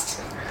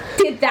just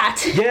did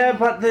that. Yeah,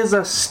 but there's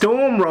a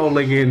storm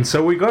rolling in,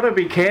 so we got to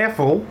be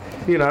careful,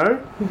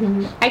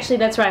 Actually,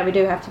 that's right, we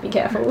do have to be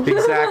careful.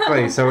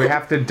 Exactly, so we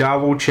have to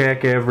double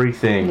check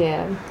everything.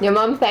 Yeah, your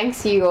mum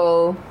thanks you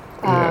all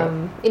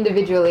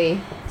individually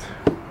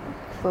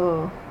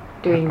for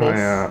doing this.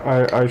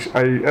 I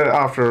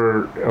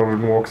after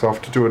Eldon walks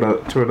off to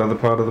another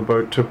part of the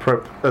boat to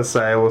prep a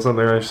sail or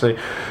something, I say,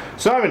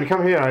 Simon,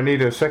 come here. I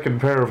need a second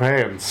pair of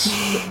hands.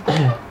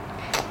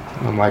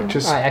 I'm like,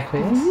 I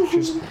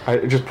acquiesce. I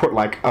just put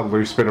like a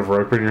loose bit of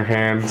rope in your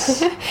hands.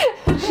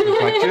 Just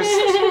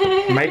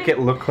make it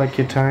look like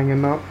you're tying a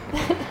knot.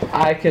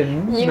 I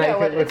can You know make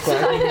what it look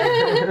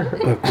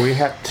like. Look, we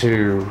had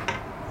to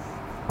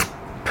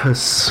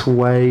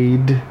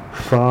persuade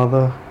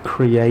Father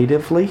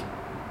creatively.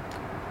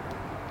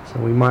 So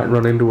we might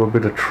run into a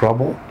bit of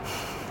trouble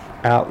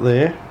out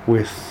there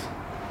with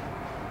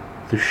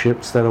the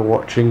ships that are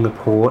watching the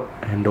port,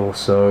 and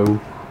also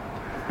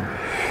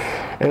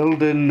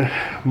Eldon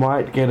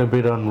might get a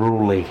bit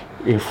unruly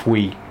if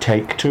we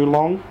take too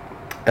long.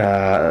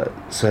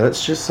 So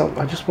that's just something.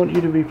 I just want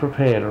you to be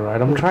prepared,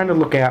 alright? I'm trying to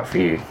look out for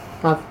you.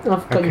 I've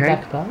got your Okay.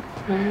 back, bud.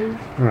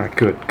 Alright,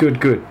 good.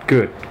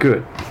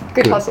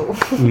 Good hustle.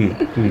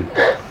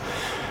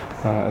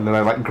 And then I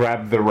like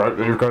grab the rope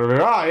that you've got to go,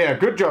 yeah,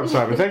 good job,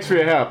 Simon. Thanks for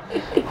your help.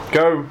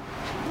 Go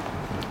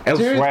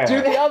elsewhere.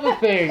 Do the other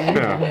thing.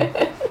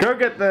 Yeah. Go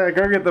get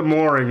the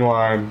mooring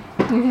line.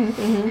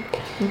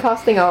 I'm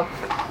casting off.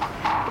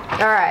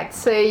 Alright,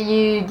 so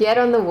you get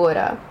on the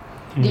water.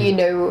 Do you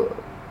know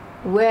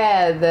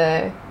where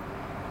the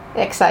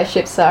excise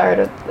ships are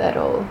at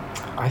all?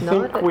 I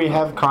Not think we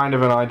have kind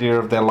of an idea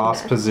of their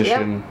last Yeah.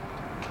 position.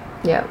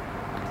 Yep.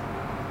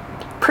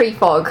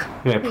 Pre-fog.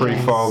 Yeah,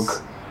 pre-fog.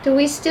 Do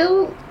we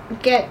still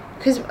get...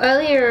 Because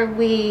earlier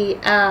we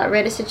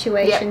read a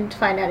situation to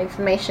find out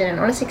information, and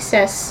on a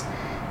success,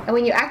 and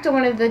when you act on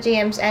one of the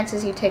GM's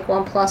answers, you take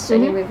 1+ to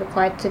any move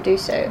required to do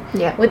so.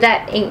 Yeah. Would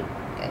that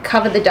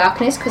cover the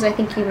darkness? Because I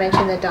think you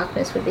mentioned that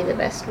darkness would be the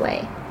best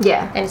way.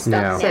 Yeah. And it's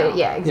dark So now.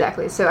 yeah,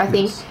 exactly. So I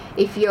think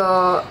if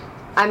you're,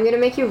 I'm gonna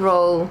make you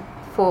roll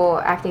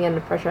for acting under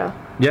pressure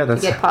Yeah, to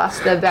that's get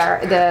past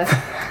the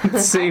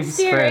seems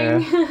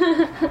fair. Steering.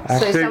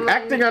 someone-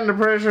 Acting under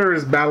pressure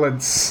is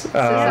balance. So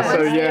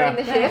someone's yeah, steering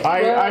the ship?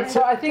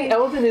 I think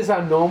Eldon is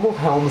our normal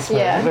helmsman.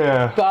 Yeah.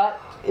 yeah. But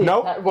is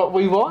Nope. that what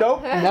we want?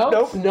 Nope. No,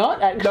 Nope. it's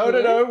not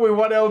actually. No. We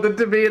want Eldon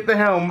to be at the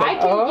helm. I can,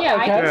 Oh, I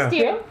okay. can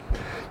steer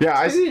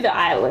Yeah, to the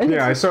island.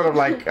 I sort of,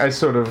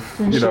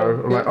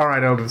 I'm like, all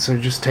right, Eldon, so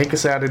just take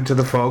us out into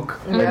the fog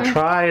and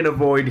try and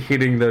avoid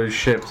hitting those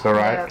ships, all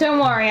right? Yeah. Don't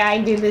worry,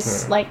 I do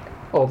this like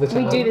All the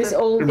time. we do this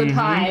all the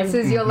time. This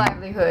is your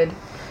livelihood.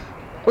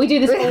 We do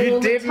this all You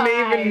the didn't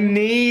time. even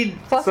need,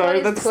 Plus so one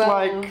is that's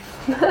 12.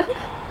 like...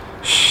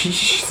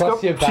 She's Plus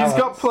got, your she's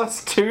got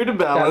balance. +2 to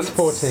balance.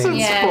 That's 14. That's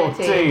Yeah.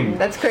 14.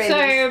 That's crazy.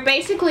 So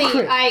basically,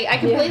 I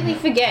completely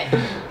forget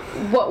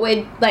what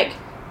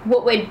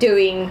we're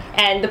doing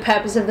and the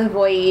purpose of the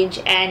voyage,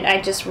 and I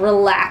just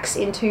relax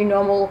into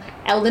normal.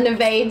 Eldon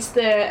evades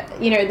the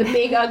the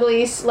big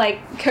ugly Coast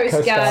Coast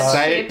Guard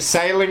Guard. ships.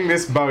 Sailing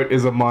this boat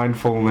is a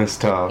mindfulness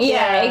task.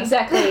 Yeah, Yeah.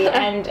 exactly.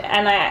 and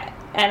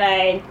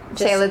I just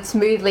sail it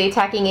smoothly,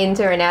 tacking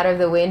into and out of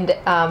the wind. so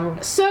that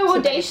it's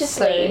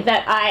audaciously so-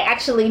 that I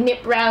actually nip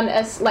round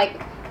us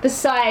the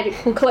side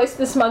close to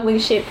the smuggling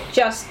ship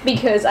just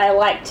because I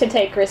like to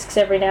take risks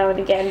every now and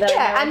again. That I know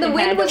Yeah, I and the can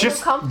wind handle. was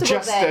Just, comfortable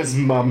just there. as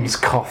Mum's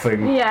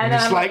coughing. Yeah, and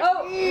just I'm like,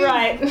 oh,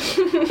 right.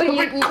 But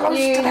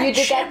you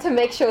did that to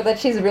make sure that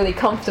she's really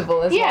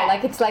comfortable as Yeah. well.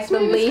 Like it's like the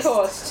Smooth as least.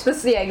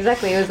 course. Yeah,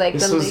 exactly. It was like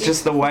this the was least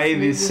just the way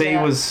the smooth sea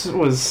out.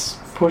 was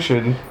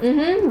pushing.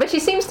 But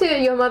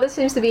your mother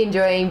seems to be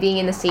enjoying being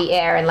in the sea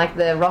air and like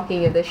the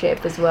rocking of the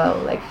ship as well.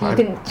 Like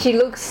she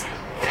looks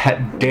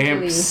That damp,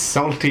 Really.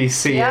 salty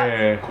sea Yep.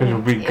 air.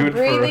 It'll be good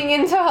breathing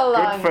into her good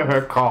lungs. for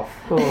her cough.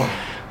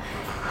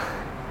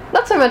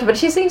 Not so much, but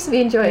she seems to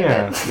be enjoying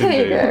Yeah, it. There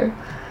you indeed.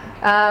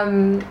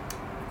 go.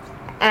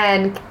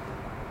 And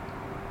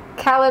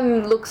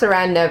Callum looks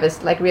around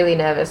really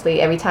nervously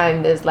every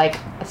time there's like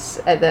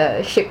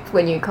the ship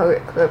when you go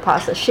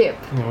past the ship,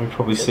 Yeah, we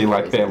probably see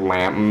like their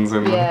lanterns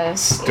and Yeah.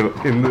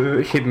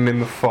 hidden in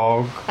the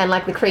fog. and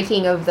like the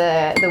creaking of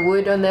the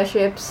wood on their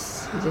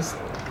ships.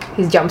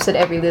 He jumps at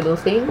every little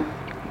thing.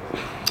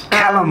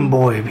 Callum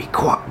boy, be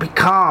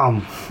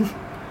calm.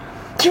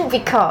 You be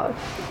calm.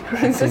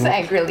 He's just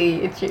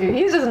angrily at you.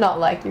 He's just not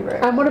like you, bro.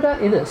 And what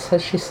about Ines?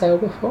 Has she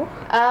sailed before?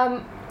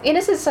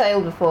 Ines has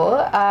sailed before.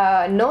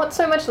 Not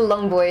so much the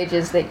long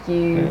voyages that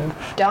you've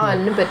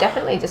done, but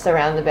definitely just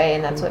around the bay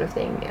and that sort of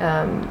thing.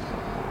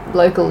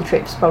 Local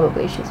trips,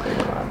 probably, she's been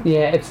a lot.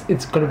 Yeah,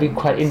 it's going to be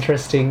quite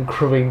interesting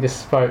crewing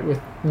this boat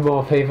with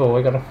more people.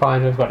 We've got to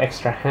find we've got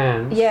extra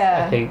hands.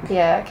 Yeah, I think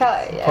yeah.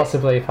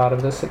 possibly part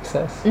of the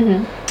success.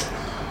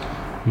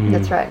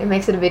 That's right. It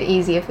makes it a bit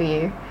easier for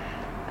you.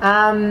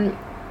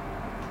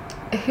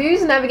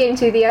 Who's navigating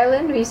to the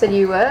island? You said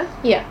you were.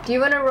 Yeah. Do you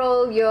want to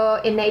roll your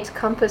innate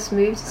compass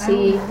move to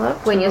see would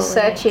love to when you're roll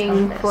innate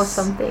searching for compass.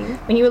 something?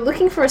 When you were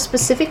looking for a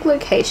specific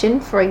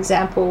location, for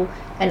example,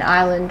 an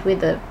island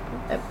with a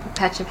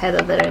patch of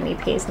heather that only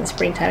appears in the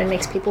springtime and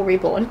makes people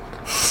reborn.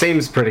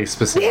 Seems pretty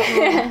specific.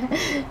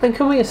 And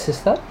can we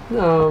assist that?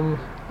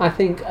 I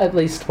think at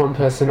least one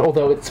person,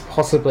 although it's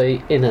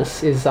possibly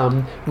Ines, is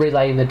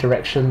relaying the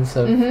directions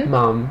of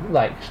Mum,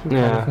 like kind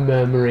Yeah. of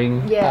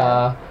murmuring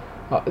Yeah.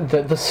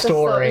 the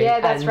story yeah,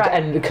 that's and, right.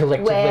 and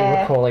collectively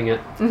Where- recalling it.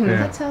 Yeah.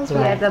 That sounds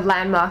Yeah, right. the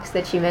landmarks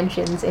that she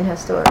mentions in her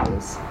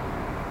stories.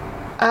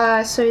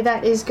 So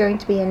that is going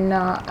to be a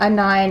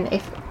 9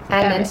 if.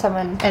 And then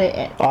someone.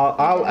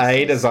 I'll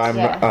aid as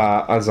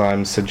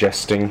I'm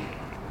suggesting.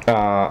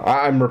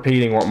 I'm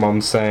repeating what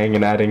Mum's saying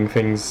and adding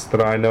things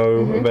that I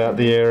know about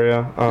the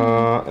area.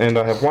 And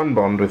I have one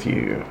bond with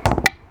you.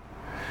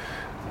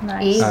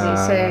 Nice. Easy,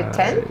 so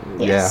 10?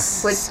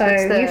 Yes. What's So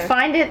the- you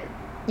find it.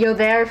 You're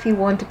there if you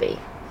want to be.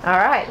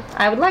 Alright.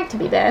 I would like to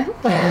be there.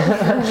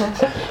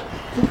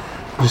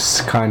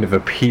 Just kind of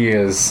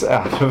appears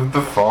out of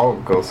the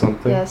fog or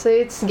something. Yeah, so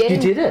it's You getting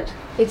did it.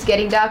 it's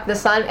getting dark. The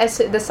sun as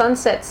the sun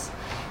sets,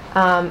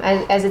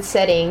 as it's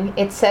setting,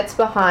 it sets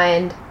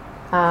behind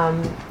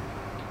an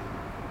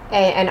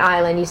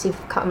island you see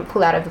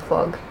pull out of the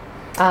fog.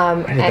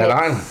 Where did that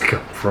island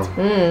come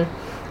from?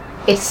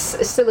 It's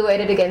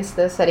silhouetted against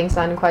the setting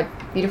sun quite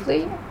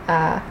beautifully.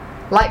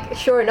 Like,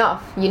 sure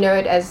enough, you know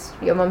it as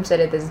your mum said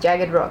it. There's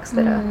jagged rocks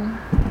that are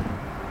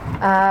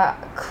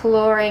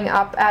clawing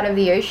up out of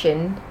the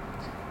ocean.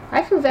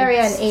 I feel very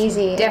It's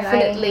uneasy.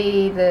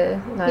 Definitely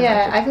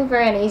I feel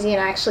very uneasy,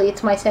 and actually,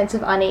 it's my sense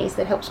of unease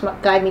that helps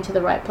guide me to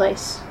the right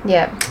place.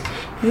 Yeah.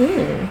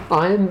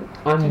 I'm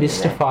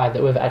mystified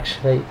that we've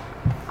actually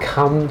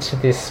come to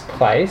this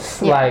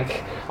place. Yeah.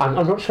 Like, I'm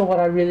not sure what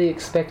I really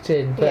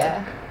expected, but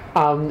Yeah.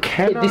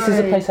 this is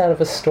a place out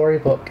of a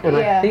storybook, and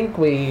Yeah. I think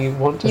we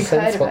want to You've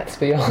heard sense of what's it.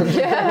 beyond.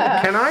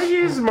 Can I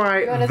use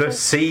my wanna The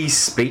say- Sea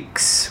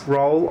Speaks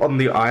roll on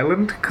the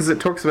island? Because it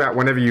talks about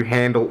whenever you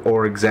handle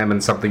or examine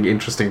something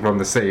interesting from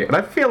the sea. And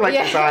I feel like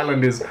Yeah. this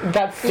island is...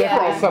 That's Yeah.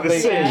 definitely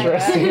something Yeah.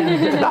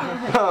 interesting.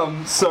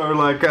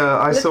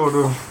 I sort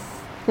of...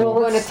 Well,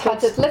 we're going to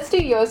touch it. Let's do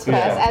yours first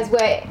Yeah. as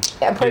we're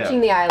approaching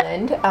the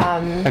island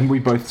And we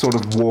both sort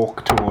of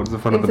walk towards the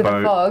front into of the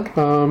the boat.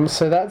 fog.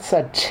 So that's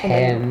a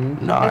 10.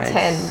 Nice. A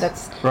 10.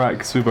 That's Right,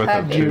 because we both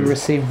have You two.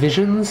 receive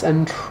visions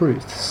and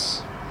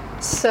truths.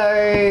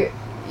 so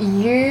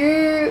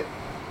you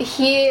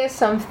hear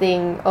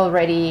something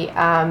already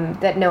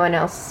that no one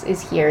else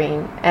is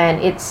hearing, and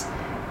it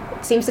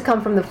seems to come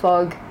from the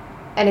fog.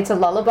 And it's a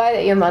lullaby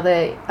that your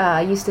mother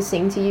used to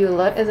sing to you a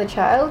lot as a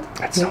child.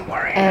 That's not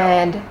worrying.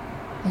 And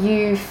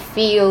you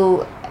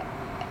feel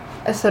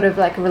a sort of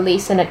like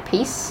release and at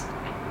peaceness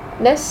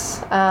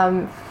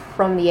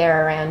from the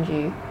air around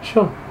you.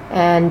 Sure.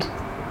 And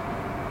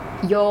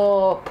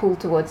you're pulled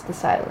towards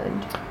this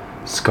island.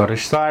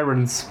 Scottish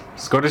sirens,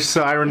 Scottish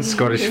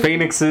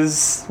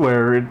phoenixes,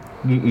 where it...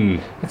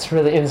 It's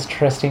really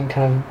interesting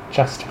kind of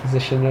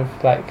juxtaposition of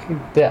like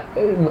the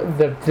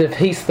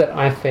peace that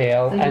I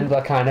feel and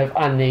the kind of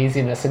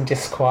uneasiness and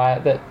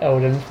disquiet that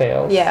Eldon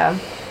feels. Yeah.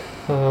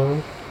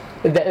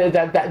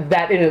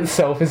 That in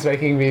itself is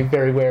making me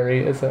very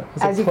wary as a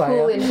As you player.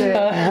 pull into it,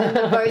 and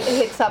the boat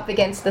hits up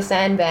against the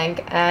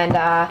sandbank, and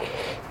I'd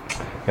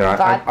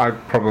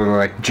probably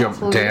like jump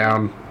Absolutely.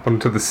 down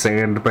onto the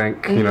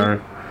sandbank, you know,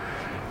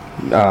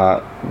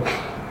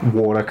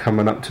 water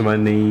coming up to my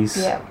knees.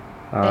 Yeah.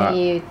 And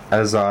you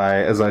As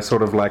I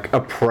sort of like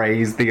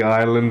appraise the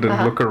island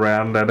and look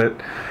around at it,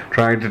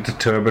 trying to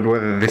determine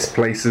whether this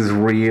place is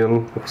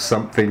real or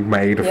something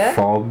made of Yeah.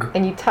 fog.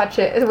 and you touch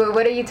it.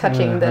 What are you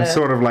touching? I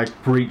sort of like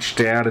reach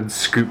down and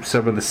scoop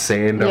some of the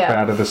sand up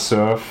Yeah. out of the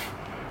surf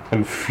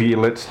and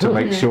feel it to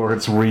make sure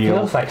it's real.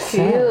 Feels like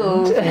sand.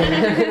 Feels.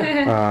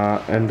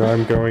 And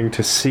I'm going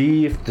to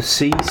see if the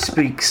sea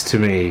speaks to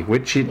me,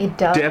 which it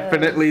does.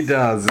 definitely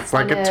does. It's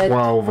like On a a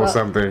 12 or 12.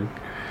 something.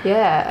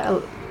 Yeah.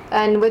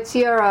 And what's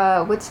your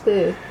what's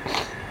the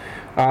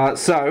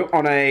So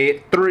on a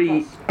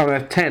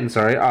 10,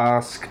 sorry,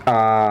 ask.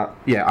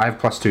 Yeah, I have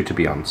 +2 to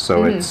be on,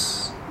 so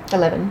it's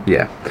 11?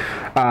 yeah.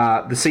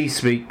 The sea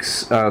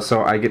speaks,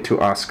 so I get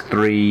to ask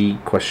 3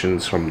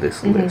 questions from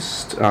this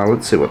list.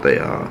 Let's see what they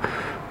are.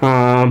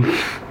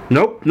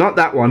 Nope, not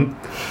that one.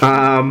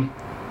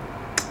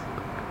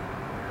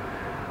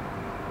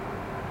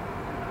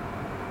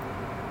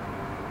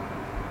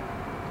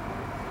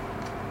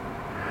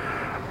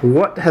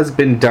 What has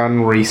been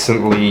done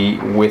recently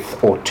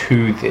with or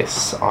to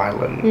this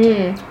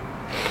island?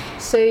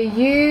 So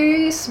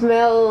you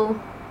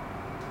smell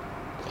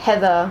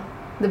heather,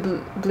 the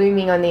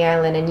blooming on the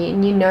island,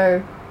 and you know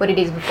what it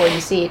is before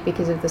you see it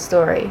because of the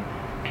story,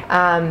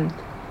 and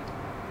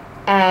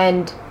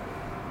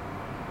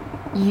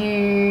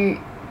you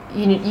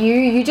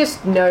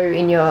just know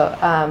in your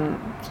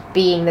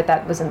being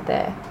that wasn't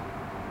there.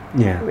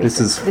 Yeah, this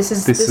This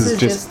has is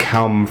just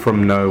come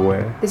from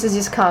nowhere. This has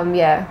just come,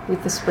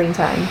 with the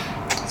springtime.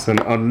 It's an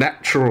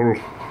unnatural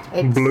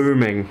It's,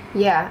 blooming.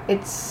 Yeah,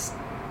 it's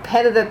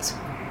heather that's,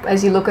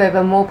 as you look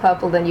over, more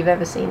purple than you've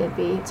ever seen it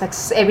be. It's like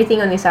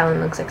everything on this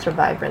island looks extra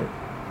vibrant.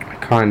 I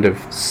kind of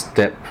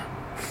step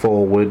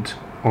forward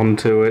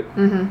onto it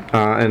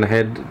and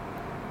head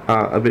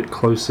a bit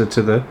closer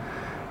to the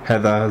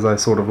heather as I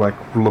sort of like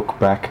look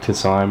back to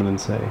Simon and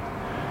say,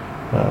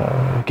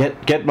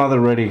 "Get Mother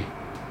ready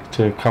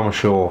to come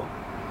ashore."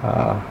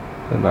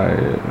 And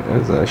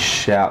as I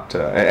shout to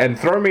her, and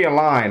throw me a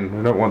line.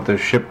 I don't want the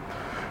ship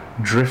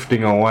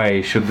drifting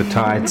away should the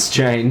tides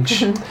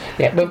change.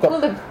 Yeah, we've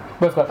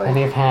got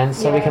plenty of hands,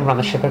 so we Yeah. can run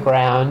the ship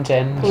aground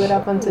and Pull it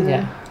up onto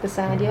yeah. the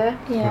sand, yeah?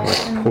 Yeah.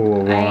 and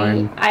Pull a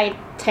line. I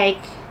take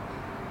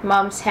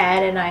Mum's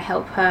hand and I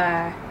help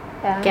her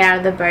Yeah. get out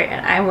of the boat,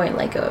 and I won't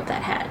let go of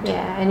that hand.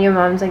 Yeah, and your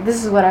mom's like,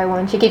 this is what I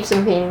want. She keeps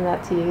repeating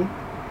that to you.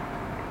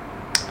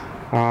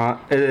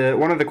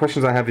 One of the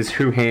questions I have is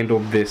who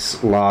handled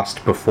this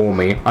last before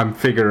me. I'm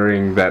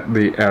figuring that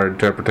our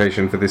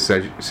interpretation for this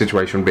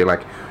situation would be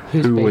like,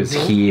 Who's who been was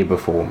here? here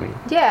before me?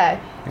 Yeah,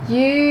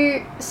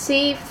 you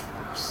see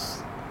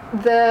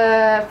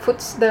the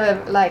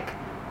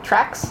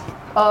tracks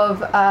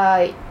of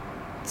a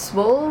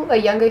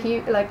younger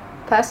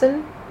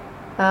person.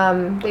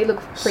 They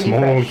look pretty Small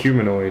fresh.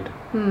 humanoid.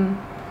 Oh,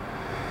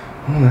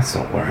 that's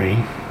not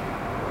worrying.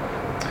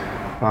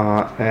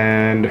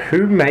 And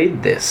who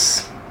made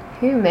this?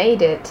 Who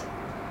made it?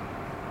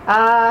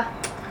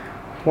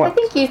 What,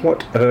 think you-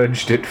 what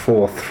urged it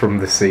forth from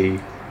the sea?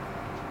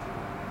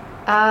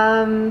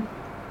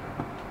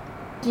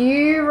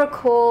 You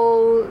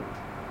recall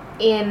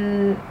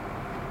in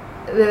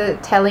the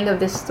telling of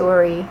this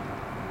story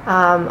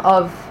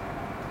of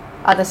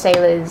other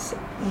sailors,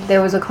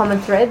 there was a common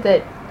thread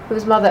that it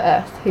was Mother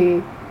Earth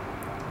who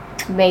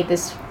made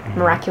this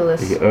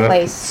miraculous The earth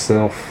place,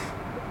 itself.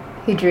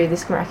 who drew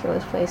this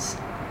miraculous place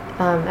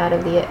out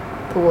of the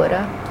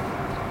water.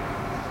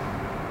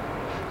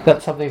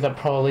 That's something that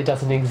probably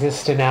doesn't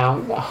exist in our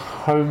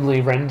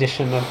homely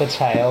rendition of the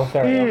tale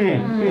very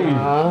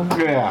often.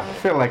 Yeah, I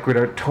feel like we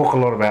don't talk a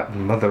lot about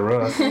Mother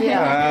Earth.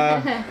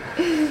 Yeah.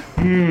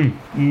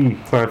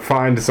 So I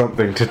find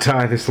something to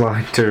tie this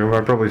line to.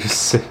 I probably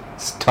just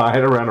tie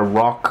it around a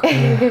rock.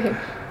 And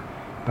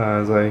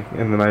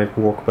then I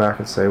walk back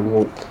and say,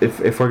 well,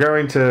 if we're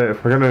going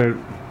to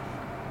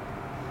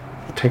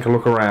take a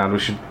look around, we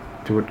should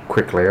do it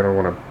quickly. I don't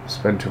want to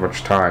spend too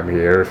much time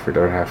here if we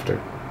don't have to.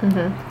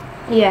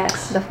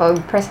 Yes. The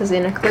fog presses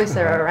in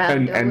closer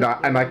around. And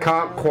I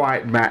can't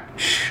quite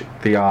match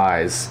the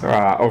eyes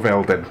of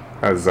Eldon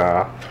as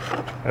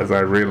I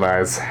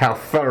realise how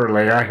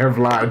thoroughly I have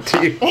lied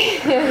to you.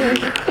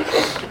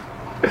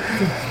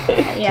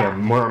 Yeah.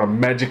 We're on a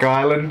magic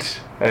island,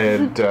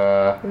 and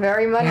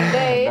very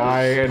mundane.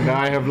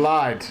 I have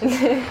lied.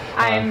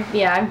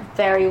 I'm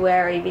very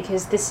wary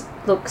because this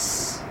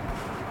looks.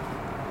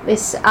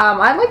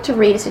 I'd like to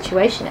read a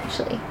situation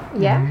actually,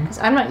 Yeah. because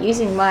I'm not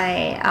using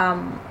my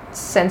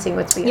Sensing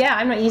what's being.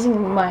 I'm not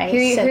using my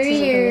Who senses are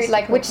in you this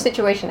like? Which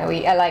situation are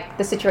we? Like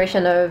the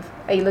situation of,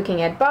 are you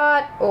looking at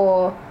Bart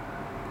or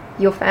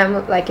your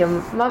family, like your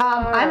mother?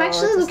 I'm or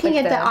actually just looking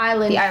like at the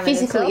island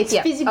physically. itself? It's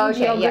Yeah. physical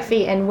Okay, yeah.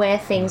 geography and where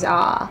things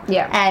are.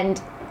 Yeah.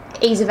 And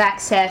ease of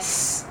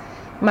access.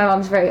 My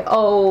mum's very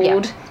old.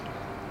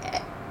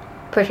 Yeah.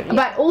 Push it.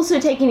 But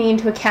also taking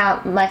into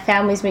account my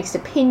family's mixed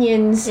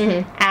opinions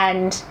Mm-hmm.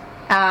 and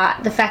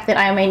the fact that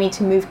I may need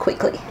to move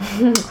quickly.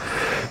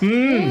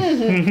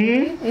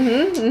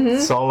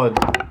 Solid.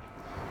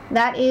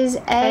 That is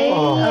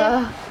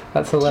a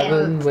That's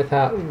 11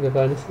 without the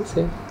bonuses.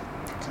 Yeah.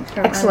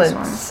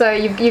 Excellent. So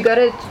you got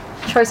a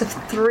choice of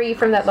 3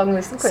 from that long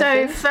list of So,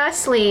 questions.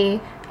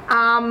 firstly,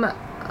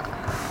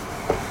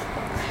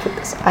 Put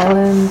this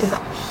island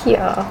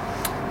here.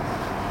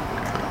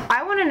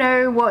 I want to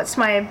know what's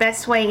my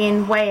best way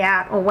in, way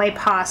out, or way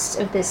past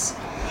of this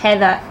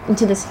heather,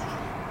 into this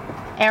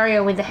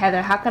area with the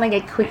heather. How can I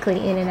get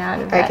quickly in and out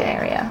of that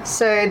area?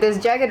 So there's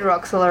jagged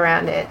rocks all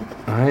around it.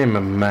 I am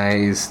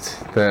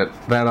amazed that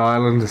that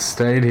island has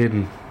stayed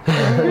hidden.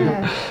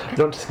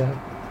 Not just go.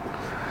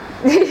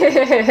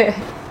 There's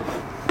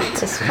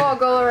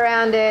fog all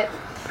around it.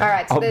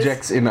 Alright, so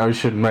Objects in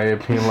ocean may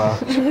appear large.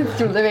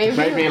 there's...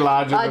 Maybe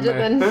larger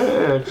than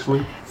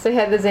actually. So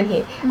heather's in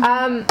here.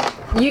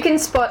 You can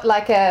spot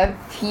like a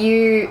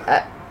few...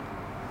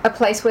 a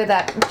place where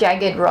that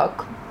jagged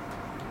rock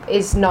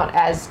is not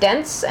as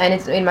dense, and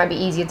it might be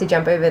easier to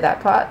jump over that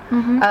part.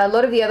 A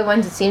lot of the other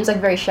ones, it seems like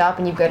very sharp,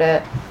 and you've got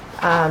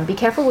to be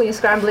careful when you're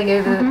scrambling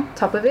over the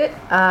top of it.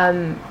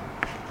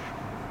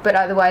 But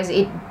otherwise,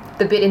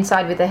 the bit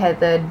inside with the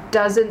heather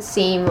doesn't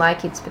seem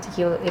like it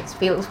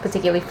feels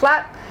particularly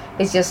flat.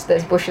 It's just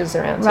there's bushes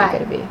around, so Right.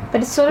 you've got to be.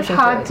 But it's sort of pushing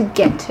hard to through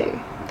get to.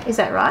 Is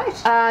that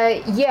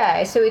right?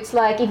 Yeah. So it's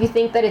like if you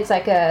think that it's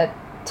like a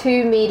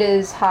 2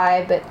 meters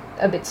high, but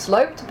a bit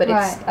sloped, but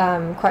it's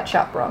quite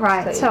sharp rocks.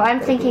 Right, so I'm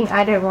thinking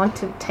I don't want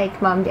to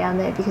take Mum down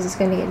there because it's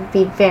going to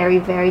be very,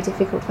 very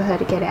difficult for her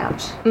to get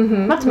out.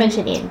 Not to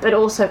mention in, but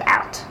also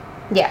out.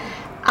 Yeah.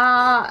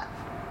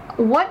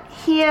 What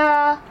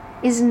here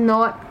is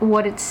not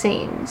what it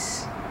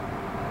seems?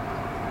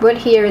 What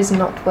here is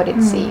not what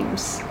it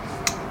seems.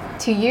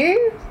 To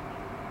you,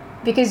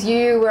 because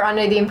you were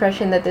under the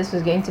impression that this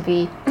was going to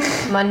be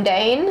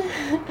mundane,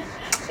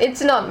 it's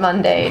not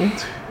mundane.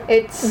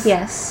 It's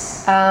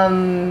Yes.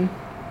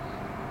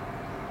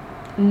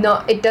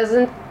 not. It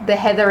doesn't. The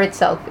heather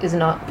itself is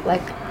not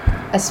like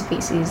a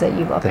species that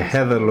you've often The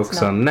heather seen. looks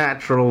It's not.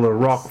 unnatural. The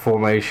rock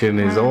formation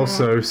is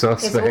also It's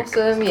suspect.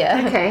 awesome.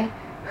 Yeah. Okay.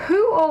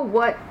 Who or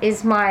what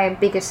is my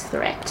biggest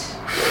threat?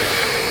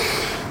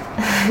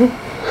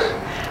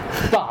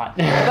 But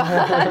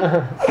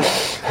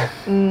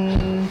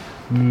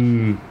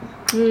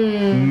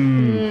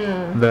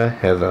The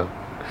heather.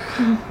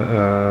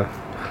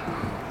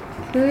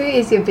 Who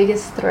is your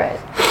biggest threat?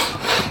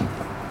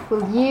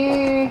 Well,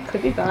 you.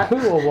 Could be that.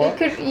 who or It what?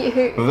 could.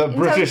 Who, The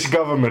British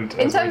government.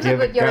 In as we terms hear of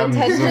the what your guns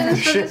of intentions the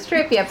for ship. this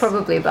trip, yeah,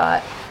 probably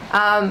Bart.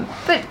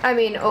 But I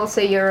mean,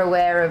 also you're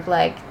aware of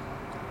like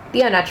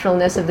the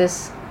unnaturalness of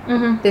this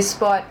this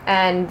spot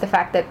and the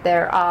fact that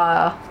there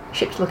are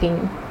ships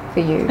looking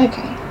for you.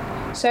 Okay.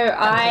 So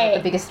The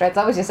biggest threats.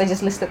 I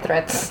just listed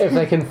threats. If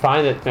they can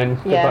find it, then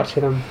good Yeah. luck to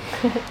them.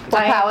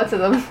 More power to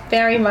them.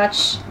 very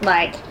much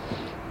like,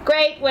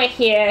 great, we're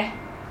here,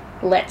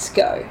 let's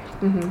go.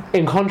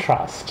 In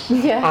contrast,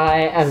 Yeah.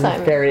 I am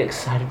Simon. very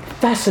excited,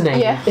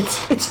 fascinated. Yeah.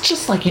 It's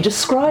just like you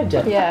described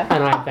it. Yeah.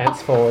 And I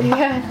advance forward.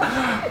 Yeah.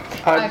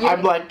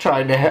 I'm like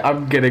trying to.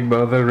 I'm getting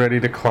Mother ready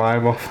to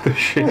climb off the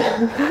ship.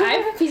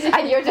 I'm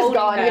physically And you're just holding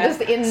gone. her. You're just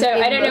in. So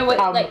in I don't know what,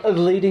 like,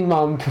 Leading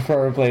mum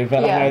preferably,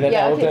 but Yeah, I know that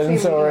yeah, I can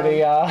Eldon's see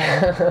leading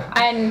already.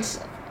 and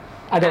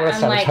I don't want to I'm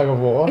start like- a tug of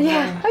war.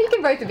 Yeah. Oh, you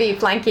can both be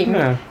flanking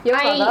Yeah.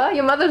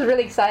 your mother's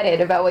really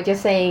excited about what you're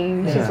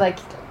saying. Yeah. She's like,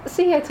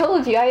 "See, I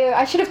told you.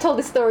 I should have told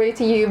this story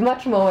to you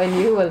much more when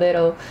you were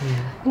little.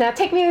 Now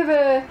take me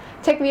over.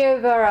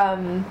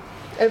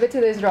 Over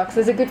to those rocks.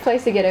 There's a good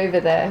place to get over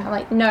there. I'm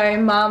like, no,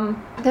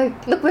 Mum, No,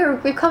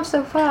 look, we've come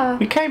so far.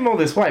 We came all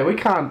this way. We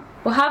can't.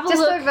 we'll have a Just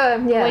look.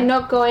 over. Yeah. We're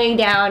not going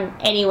down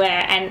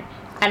anywhere, and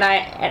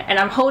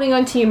I'm holding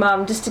on to you,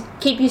 Mum, just to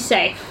keep you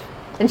safe.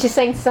 And she's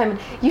saying to Simon,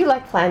 "You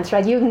like plants,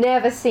 right? You've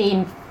never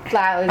seen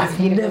flowers. I've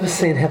beautiful never as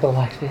seen Heather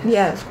like this.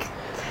 Yeah.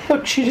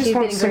 Look, she just She's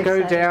wants to getting go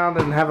very excited. down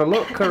and have a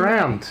look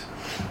around.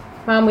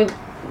 Mum, we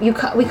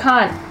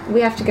can't.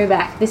 We have to go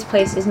back. This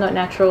place is not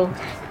natural.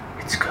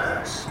 It's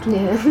cursed.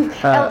 Yeah.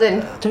 Eldon.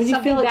 Don't you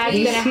Something feel like bad's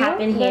peace gonna here?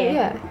 happen No, here.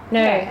 yeah.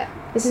 No, Yeah.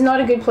 this is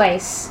not a good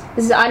place.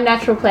 This is an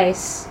unnatural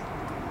place.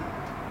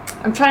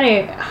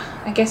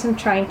 I guess I'm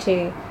trying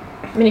to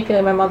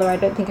manipulate my mother. I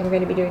don't think I'm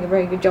going to be doing a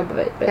very good job of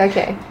it. But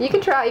Okay. You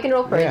can try. You can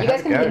roll for Yeah, it. You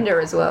guys can go. hinder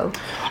as well.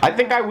 I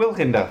think I will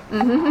hinder.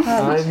 I'm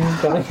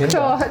gonna hinder.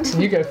 God.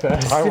 You go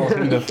first. I will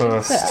hinder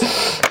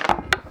first.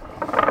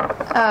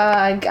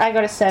 I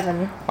got a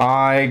 7,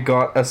 I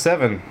got a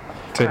 7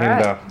 to Alright.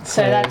 hinder.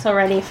 so that's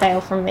already a fail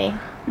from me.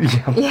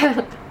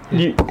 Yeah.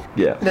 Yeah.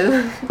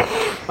 Yeah.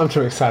 I'm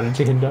too excited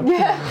to hinder.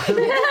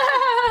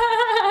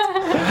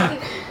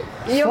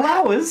 Your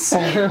Flowers.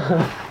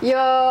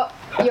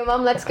 your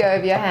mum lets go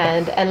of your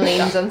hand and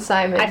leans on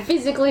Simon. I'm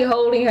physically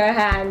holding her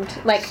hand,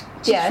 like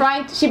she's Yeah.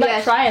 trying. She might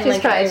Yeah, try and she's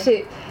let trying.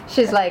 go.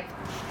 She's like,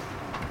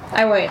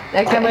 I won't.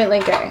 Okay. I won't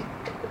let go.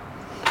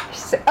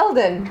 she's like,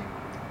 Eldon,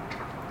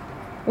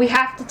 We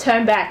have to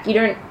turn back. We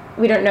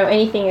don't know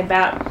anything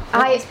about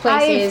what this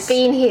place I've is.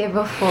 been here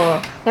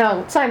before.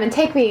 Now, Simon,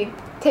 take me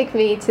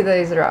to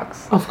those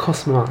rocks. Of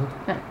course not.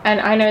 And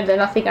I know that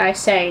nothing I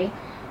say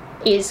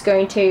is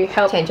going to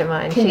help Change her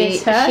mind.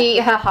 convince her.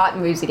 Her heart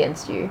moves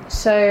against you.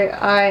 So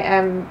I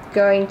am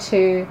going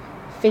to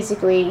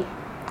physically.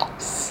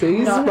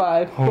 Seize No.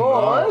 my Oh, no.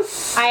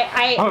 force.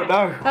 I Oh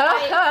no!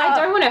 I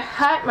don't want to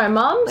hurt my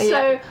mom, so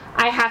Yeah.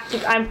 I have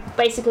to. I'm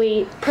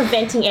basically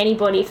preventing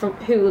anybody from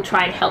who will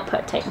try and help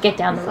her get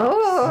down the road.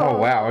 Oh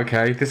wow,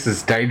 okay, this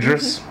is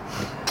dangerous.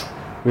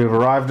 We've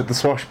arrived at the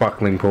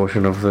swashbuckling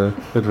portion of the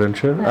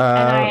adventure. And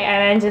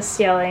I'm just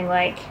yelling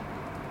like,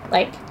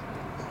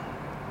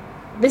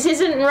 this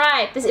isn't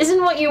right. This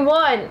isn't what you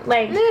want.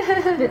 Like,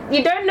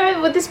 you don't know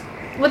what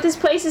this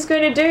place is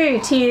going to do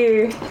to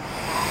you.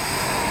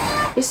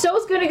 Your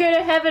soul's going to go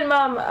to heaven,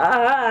 Mum.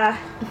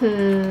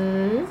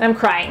 I'm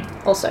crying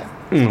also.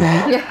 Good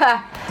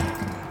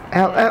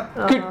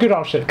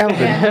option.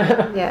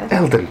 Yeah.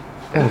 Eldon.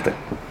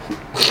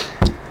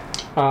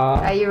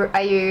 Are you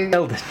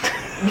Eldon.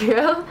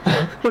 girl?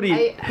 What are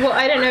you? Well,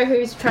 I don't know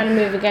who's trying to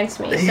move against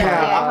me. So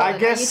Yeah, hold I on. Are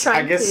guess. you I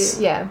trying guess.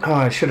 to- yeah. Oh,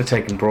 I should have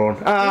taken Brawn.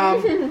 I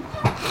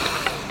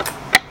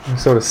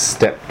sort of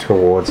step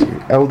towards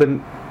you,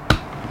 Eldon.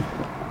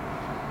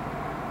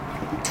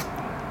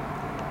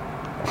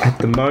 At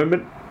the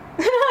moment,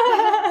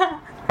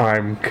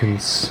 I'm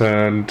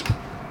concerned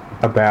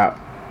about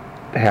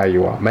how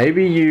you are.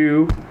 Maybe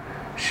you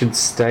should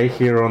stay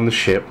here on the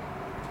ship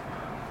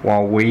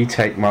while we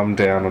take Mum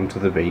down onto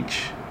the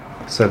beach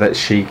so that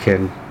she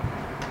can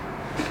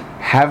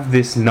have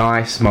this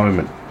nice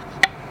moment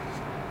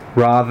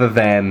rather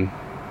than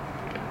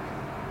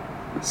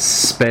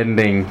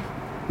spending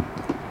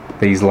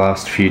these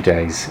last few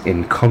days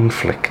in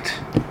conflict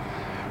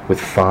with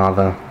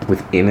Father,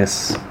 with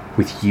Innes,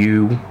 with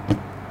you.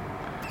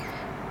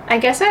 I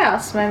guess I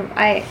asked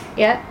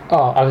yeah.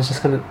 Oh, I was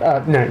just gonna.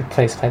 No,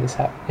 please play this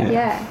out. Yeah.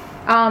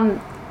 Yeah.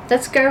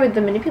 Let's go with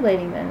the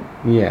manipulating then.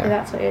 If Yeah,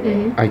 that's what you're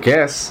doing. I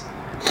guess.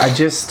 I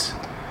just.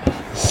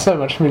 So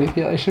much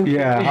manipulation.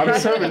 Yeah, I'm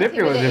so Intimidating.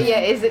 manipulative. Yeah,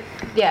 is it?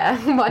 Yeah,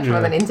 much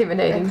more than That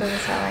intimidating. doesn't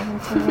sound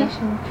like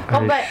intimidation.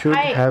 I but should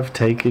have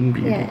taken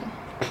Beauty. Yeah.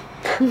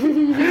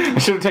 I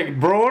should have taken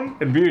Brawn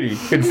and Beauty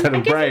instead I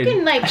of guess Brain. you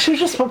can I like should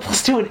have just put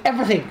 +2 in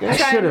everything. try and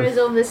should've.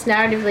 resolve this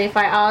narratively if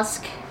I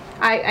ask.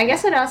 I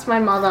guess I'd ask my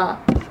mother.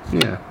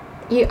 Yeah.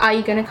 Are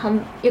you gonna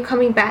come? You're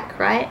coming back,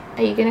 right?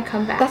 Are you gonna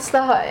come back? That's the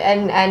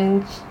and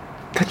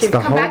That's the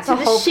come whole. back to the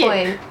the whole ship.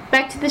 point.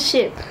 Back to the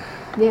ship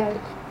yeah.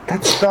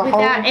 That's the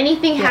without whole.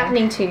 anything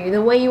happening to you,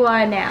 the way you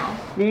are now.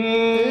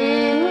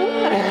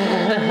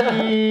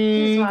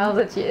 She smiles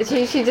at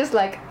you. She just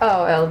like,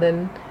 oh,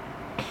 Eldon,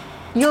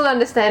 you'll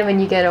understand when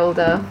you get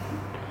older.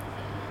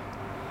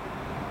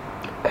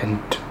 And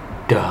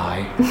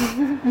die.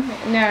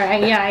 No,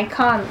 I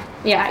can't.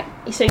 Yeah,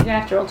 so you're gonna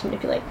have to roll to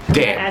manipulate.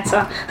 Damn.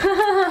 Answer.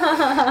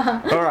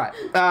 All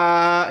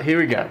right. Here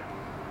we go.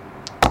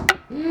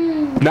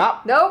 Nope.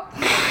 Nope.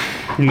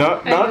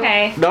 Not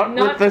Okay.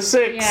 with the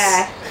 6.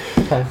 Yeah.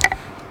 Okay.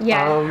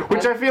 Yeah.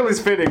 Which I feel is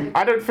fitting.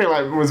 I don't feel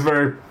like it was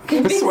very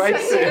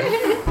persuasive.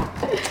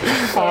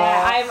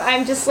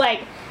 I'm just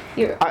like,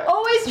 you're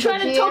always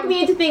trying to GM talk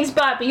me into things,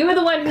 but you were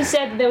the one who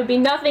said that there would be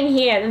nothing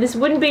here, that this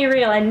wouldn't be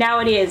real, and now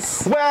it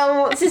is.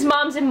 Well, This is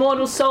Mom's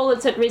immortal soul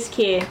that's at risk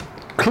here.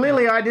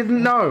 clearly I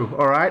didn't know.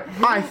 All right.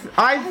 I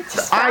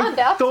found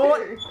out thought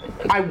too.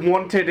 I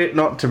wanted it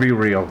not to be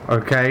real.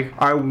 Okay.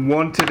 I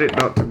wanted it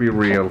not to be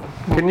real.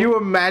 Can you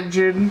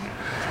imagine?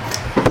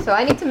 So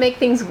I need to make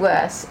things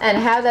worse, and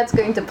how that's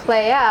going to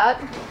play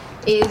out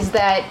is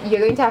that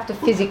you're going to have to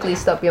physically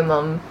stop your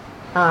mum,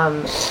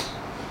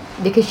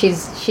 because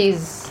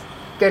she's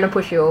going to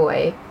push you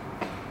away.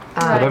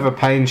 Whatever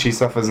pain she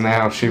suffers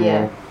now, she Yeah.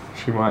 will.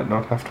 She might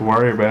not have to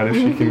worry about if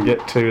she can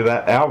get to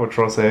that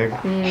albatross egg.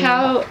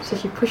 How So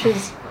she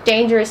pushes,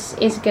 dangerous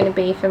is it going to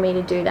be for me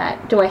to do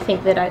that? Do I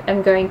think that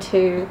I'm going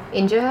to...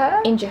 injure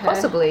her. Injure her.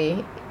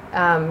 Possibly,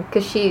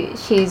 because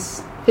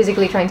she's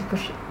physically trying to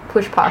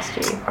push past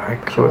you. I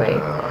Away.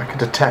 I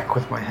could attack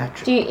with my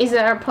hatchet. Is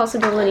there a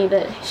possibility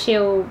that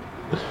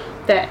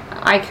that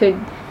I could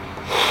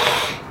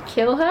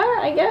kill her,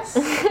 I guess?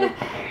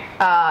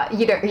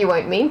 You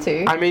won't mean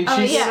to. I mean, Oh,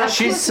 she's yeah, of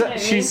she's course you so, don't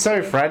she's need so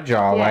to.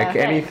 fragile. Yeah. Like Okay.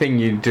 anything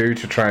you do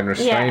to try and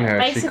restrain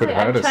her, she could basically,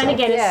 hurt I'm herself. trying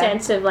to get a Yeah.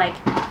 sense of like,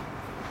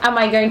 am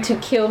I going to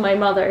kill my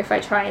mother if I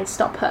try and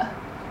stop her?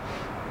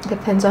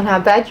 Depends on how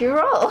bad you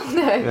roll.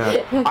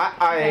 Yeah.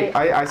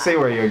 I see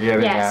where you're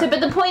getting Yeah. at. So,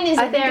 but the point is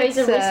I that think there is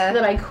a it's, risk uh,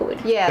 that I could.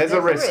 Yeah, There's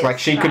a risk. Like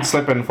she could Right.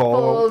 slip and fall.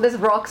 Fall, there's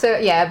rocks, so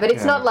yeah, but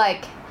it's Yeah. not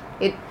like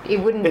it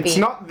wouldn't be. It's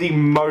not the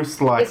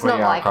most likely It's not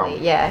outcome.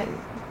 likely, yeah.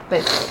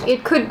 But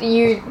it could.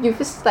 You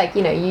just like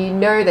you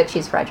know that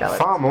she's fragile.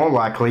 Far more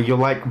likely, you'll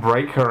like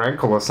break her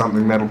ankle or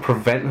something that'll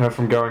prevent her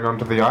from going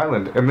onto the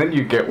island, and then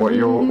you get what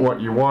you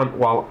want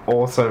while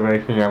also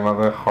making your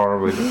mother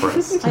horribly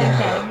depressed.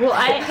 Okay. Well,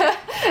 I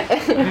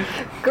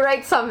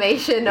Great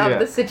summation of Yeah.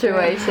 the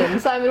situation.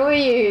 Simon, were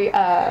you?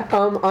 I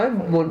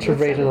want to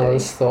read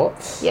another's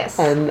thoughts. Yes.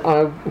 And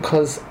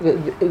because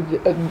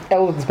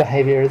Eldon's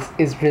behaviour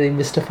is really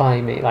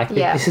mystifying me. Like,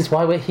 Yeah. this is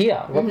why we're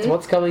here.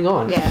 What's going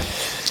on? Yeah.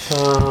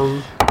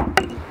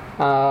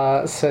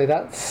 So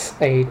that's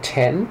a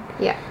 10.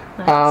 Yeah.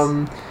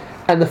 Um,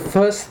 And the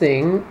first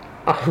thing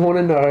I want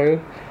to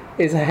know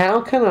is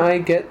how can I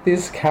get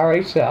this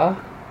character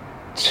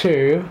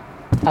to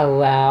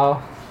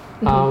allow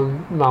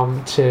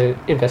Mum to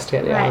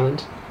investigate the Right.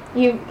 island?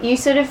 You've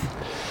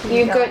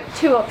got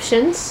two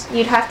options.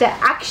 You'd have to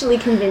actually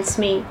convince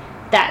me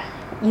that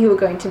you were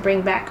going to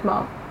bring back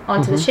Mom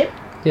onto the ship,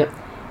 Yep.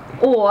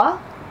 or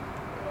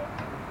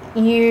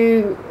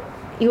you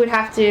would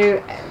have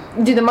to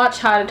do the much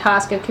harder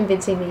task of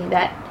convincing me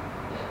that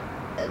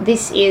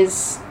this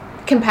is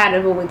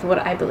compatible with what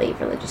I believe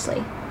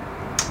religiously.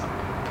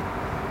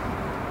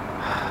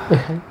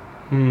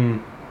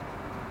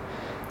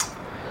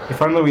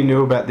 If only we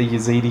knew about the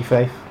Yazidi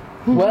faith.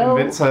 Well,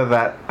 Convince her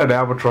that an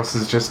albatross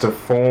is just a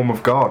form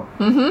of God.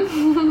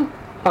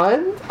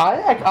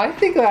 I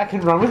think that I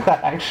can run with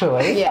that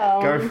actually. Yeah.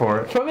 Go for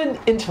it. From an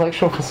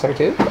intellectual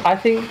perspective, I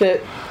think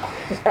that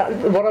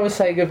what I was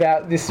saying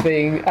about this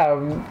being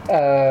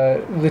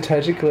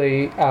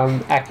liturgically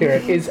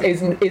accurate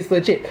is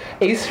legit.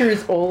 Easter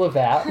is all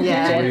about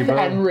Yeah. death Rebirth.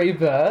 and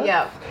rebirth.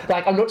 Yeah.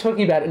 Like, I'm not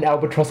talking about an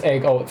albatross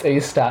egg, oh, it's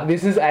Easter.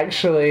 This is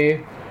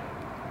actually...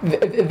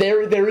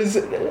 There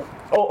is...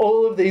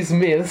 All of these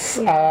myths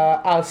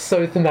are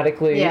so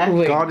thematically Yeah.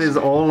 linked. God is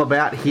all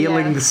about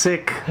healing Yeah. the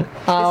sick.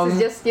 This is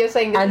just you're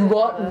saying. This And is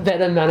what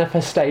better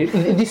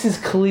manifestation? This is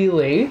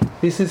clearly,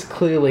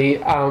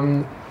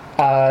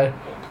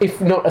 if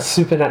not a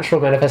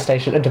supernatural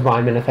manifestation, a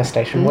divine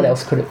manifestation. What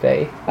else could it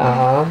be?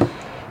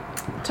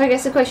 So I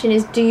guess the question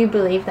is, do you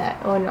believe that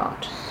or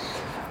not?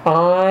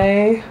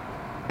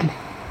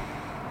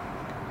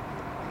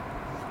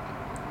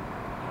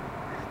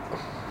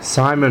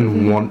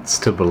 Simon wants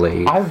to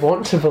believe. I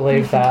want to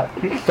believe that,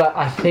 but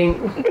I think,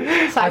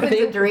 Simon's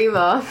a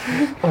dreamer.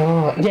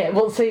 yeah.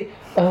 Well, see,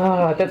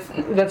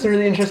 that's a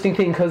really interesting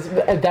thing because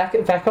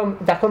back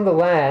on the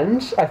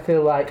land, I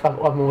feel like I'm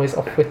always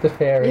off with the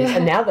fairies, Yeah.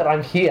 and now that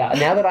I'm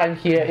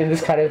here in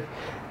this kind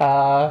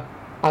of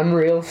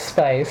unreal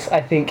space, I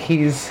think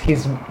he's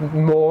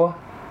more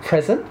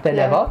present than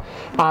Yeah. ever.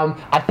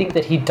 I think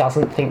that he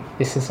doesn't think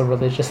this is a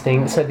religious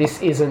thing, so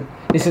this isn't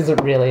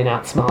really an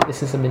outsmart.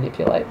 This is a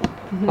manipulate,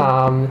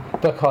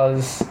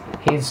 because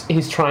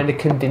he's trying to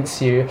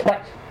convince you. Like,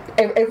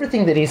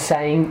 everything that he's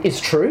saying is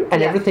true,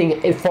 and Yeah.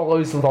 everything it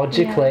follows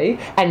logically,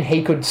 and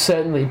he could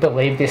certainly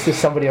believe this if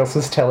somebody else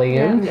was telling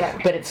him. Yeah.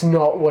 But it's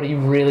not what he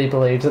really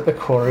believes at the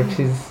core of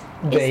his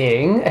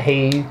being.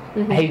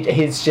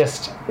 He's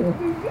just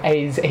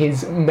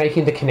he's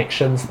making the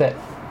connections that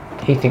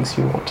he thinks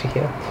you want to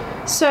hear.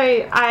 So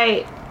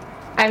I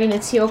mean,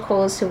 it's your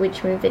call as to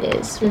which move it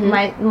is.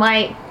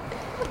 My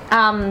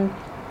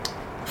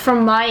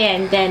from my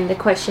end, then the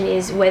question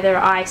is whether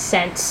I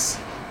sense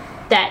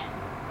that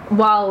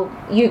while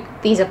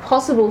these are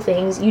possible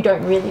things, you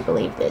don't really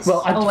believe this,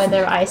 Well, or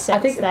whether I sense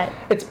I think that.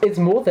 it's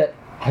more that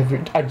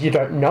you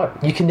don't know.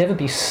 You can never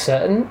be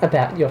certain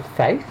about your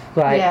faith.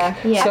 Like, Yeah.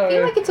 So, I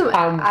feel like it's.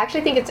 I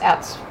actually think it's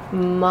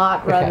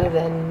outsmart rather Okay.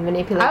 than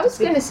manipulative. I was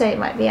going to say it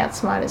might be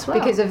outsmart as well,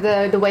 because of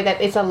the way that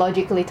it's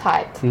logically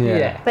typed.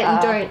 yeah. but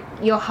you don't.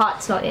 Your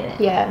heart's not in it.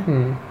 Yeah.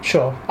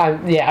 Sure.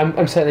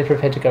 I'm certainly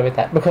prepared to go with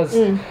that because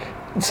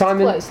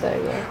Simon. Close though.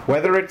 Yeah.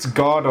 Whether it's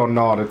God or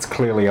not, it's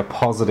clearly a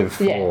positive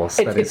Yeah, force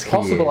it's that is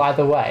possible here.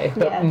 either way,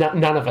 but Yeah.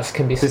 none of us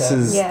can be This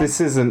certain. is Yeah.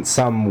 this isn't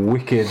some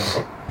wicked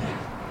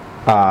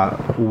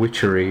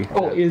witchery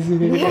Or is it?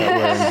 that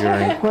we're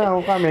enduring.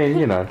 Well, I mean,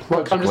 you know,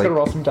 Look, I'm just logically. gonna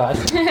roll some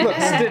dice.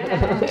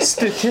 Look,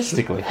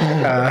 statistically.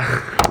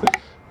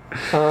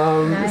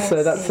 Nice.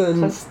 So that's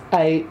an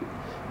 8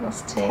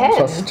 Plus 2. 10.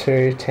 plus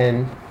 2,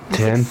 10.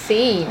 10.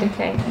 Succeed.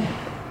 Okay.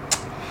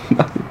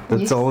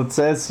 That's all it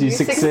says. You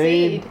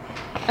succeed.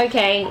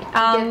 Okay.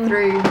 Get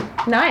through.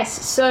 Nice.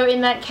 So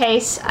in that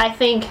case, I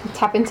think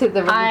Tap into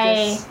the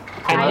religious.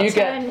 And I you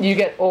turn-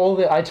 get all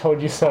the I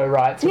told you so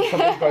right, so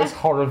something goes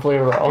horribly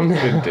wrong.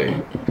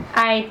 Indeed.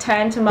 I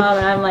turn to Mom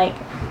and I'm like,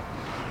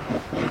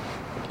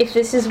 if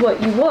this is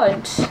what you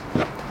want,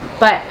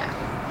 but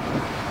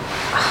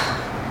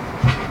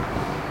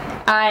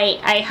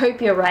I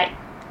hope you're right.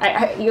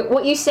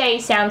 What you say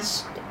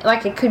sounds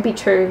like it could be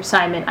true,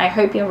 Simon. I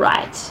hope you're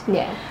right.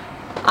 Yeah.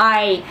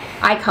 I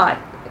can't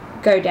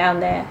go down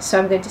there, so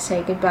I'm going to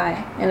say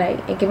goodbye. And I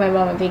give my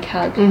mom a big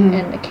hug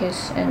and a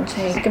kiss and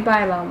say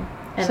goodbye, Mom.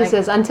 And She I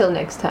says, until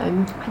next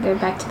time. go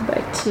back to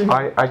the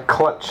boat. I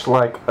clutch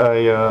like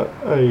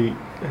a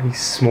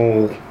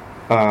small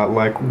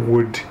like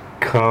wood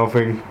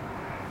carving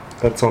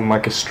that's on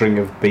like a string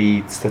of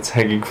beads that's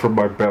hanging from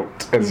my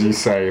belt, as you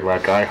say.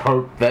 Like, I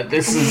hope that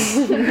this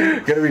is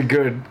gonna be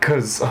good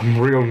because I'm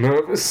real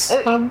nervous.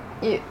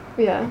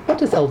 Yeah. What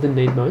does Eldon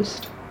need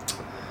most?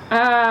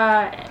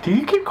 Do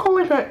you keep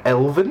calling her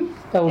Elven?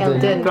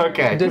 Eldon.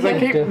 Okay, because I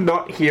keep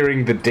not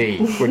hearing the D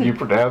when you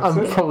pronounce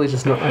I'm it. probably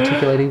just not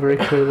articulating very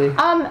clearly.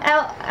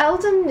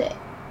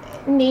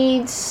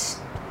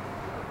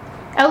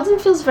 Eldon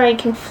feels very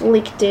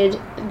conflicted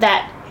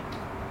that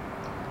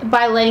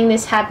by letting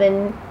this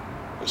happen,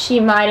 she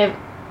might have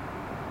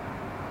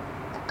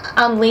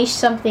unleashed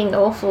something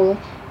awful,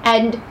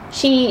 and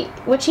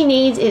what she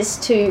needs is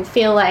to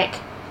feel like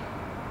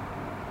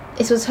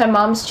this was her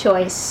mom's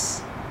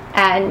choice,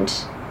 and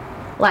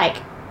like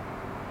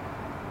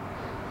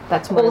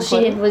That's more all she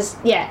did important. was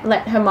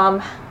let her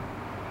mom,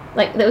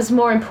 like, that was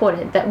more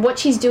important, that what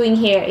she's doing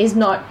here is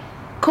not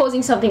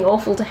causing something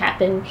awful to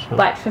happen,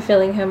 but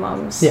fulfilling her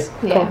mom's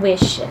Yeah.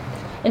 wish.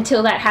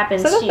 Until that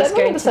happens, So she's that's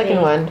going the to second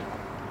be, one.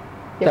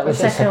 That was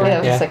the second second one. Yeah, that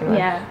was yeah. the second one.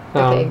 yeah.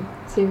 Okay, Um,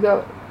 so you've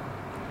got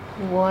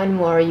one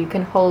more. You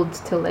can hold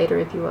till later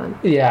if you want.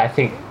 Yeah, I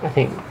think I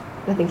think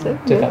so.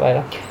 do that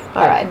later.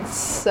 Alright,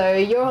 so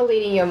you're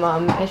leading your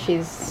mum as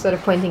she's sort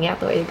of pointing out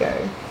the way to go.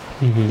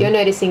 Mm-hmm. You're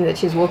noticing that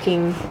she's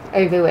walking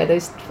over where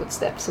those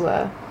footsteps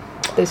were,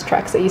 those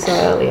tracks that you saw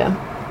earlier.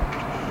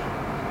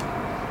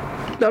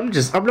 I'm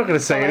not going to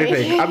say Sorry.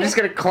 anything. I'm just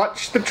going to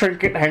clutch the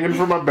trinket hanging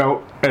from my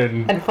belt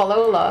And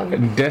follow along.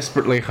 and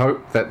desperately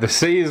hope that the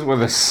sea is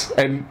with us,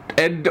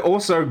 and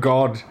also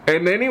God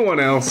and anyone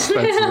else that's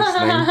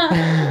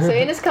listening. So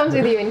Innes comes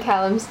with you and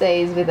Callum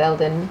stays with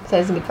Eldon,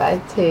 says goodbye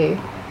to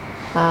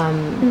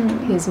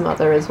his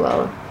mother as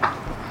well.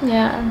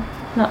 Yeah,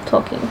 not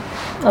talking,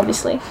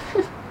 obviously.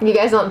 You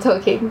guys aren't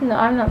talking. No,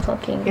 I'm not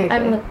talking. Okay.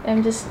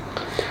 I'm just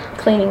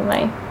cleaning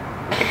my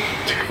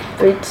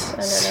boots. I don't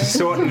know.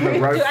 Sorting the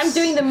ropes. I'm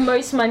doing the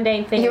most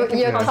mundane thing. I You're could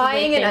possibly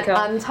tying and think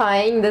of.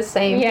 untying the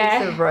same Yeah.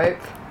 piece of rope.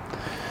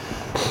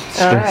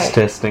 Stress Alright.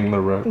 testing the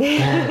rope.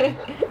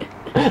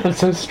 I'm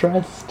so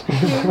stressed.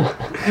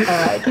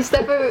 Alright,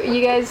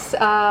 you guys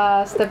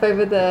step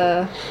over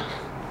the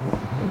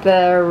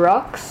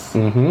rocks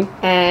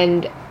Mm-hmm.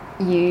 and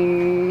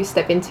you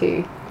step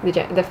into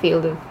the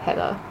field of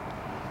heather.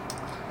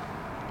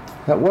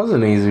 That was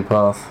an easy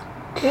path.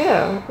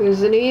 Yeah, it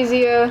was an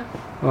easier.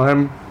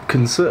 I'm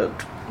concerned.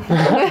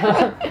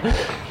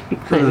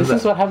 This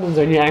is what happens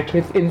when you act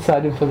with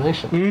inside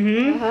information.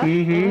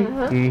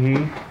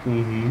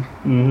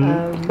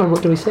 And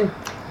what do we see?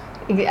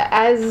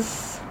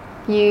 As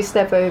you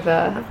step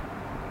over,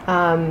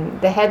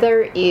 the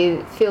heather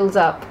fills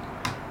up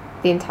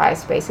the entire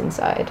space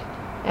inside,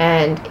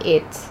 and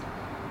it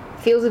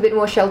feels a bit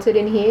more sheltered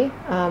in here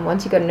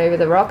once you've gotten over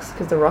the rocks,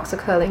 because the rocks are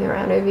curling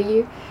around over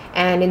you.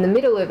 And in the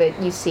middle of it,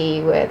 you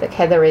see where the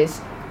heather is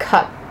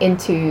cut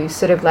into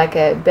sort of like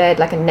a bed,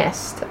 like a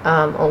nest,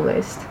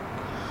 almost.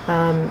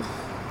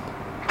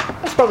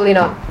 It's probably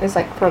not. It's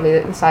like probably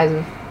the size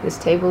of this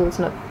table. It's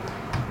not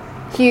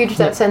huge,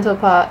 that center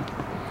part.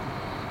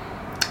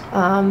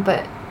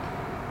 But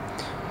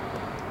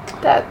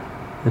that.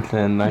 And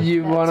then I,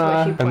 You That's what she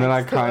wanna? and then I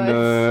points kind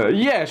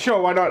of sure,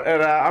 why not?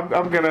 And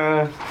I'm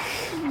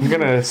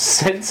gonna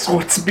sense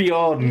what's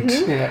beyond.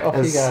 Yeah, off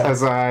you As, go.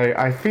 as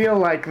I feel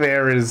like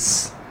there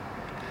is,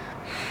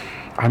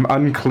 I'm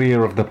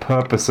unclear of the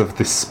purpose of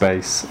this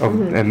space,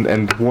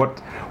 and what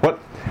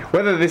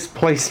whether this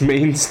place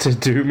means to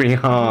do me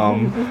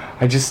harm.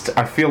 I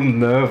feel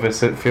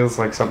nervous. It feels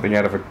like something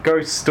out of a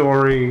ghost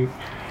story.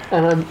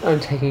 And I'm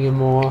taking a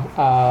more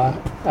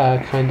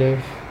kind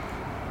of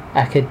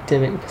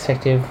academic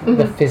perspective,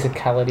 the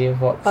physicality of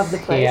what's Of the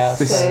place. here.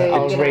 This- So So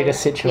I'll you're read gonna- a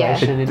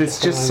situation. in This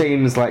a just moment.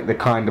 seems like the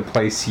kind of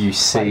place you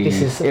see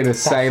this is in a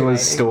sailor's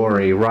fascinating.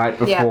 story right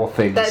before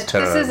things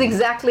turn. This is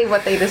exactly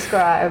what they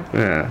describe.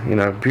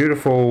 Yeah,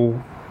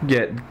 beautiful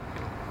yet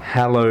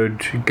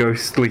hallowed,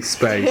 ghostly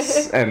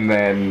space, and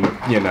then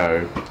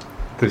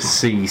the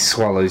sea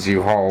swallows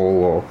you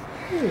whole, or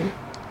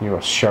you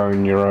are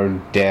shown your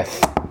own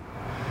death.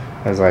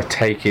 As I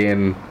take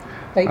in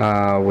 8.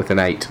 with an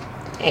 8.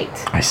 8.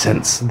 I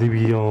sense the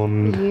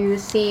beyond. You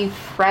receive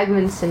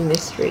fragments and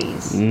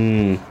mysteries.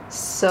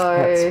 So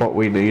That's what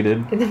we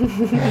needed.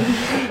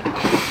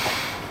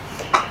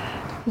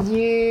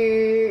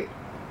 you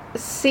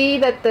see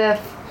that the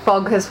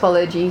fog has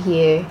followed you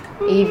here,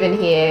 even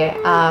here,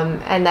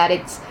 and that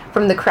it's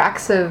from the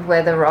cracks of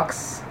where the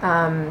rocks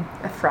are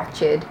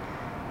fractured.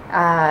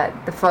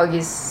 The fog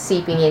is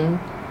seeping in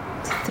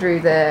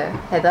through the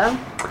heather.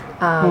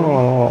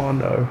 Oh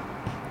no.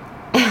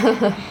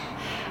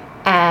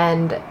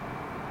 And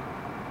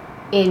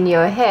in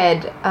your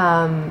head,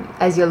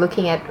 as you're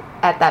looking at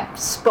that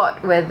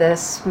spot where the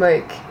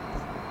smoke,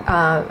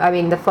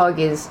 the fog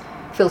is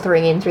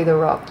filtering in through the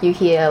rock, you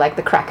hear like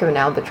the crack of an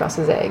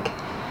albatross's egg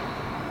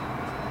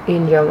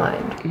in your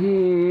mind,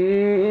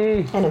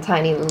 and a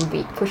tiny little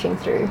beak pushing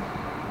through.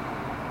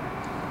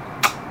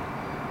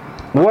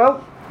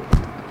 Well,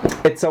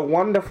 it's a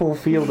wonderful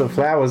field of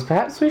flowers.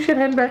 Perhaps we should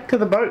head back to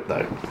the boat,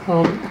 though.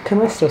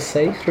 Can I still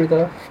see through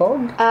the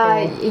fog?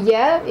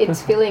 Yeah,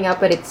 it's filling up,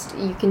 but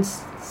you can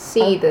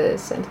see the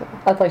center.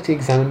 I'd like to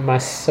examine my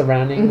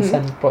surroundings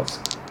and what's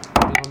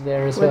going on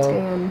there as What's well.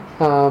 going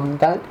on?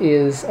 That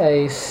is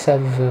a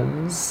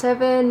 7.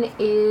 7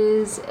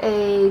 is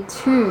a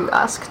 2.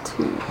 Ask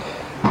 2.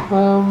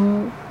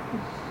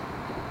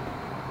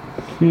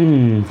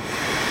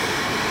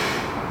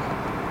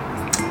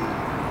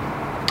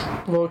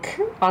 Look,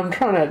 I'm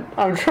trying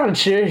to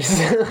choose.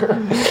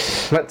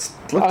 Let's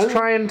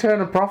try and turn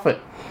a profit.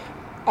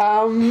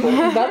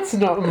 That's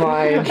not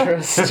my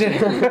interest.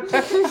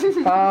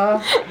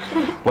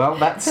 Well,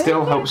 that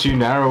still helps you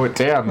narrow it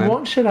down then.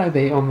 What should I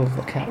be on the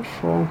lookout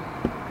for?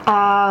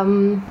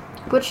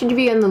 What should you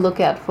be on the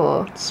lookout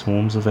for?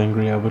 Swarms of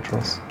angry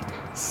albatross.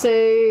 So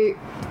you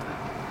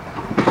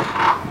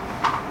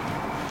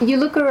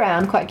look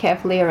around quite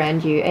carefully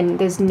around you, and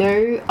there's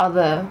no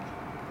other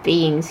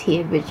beings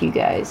here but you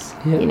guys.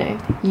 Yeah. You know,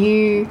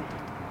 you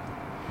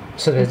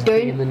So there's Don't-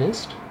 nothing in the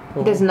nest?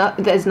 Or- there's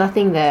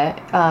nothing there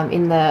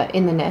in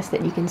the nest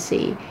that you can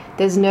see.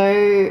 There's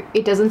no.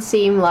 It doesn't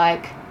seem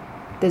like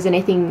there's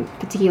anything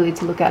particularly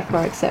to look out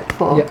for except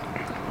for Yep.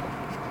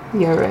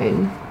 your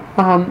own.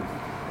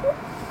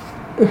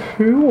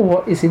 Who or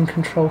what is in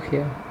control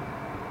here?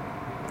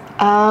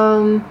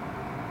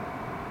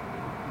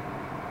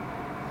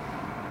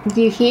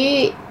 You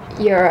hear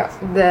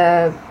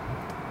the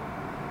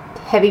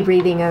heavy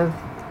breathing of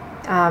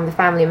the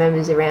family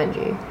members around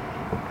you,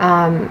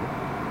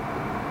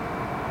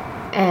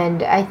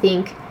 and I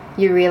think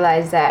you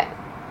realize that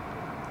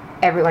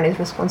everyone is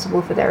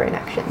responsible for their own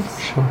actions.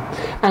 Sure.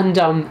 And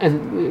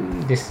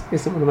this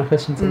isn't one of my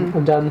questions.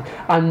 I'm done.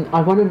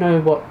 I want to know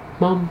what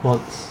Mum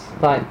wants.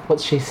 Like,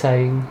 what's she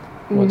saying?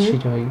 What's she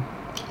doing?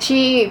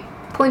 She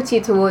points you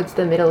towards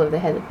the middle of the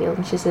heather field,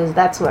 and she says,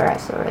 "That's where I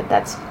saw it.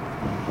 That's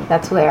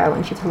where I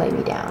want you to lay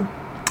me down."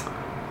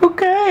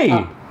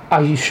 Okay.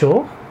 Are you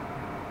sure?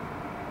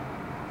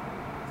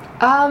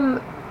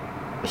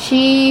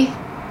 She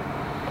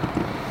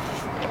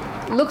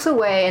looks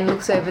away and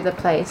looks over the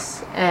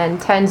place and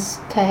turns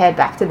her head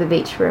back to the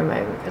beach for a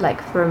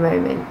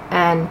moment,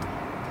 and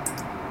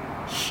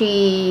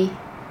she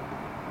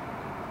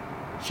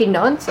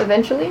nods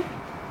eventually.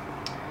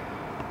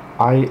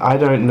 I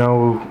don't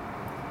know.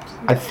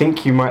 I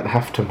think you might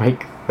have to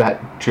make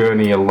that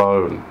journey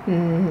alone.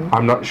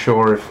 I'm not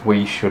sure if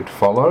we should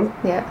follow.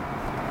 Yeah.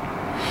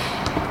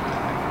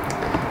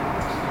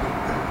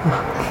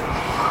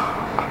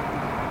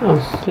 I'm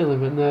feeling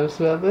a bit nervous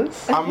about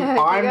this. You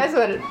guys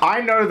would.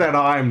 I know that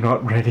I'm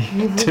not ready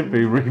to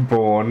be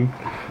reborn,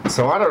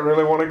 so I don't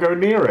really want to go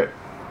near it.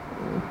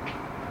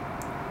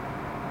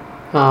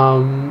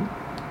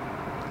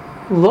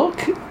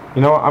 Look.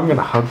 You know what? I'm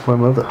gonna hug my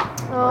mother.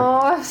 Oh,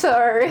 I'm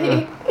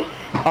sorry.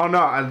 Oh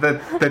no,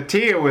 the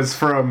tear was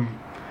from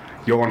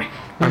yawning.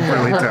 I'm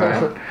really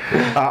tired.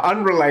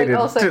 Unrelated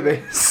Also- to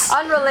this.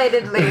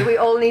 Unrelatedly, we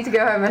all need to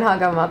go home and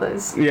hug our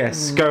mothers.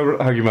 Yes, go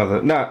hug your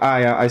mother. No,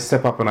 I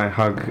step up and I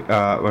hug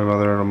my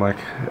mother, and I'm like,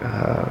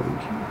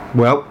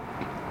 well,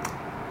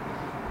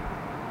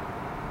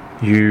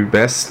 you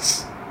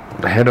best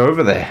head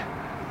over there.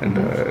 And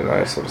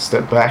I sort of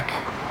step back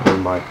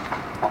and I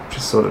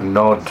just sort of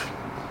nod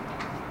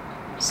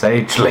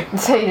sagely.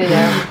 So you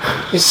know.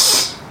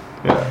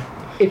 Yeah.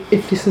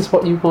 If this is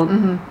what you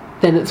want,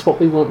 then it's what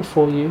we want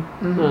for you.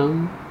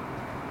 And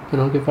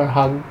I'll give her a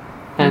hug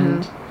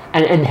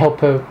and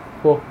help her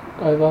walk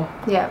over.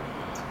 Yeah.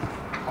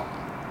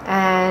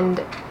 And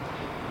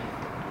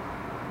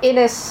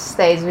Ines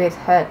stays with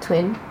her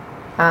twin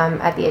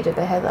at the edge of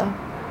the heather.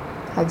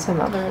 Hugs her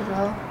mother as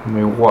well. And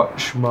we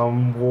watch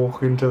Mum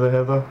walk into the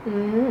heather,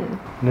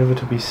 never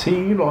to be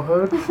seen or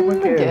heard from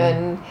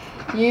again.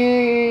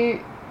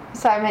 Again,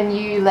 Simon,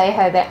 you lay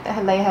her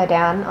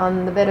down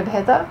on the bed of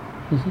heather,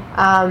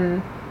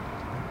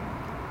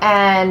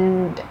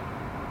 and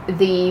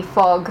the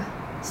fog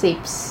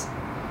seeps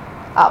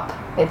up.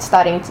 It's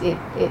starting.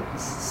 It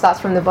starts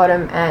from the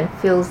bottom and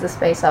fills the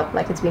space up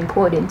like it's been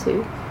poured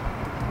into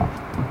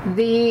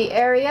the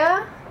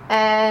area,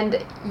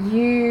 and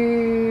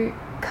you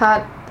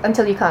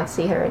can't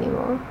see her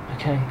anymore.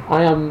 Okay.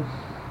 I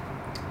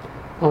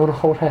want to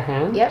hold her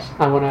hand. Yep.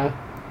 I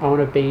want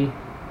to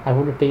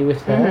be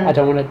with her. I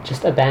don't want to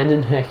just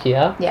abandon her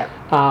here. Yep.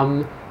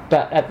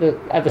 But at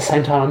the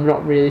same time, I'm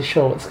not really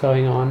sure what's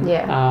going on.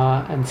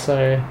 Yeah. And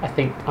so I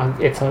think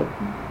it's a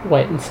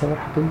wait and see what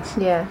happens.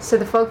 Yeah, so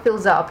the fog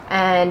fills up,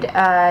 and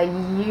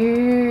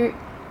you,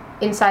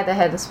 inside the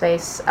heather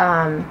space,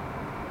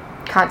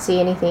 can't see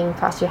anything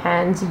past your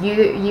hands.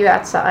 You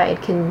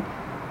outside can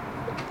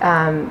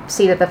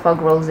see that the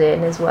fog rolls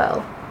in as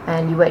well,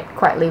 and you wait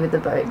quietly with the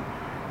boat.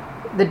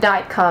 The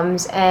night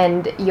comes,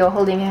 and you're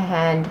holding her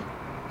hand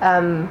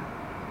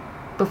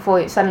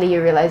before suddenly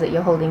you realize that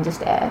you're holding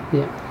just air.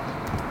 Yeah.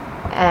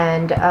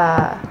 And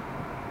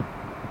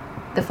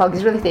the fog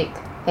is really thick,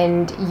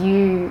 and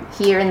you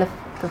hear in the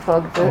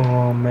fog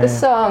Oh man. the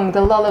song,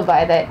 the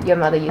lullaby that your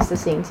mother used to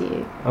sing to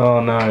you.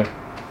 Oh no.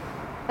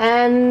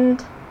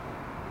 And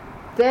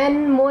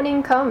then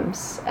morning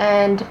comes,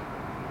 and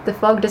the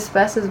fog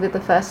disperses with the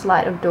first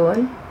light of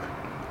dawn.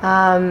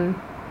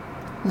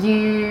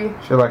 You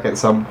I feel like at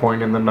some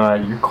point in the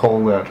night you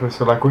call out to us,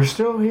 so like, we're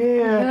still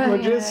here. We're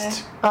Yeah.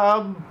 just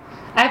I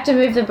have to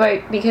move the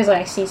boat because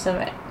I see some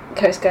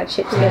Coast Guard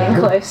ships getting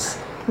close.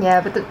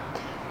 but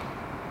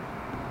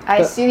I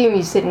assume you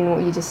just sit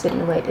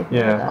and wait.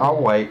 yeah,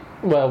 I'll wait.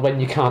 Well, when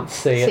you can't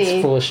see, See.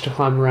 it's foolish to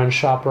climb around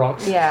sharp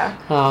rocks. Yeah.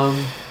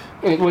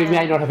 We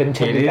may not have It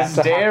intended is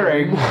that to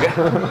daring.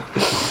 happen.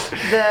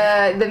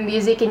 The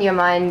music in your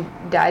mind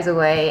dies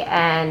away,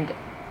 and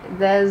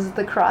there's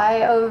the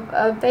cry of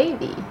a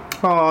baby.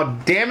 Oh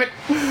damn it!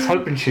 I was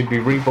hoping she'd be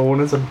reborn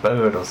as a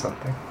bird or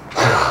something.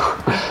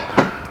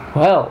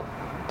 Well,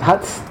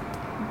 that's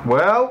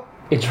Well,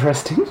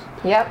 interesting.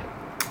 Yep.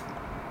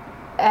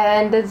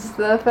 And as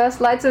the first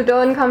lights of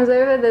dawn comes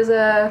over, there's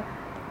a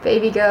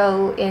baby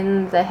girl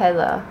in the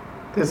heather,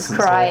 This is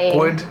crying.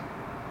 awkward.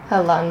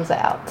 her lungs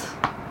out.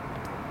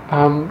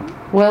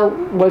 Well,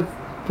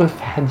 we've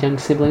had young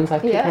siblings. I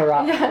pick Yeah, her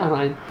up yeah.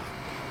 and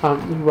I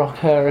rock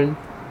her, and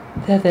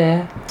they're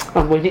there.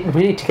 We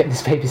need to get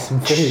this baby some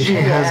food. She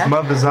has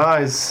mother's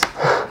eyes.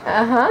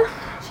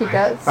 She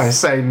does. I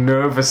say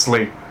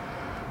nervously.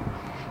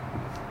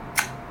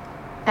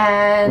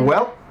 And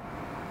Well.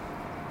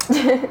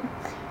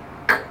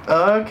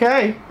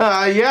 Okay.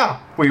 Yeah.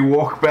 We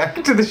walk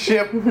back to the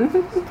ship.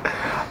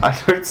 I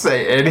don't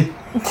say any.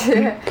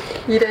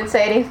 you don't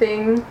say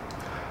anything.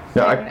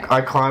 Yeah,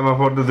 I climb up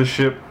onto the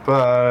ship.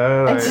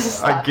 And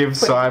just I start give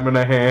putting- Simon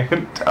a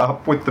hand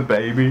up with the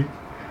baby.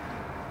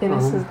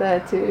 Innes is there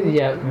too.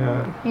 Yeah.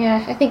 Yeah.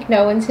 Yeah, I think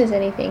no one says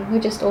anything. We're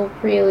just all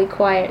really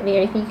quiet, and the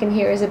only thing you can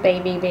hear is a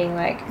baby being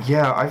like,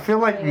 Yeah, I feel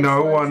like Maybe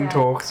no slow one down.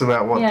 talks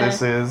about what Yeah.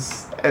 this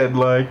is and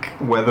like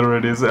whether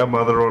it is our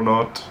mother or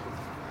not.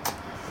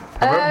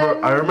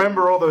 I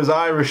remember all those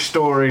Irish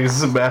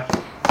stories about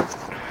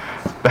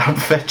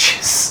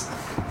fetches.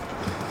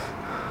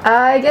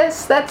 I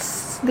guess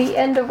that's the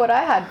end of what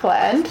I had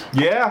planned.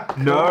 Yeah,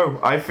 no,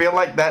 I feel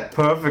like that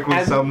perfectly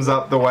And- sums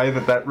up the way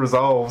that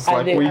resolves. And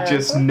Like it- we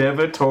just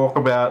never talk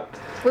about.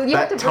 Well, you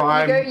That have to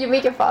time- you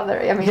meet your father.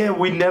 I mean, Yeah,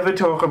 we never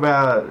talk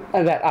about.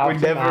 And that We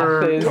never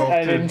aftermath is talk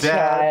an to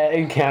entire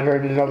encounter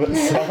in and of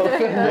itself.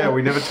 Yeah,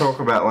 we never talk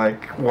about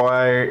like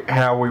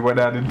how we went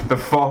out into the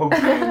fog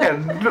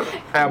and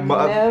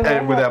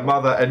and with our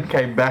mother and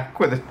came back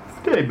with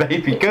a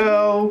baby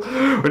girl.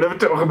 We never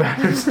talk about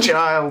whose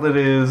child it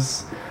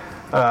is.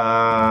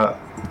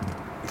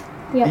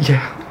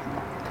 Yeah.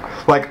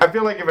 Like I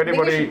feel like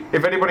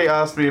if anybody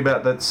asked me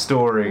about that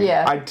story,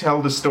 Yeah. I'd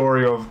tell the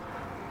story of.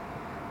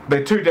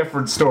 They're two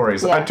different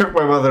stories. Yeah. I took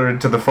my mother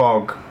into the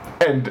fog,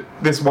 and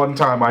this one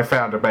time I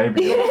found a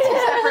baby.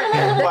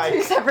 Like,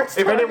 Two separate if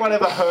stories. anyone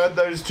ever heard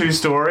those two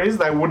stories,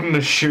 they wouldn't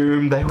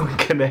assume they were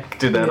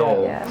connected at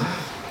all. Yeah.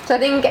 So I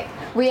think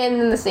we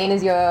end in the scene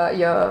as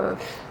you're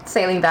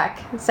sailing back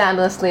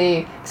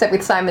soundlessly, except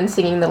with Simon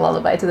singing the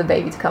lullaby to the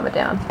baby to calm it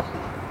down.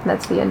 And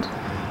that's the end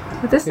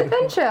of this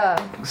adventure.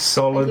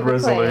 Solid Thank you for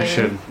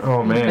resolution.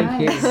 Oh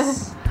man,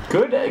 Yes.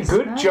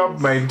 good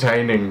job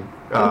maintaining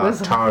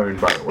was- tone.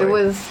 By the way, It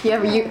was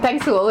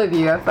thanks to all of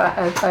you.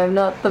 I'm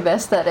not the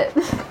best at it.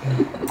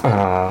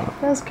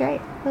 that was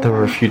great. There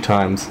were a few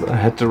times I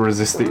had to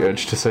resist the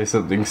urge to say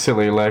something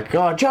silly like,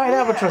 "Oh, giant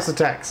albatross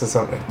attacks" or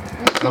something.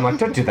 And I'm like,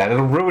 "Don't do that;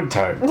 it'll ruin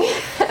tone."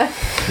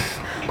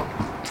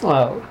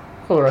 Well,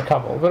 or a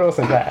couple, but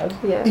also bad.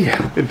 Yeah.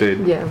 Yeah, it did.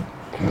 Yeah.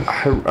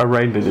 I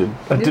reined it in.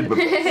 I did.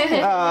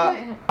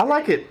 I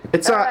like it.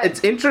 It's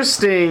it's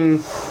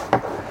interesting.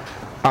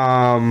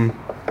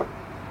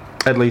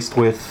 At least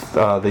with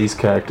these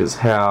characters,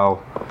 how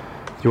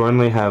you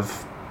only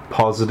have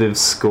positive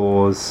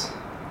scores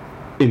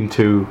in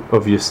 2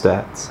 of your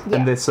stats, Yeah.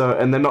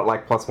 and they're not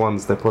like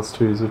 +1s; they're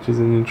 +2s, which is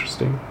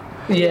interesting.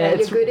 Yeah, You're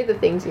it's, good at the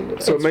things you do.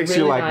 So it it's makes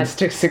really you like nice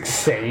to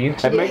succeed.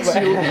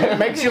 It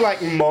makes you like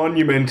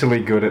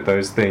monumentally good at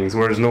those things,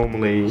 whereas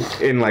normally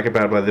in like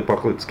About by the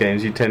Apocalypse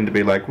games, you tend to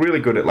be like really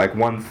good at like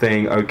one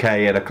thing,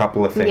 okay at a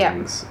couple of Yeah.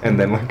 things, and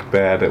then like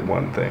bad at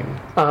one thing.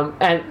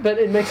 But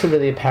it makes it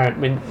really apparent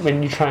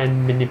when you try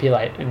and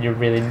manipulate and you're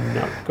really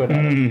not good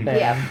at it. Then,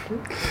 Yeah.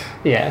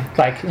 yeah,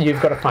 like you've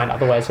got to find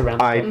other ways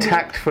around. I it.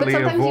 tactfully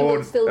But sometimes you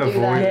will still do that.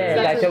 avoid Yeah, it.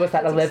 That's like there was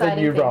that that's 11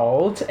 you exciting thing.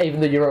 rolled,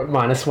 even though you're at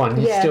 -1,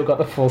 you Yeah. still got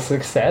the full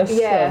success. So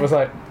Yeah. it was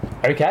like,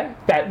 okay,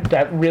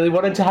 that really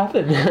wanted to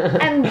happen.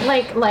 And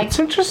like It's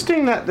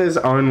interesting that there's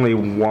only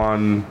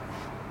one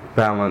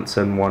balance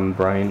and one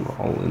brain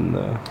roll in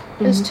the.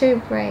 there's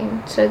 2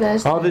 brain, so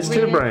there's. Oh, there's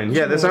 2 brain.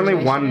 Yeah, there's only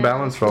one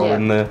balance roll Yeah.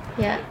 in the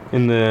Yeah.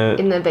 in the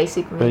In the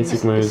basic moves.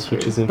 basic moves,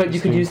 which is interesting. But you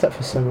could use that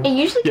for so much. It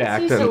usually Yeah,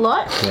 gets used a accident-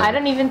 lot. yeah. I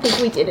don't even think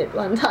we did it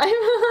one time.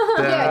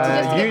 Yeah,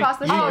 to just get you past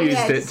the you ships.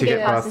 used it just to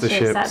get past the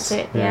ships. That's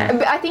it. Yeah.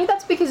 But I think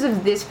that's because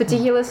of this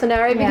particular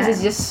scenario, because Yeah.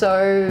 it's just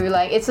so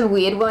like it's a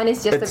weird one.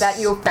 It's just It's- about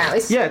your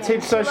family. Yeah, it's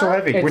heaps social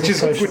heavy, It's which a is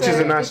social- which is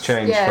a nice It's-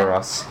 change yeah. for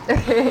us.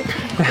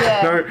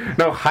 yeah.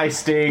 No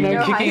heisting. No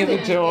No, kicking at the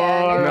heisting,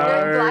 door.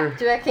 No.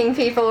 blackjacking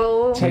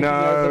people. Taking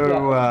over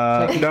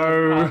the- taking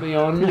no. the army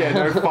on. Yeah,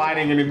 no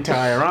fighting an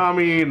entire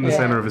army in the Yeah.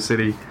 center of a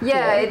city.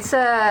 Yeah, it's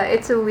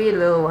a weird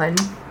little one.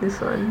 This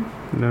one.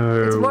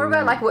 No. It's more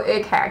about like what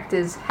your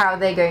characters, how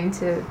they're going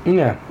to.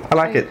 Yeah, I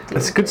like it.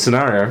 It's a good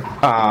scenario.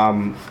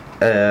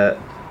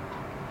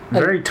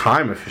 Very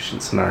time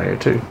efficient scenario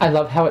too. I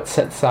love how it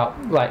sets up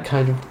like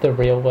kind of the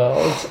real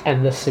world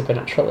and the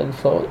supernatural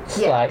influence.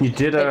 Yeah. Like You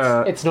did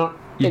a it's not.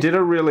 you did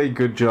a really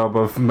good job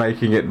of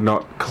making it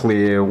not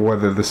clear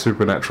whether the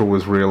supernatural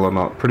was real or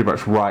not. Pretty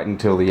much right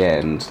until the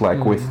end,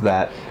 like with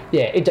that.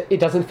 Yeah, it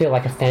doesn't feel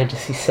like a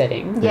fantasy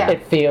setting. Yeah.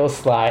 It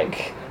feels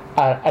like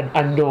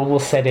a normal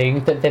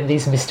setting, that then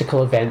these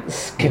mystical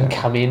events can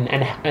come in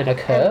and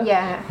occur.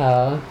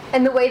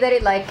 And the way that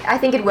it, like, I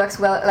think it works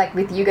well, like,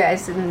 with you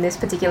guys in this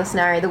particular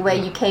scenario, the way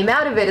you came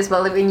out of it as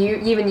well. When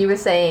you were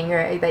saying,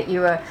 right, that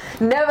you were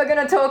never going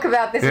to talk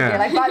about this again,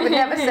 like, I would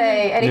never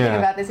say anything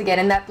about this again,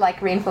 and that,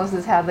 like,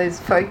 reinforces how those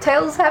folk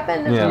tales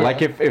happen.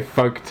 Like if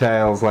folk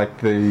tales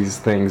like these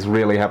things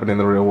really happen in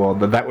the real world,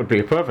 then that would be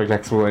a perfect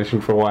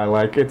explanation for why,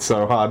 like, it's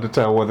so hard to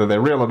tell whether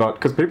they're real or not,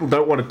 because people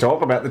don't want to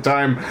talk about the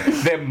time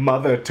their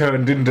mother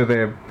turned into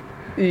their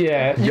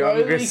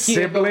younger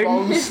sibling.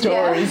 Long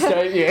stories,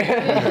 don't you?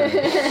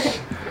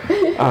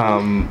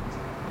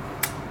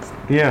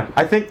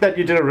 I think that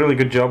you did a really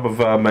good job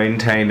of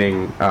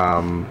maintaining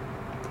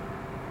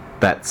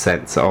that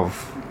sense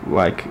of,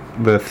 like,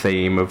 the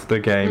theme of the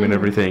game and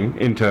everything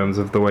in terms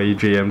of the way you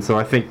GM. So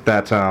I think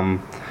that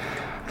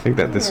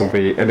this will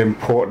be an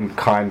important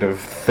kind of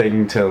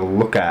thing to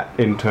look at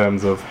in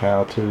terms of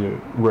how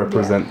to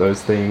represent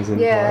those themes in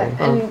play.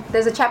 And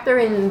there's a chapter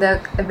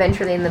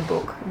eventually in the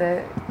book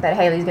that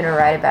Haley's going to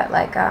write about,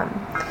 like, how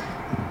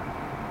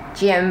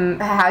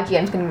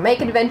GMs can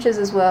make adventures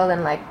as well,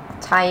 and, like,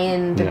 tie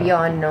in the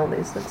Beyond and all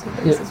these sorts of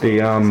things.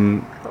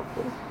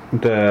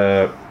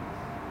 The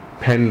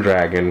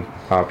Pendragon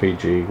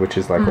RPG, which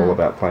is, like, all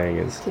about playing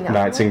as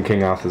knights in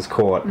King Arthur's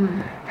court,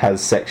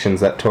 has sections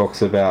that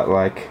talks about,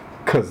 like,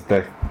 because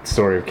the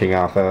story of King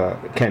Arthur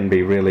can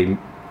be really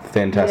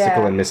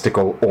fantastical and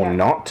mystical or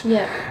not.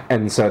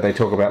 And so they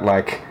talk about,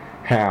 like,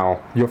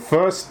 how the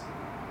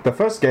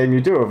first game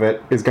you do of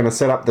it is going to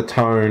set up the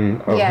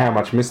tone of how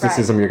much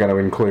mysticism you're going to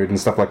include and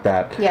stuff like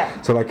that.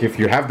 So, like, if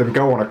you have them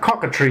go on a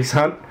cockatrice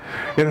hunt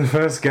in the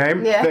first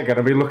game, they're going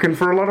to be looking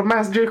for a lot of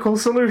magical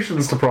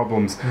solutions to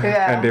problems.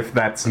 And if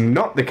that's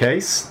not the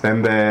case,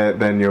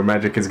 then your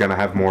magic is going to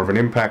have more of an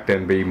impact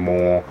and be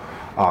more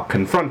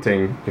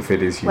confronting if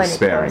it is used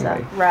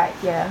sparingly.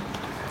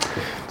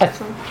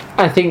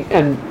 I think,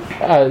 and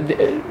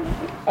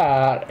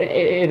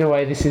in a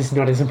way, this is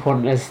not as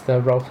important as the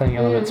role-playing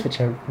elements,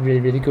 which are really,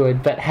 really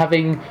good. But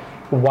having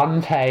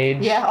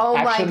one-page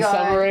action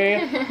summary,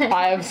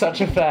 I am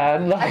such a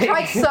fan. Like, I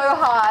tried so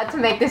hard to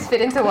make this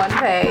fit into one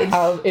page.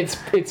 It's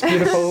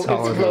beautiful.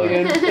 It's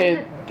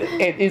brilliant.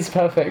 It is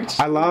perfect.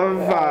 I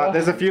love.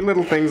 There's a few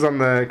little things on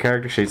the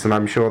character sheets, and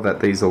I'm sure that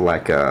these are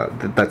like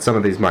that some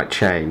of these might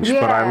change.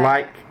 But I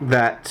like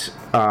that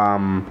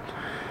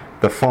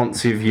the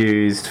fonts you've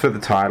used for the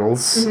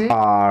titles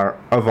are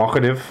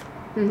evocative,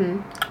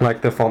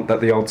 like the font that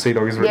the old Sea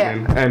Dog is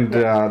written in, and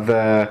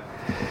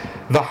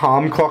the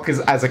harm clock is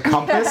as a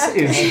compass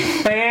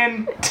is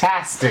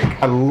fantastic.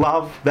 I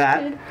love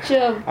that. Good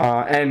job.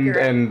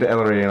 And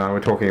Ellery and I were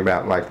talking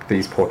about, like,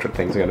 these portrait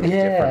things are going to be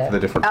different for the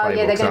different playbooks,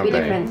 they're going to be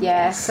aren't different.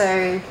 they?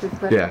 So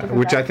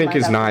which I think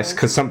is nice,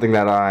 because something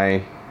that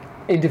I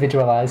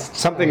individualized.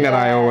 Something that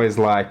I always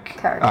like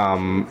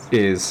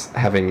is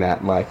having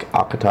that, like,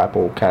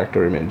 archetypal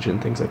character image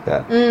and things like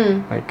that.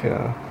 Like,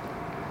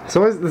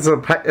 so there's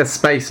a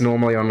space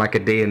normally on, like, a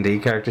D&D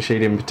character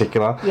sheet in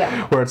particular,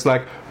 where it's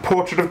like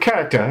portrait of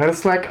character, and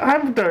it's like I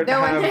don't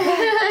have.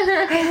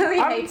 Haley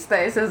hates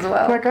those as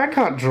well. Like, I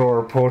can't draw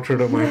a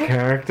portrait of my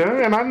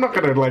character, and I'm not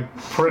going to, like,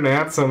 print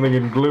out something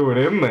and glue it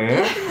in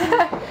there.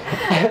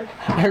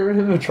 I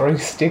remember drawing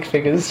stick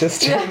figures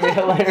just to be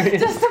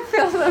hilarious. Just to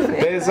fill them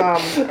in. There's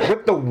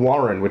with the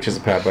Warren, which is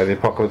powered by the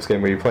Apocalypse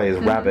game where you play as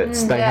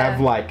rabbits, they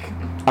have, like,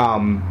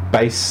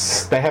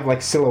 they have,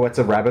 like, silhouettes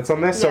of rabbits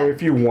on there, so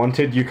if you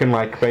wanted, you can,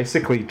 like,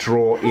 basically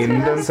draw in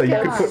them, so you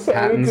could put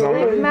patterns on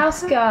them.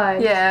 Mouse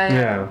guide.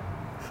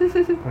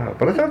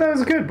 But I thought that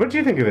was good. What did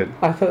you think of it?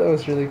 I thought that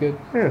was really good.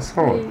 Yeah,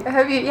 solid. I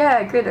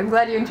hope good. I'm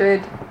glad you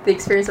enjoyed the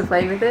experience of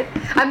playing with it.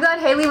 I'm glad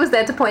Haley was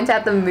there to point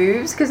out the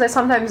moves, because they're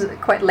sometimes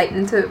quite late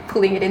into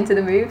pulling it into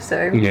the move,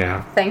 so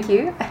thank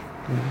you.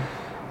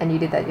 And you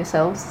did that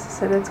yourselves,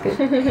 so that's good.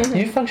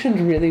 You functioned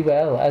really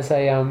well as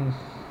an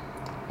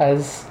I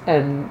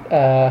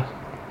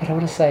don't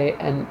want to say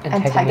an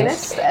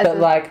antagonist but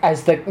like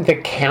as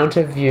the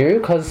counter view,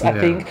 because I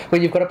think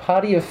when you've got a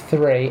party of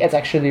 3, it's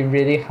actually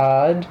really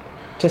hard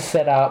to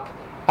set up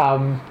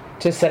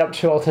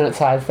two alternate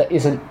sides that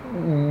isn't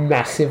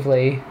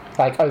massively,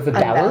 like,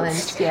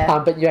 overbalanced.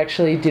 But you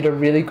actually did a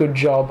really good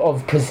job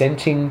of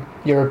presenting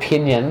your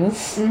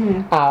opinions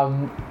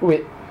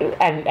with.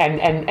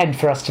 And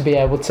for us to be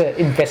able to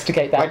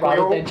investigate that, like,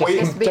 rather than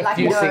just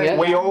diffusing it.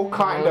 We all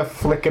kind of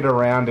flickered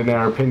around in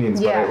our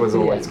opinions, but it was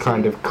always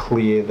kind of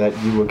clear that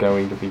you were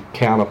going to be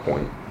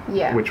counterpoint,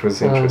 which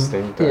was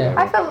interesting.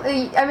 I felt,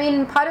 I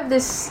mean, part of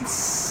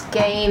this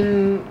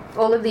game,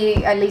 all of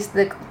at least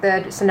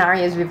the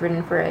scenarios we've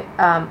written for it,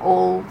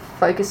 all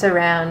focus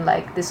around,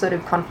 like, this sort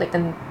of conflict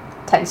and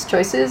tense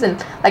choices,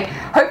 and, like,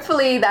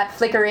 hopefully that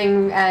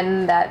flickering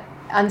and that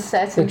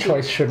uncertainty. The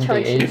choice shouldn't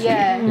be easy.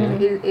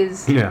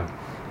 Is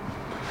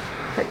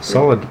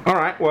solid. All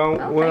right. Well,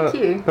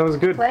 thank you. That was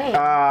good.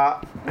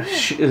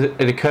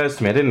 It occurs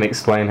to me, I didn't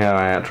explain how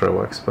our outro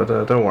works, but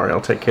don't worry,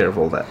 I'll take care of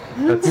all that.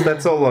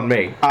 That's all on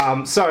me.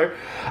 So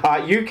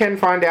you can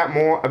find out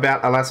more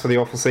about Alas for the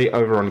Awful Sea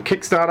over on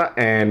Kickstarter,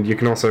 and you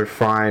can also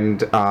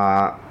find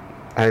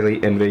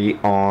Haley Envy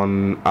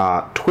on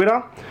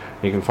Twitter.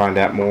 You can find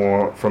out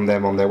more from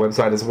them on their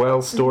website as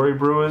well, Story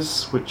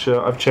Brewers, which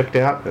I've checked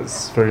out.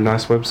 It's a very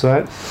nice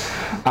website.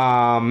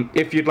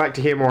 If you'd like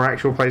to hear more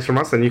actual plays from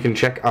us, then you can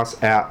check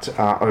us out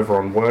over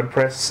on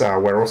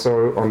WordPress. We're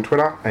also on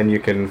Twitter, and you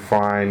can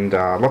find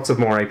lots of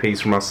more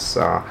APs from us,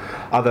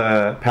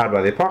 other Powered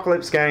by the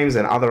Apocalypse games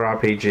and other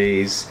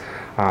RPGs.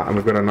 And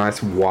we've got a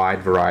nice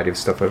wide variety of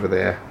stuff over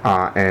there.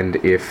 And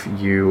if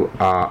you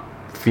are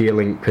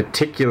feeling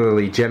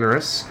particularly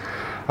generous,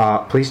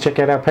 please check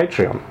out our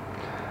Patreon.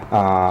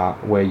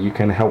 Where you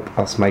can help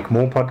us make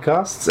more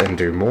podcasts and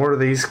do more of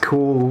these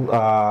cool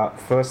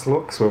first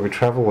looks where we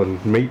travel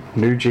and meet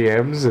new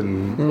GMs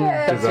and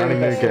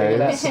designing new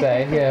games.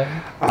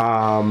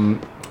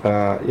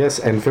 Yes,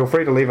 and feel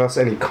free to leave us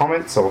any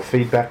comments or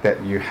feedback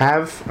that you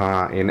have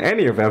in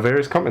any of our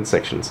various comment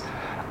sections.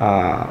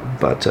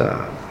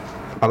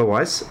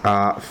 Otherwise,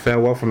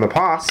 farewell from the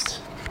past.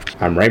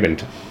 I'm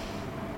Raymond.